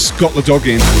 I just got the dog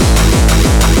in.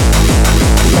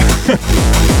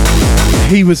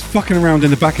 He was fucking around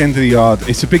in the back end of the yard.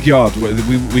 It's a big yard.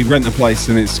 We rent the place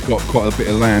and it's got quite a bit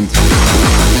of land.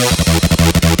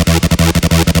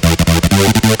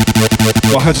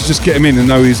 So I had to just get him in and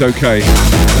know he's okay.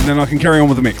 And then I can carry on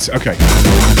with the mix. Okay.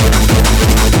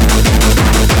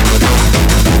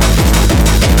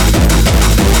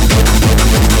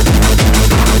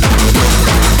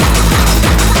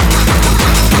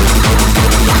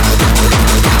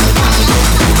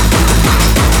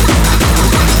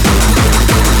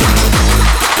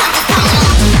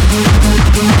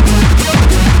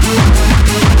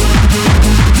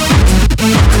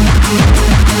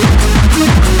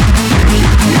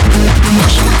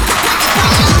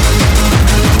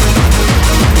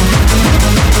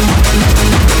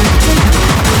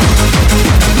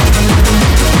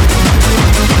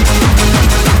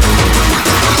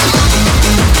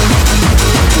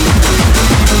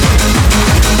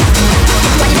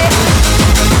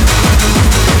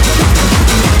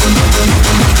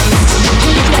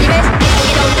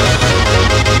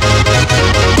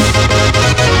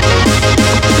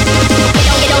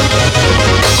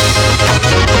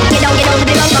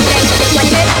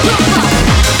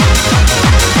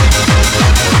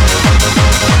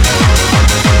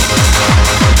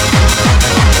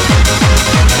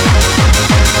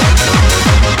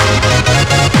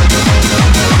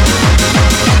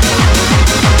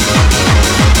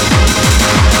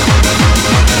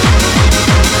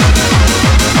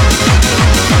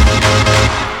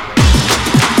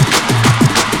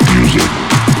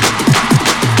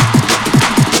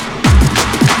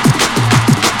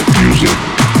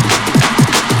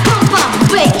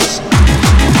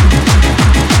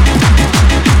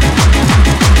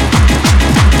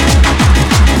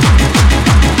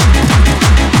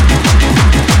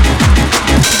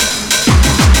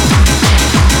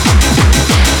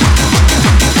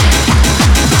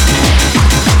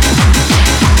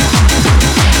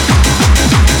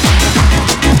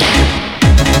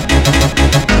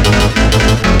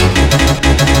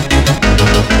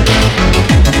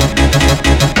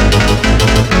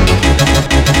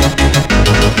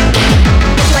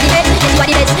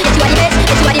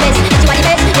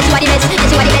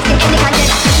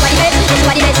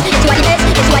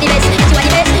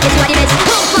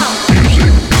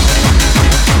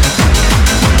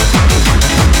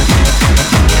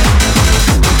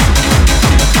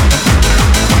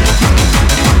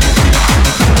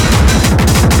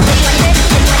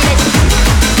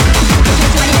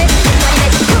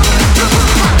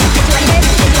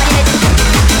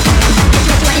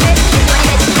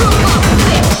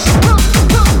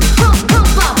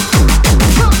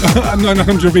 At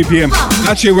 900 BPM.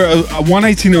 Actually, we're at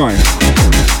 189.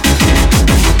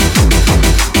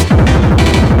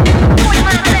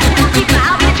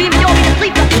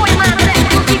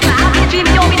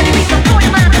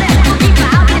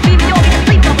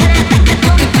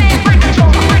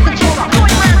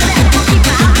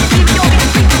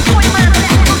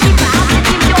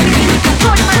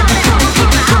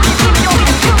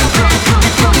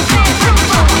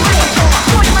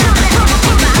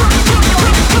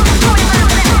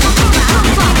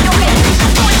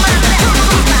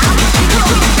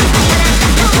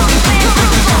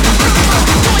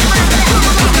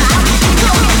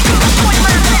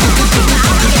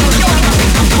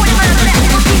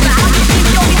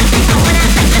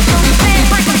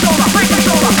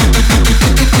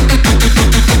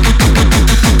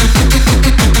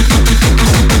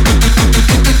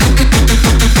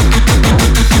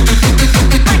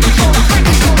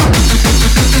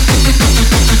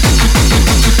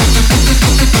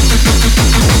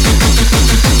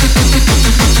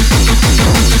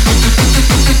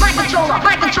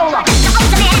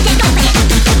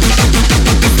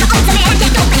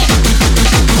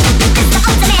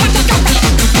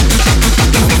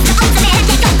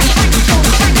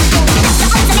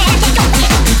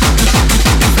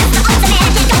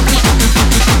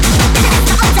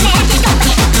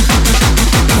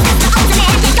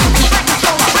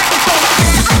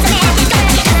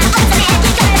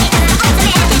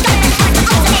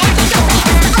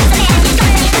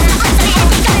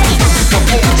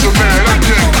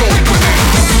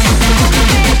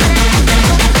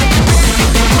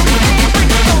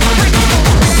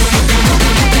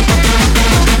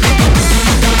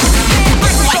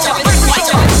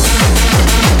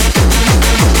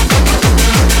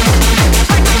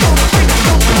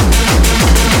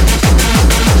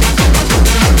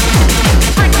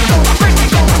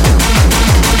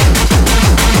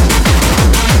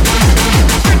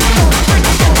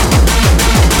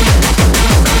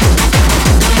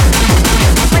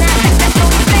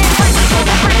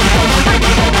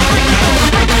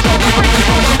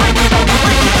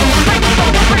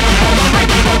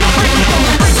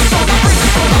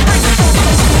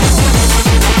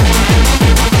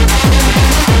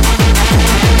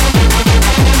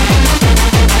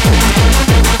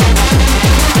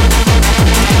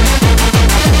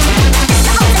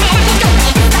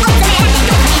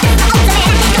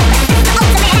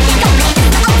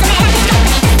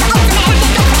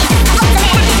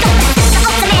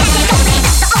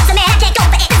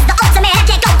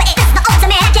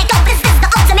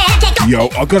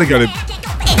 go, I've got to go to...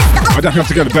 I don't have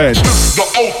to go to bed. The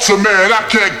ultimate, I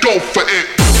can't go for it.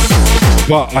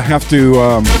 But I have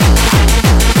to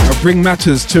bring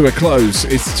matters to a close.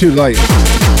 It's too late.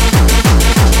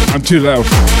 I'm too loud.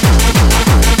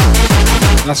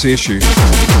 That's the issue.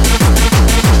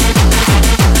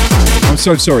 I'm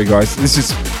so sorry, guys. This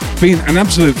has been an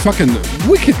absolute fucking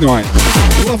wicked night.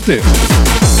 Loved it.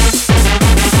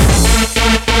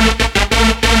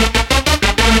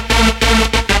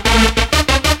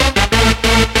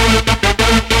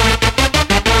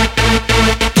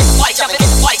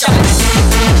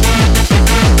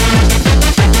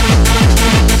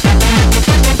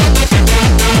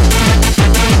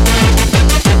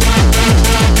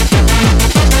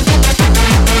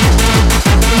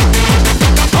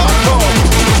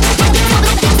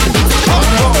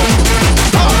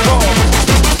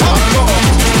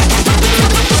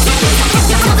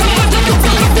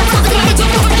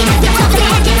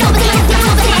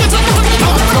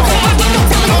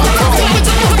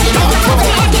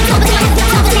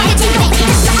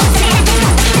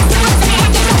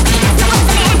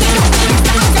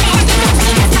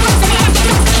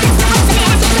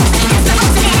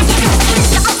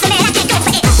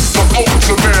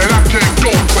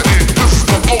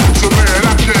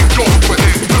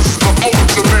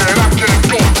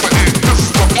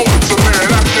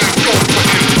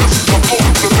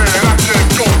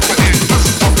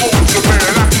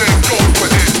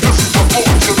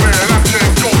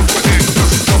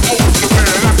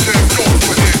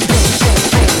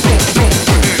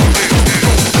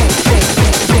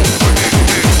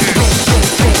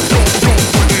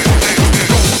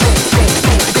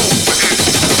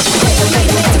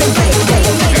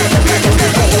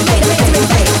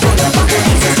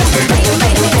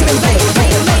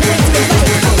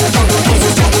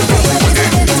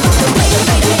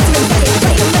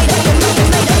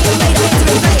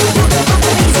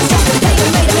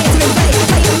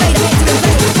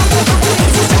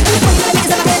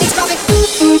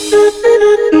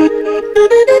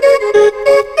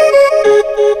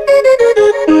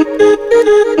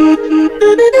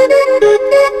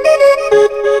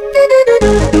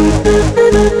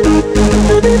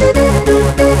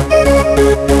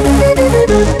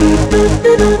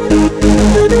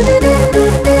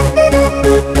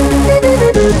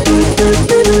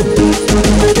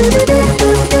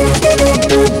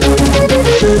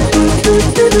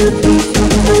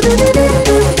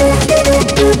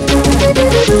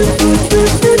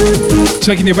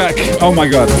 Taking you back. Oh my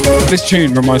god. This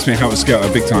tune reminds me of How It Scatter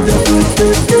big time.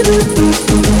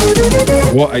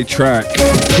 What a track.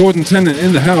 Gordon Tennant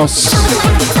in the house.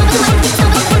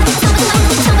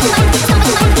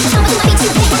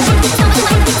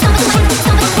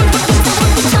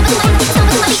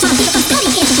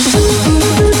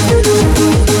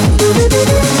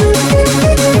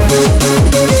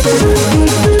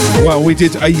 Well, we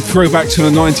did a throwback to the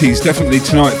 90s, definitely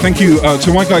tonight. Thank you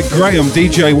to my guy Graham,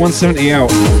 DJ 170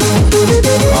 out.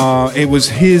 It was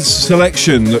his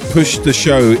selection that pushed the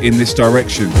show in this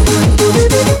direction.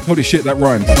 Holy shit, that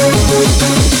rhymed.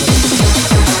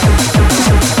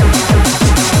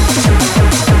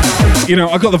 You know,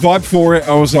 I got the vibe for it.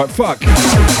 I was like, fuck.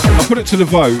 I put it to the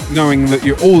vote, knowing that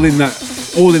you're all in that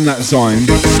zone,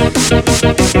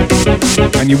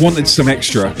 and you wanted some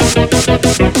extra,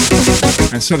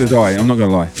 and so did I. I'm not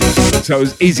gonna lie. So it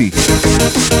was easy.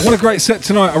 What a great set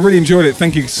tonight. I really enjoyed it.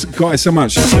 Thank you guys so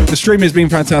much. The stream has been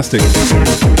fantastic.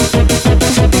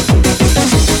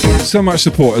 So much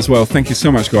support as well. Thank you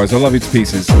so much, guys. I love you to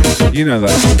pieces. You know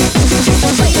that.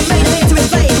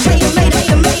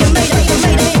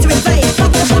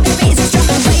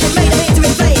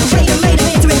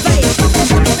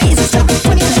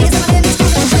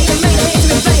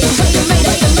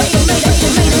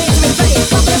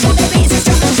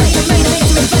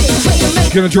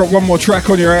 Gonna drop one more track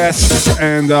on your ass,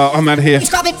 and I'm out of here.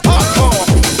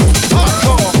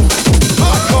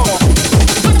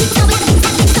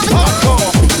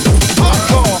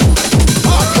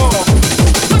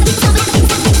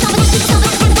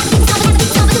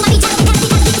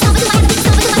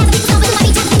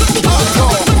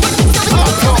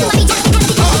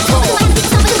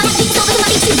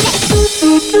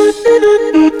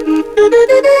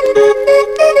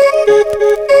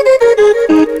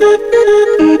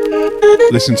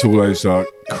 Listen to all those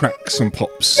cracks and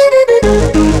pops.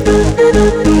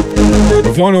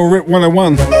 Vinyl Rip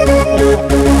 101.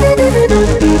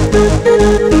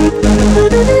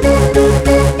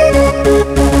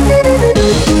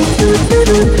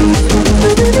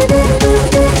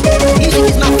 Music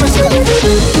is my first love.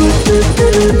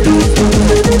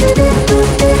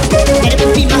 And it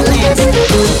will be my last.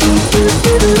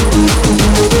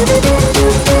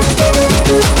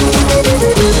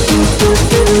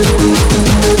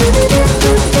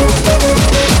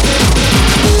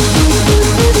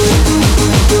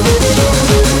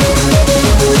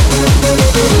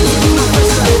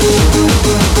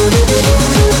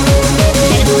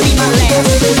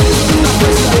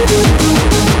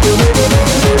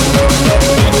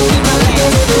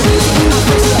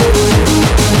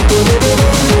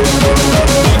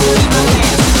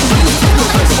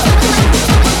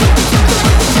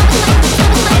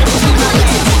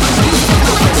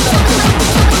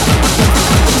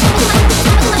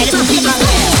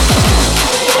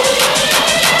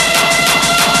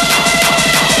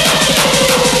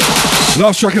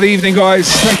 Last track of the evening, guys.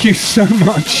 Thank you so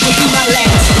much.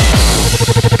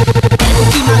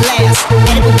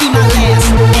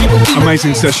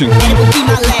 Amazing session.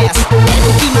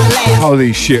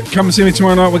 Holy shit. Come and see me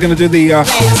tomorrow night. We're going to do the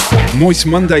Moist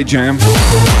Monday Jam.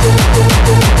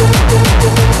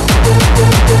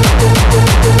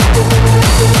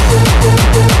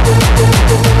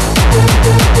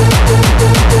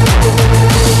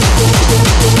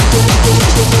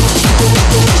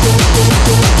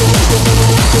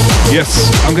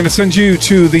 Yes, I'm going to send you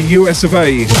to the US of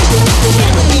A.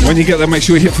 When you get there, make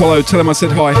sure you hit follow. Tell them I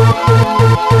said hi.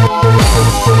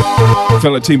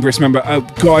 Fellow Team Brisk member.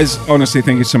 Guys, honestly,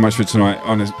 thank you so much for tonight.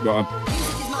 Honest,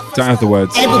 I don't have the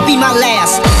words. And it will be my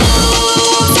last.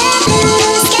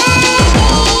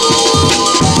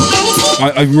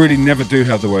 I really never do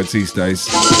have the words these days.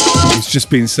 It's just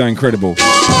been so incredible.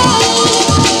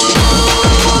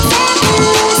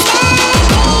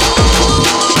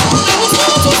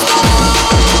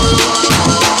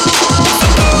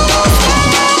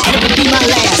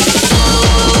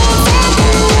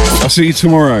 I'll see you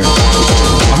tomorrow.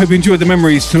 I hope you enjoyed the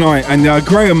memories tonight. And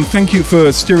Graham, thank you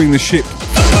for steering the ship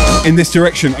in this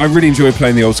direction. I really enjoy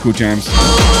playing the old school jams.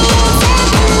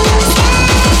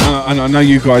 And I know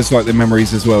you guys like the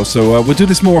memories as well. So we'll do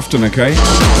this more often, okay?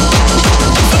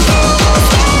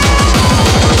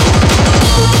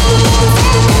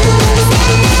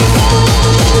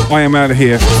 I am out of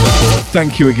here.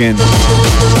 Thank you again.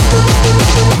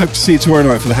 I hope to see you tomorrow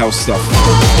night for the house stuff.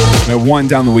 Wind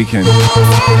down the weekend.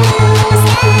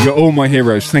 You're all my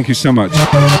heroes. Thank you so much. And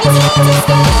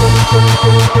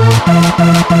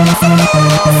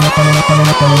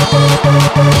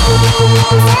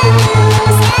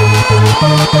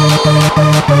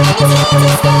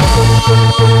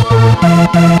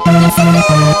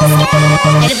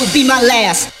it will be my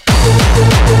last.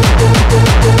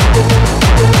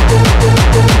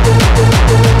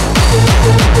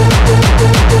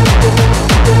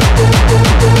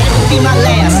 Be my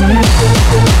last.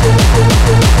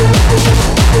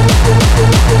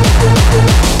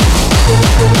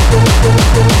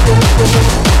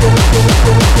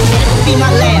 Be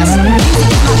my last. Music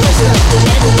is my first love.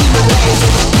 It will be my last.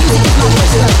 Music is my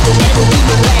first love. It will be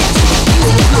my last.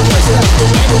 Music is my first love.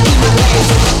 It will be my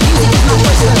last. Music is my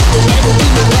first love. It will be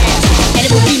my last. And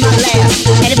it will be my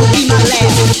last. And it will be my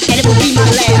last. And it will be my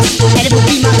last. And it will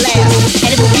be my last.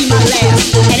 And it will be my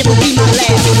last. And it will be my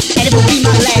last. And it will be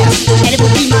my last. And it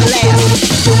will be my last.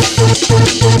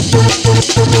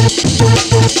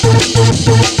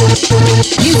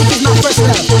 Music is my first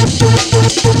love.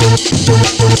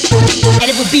 And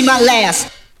it will be my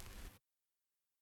last.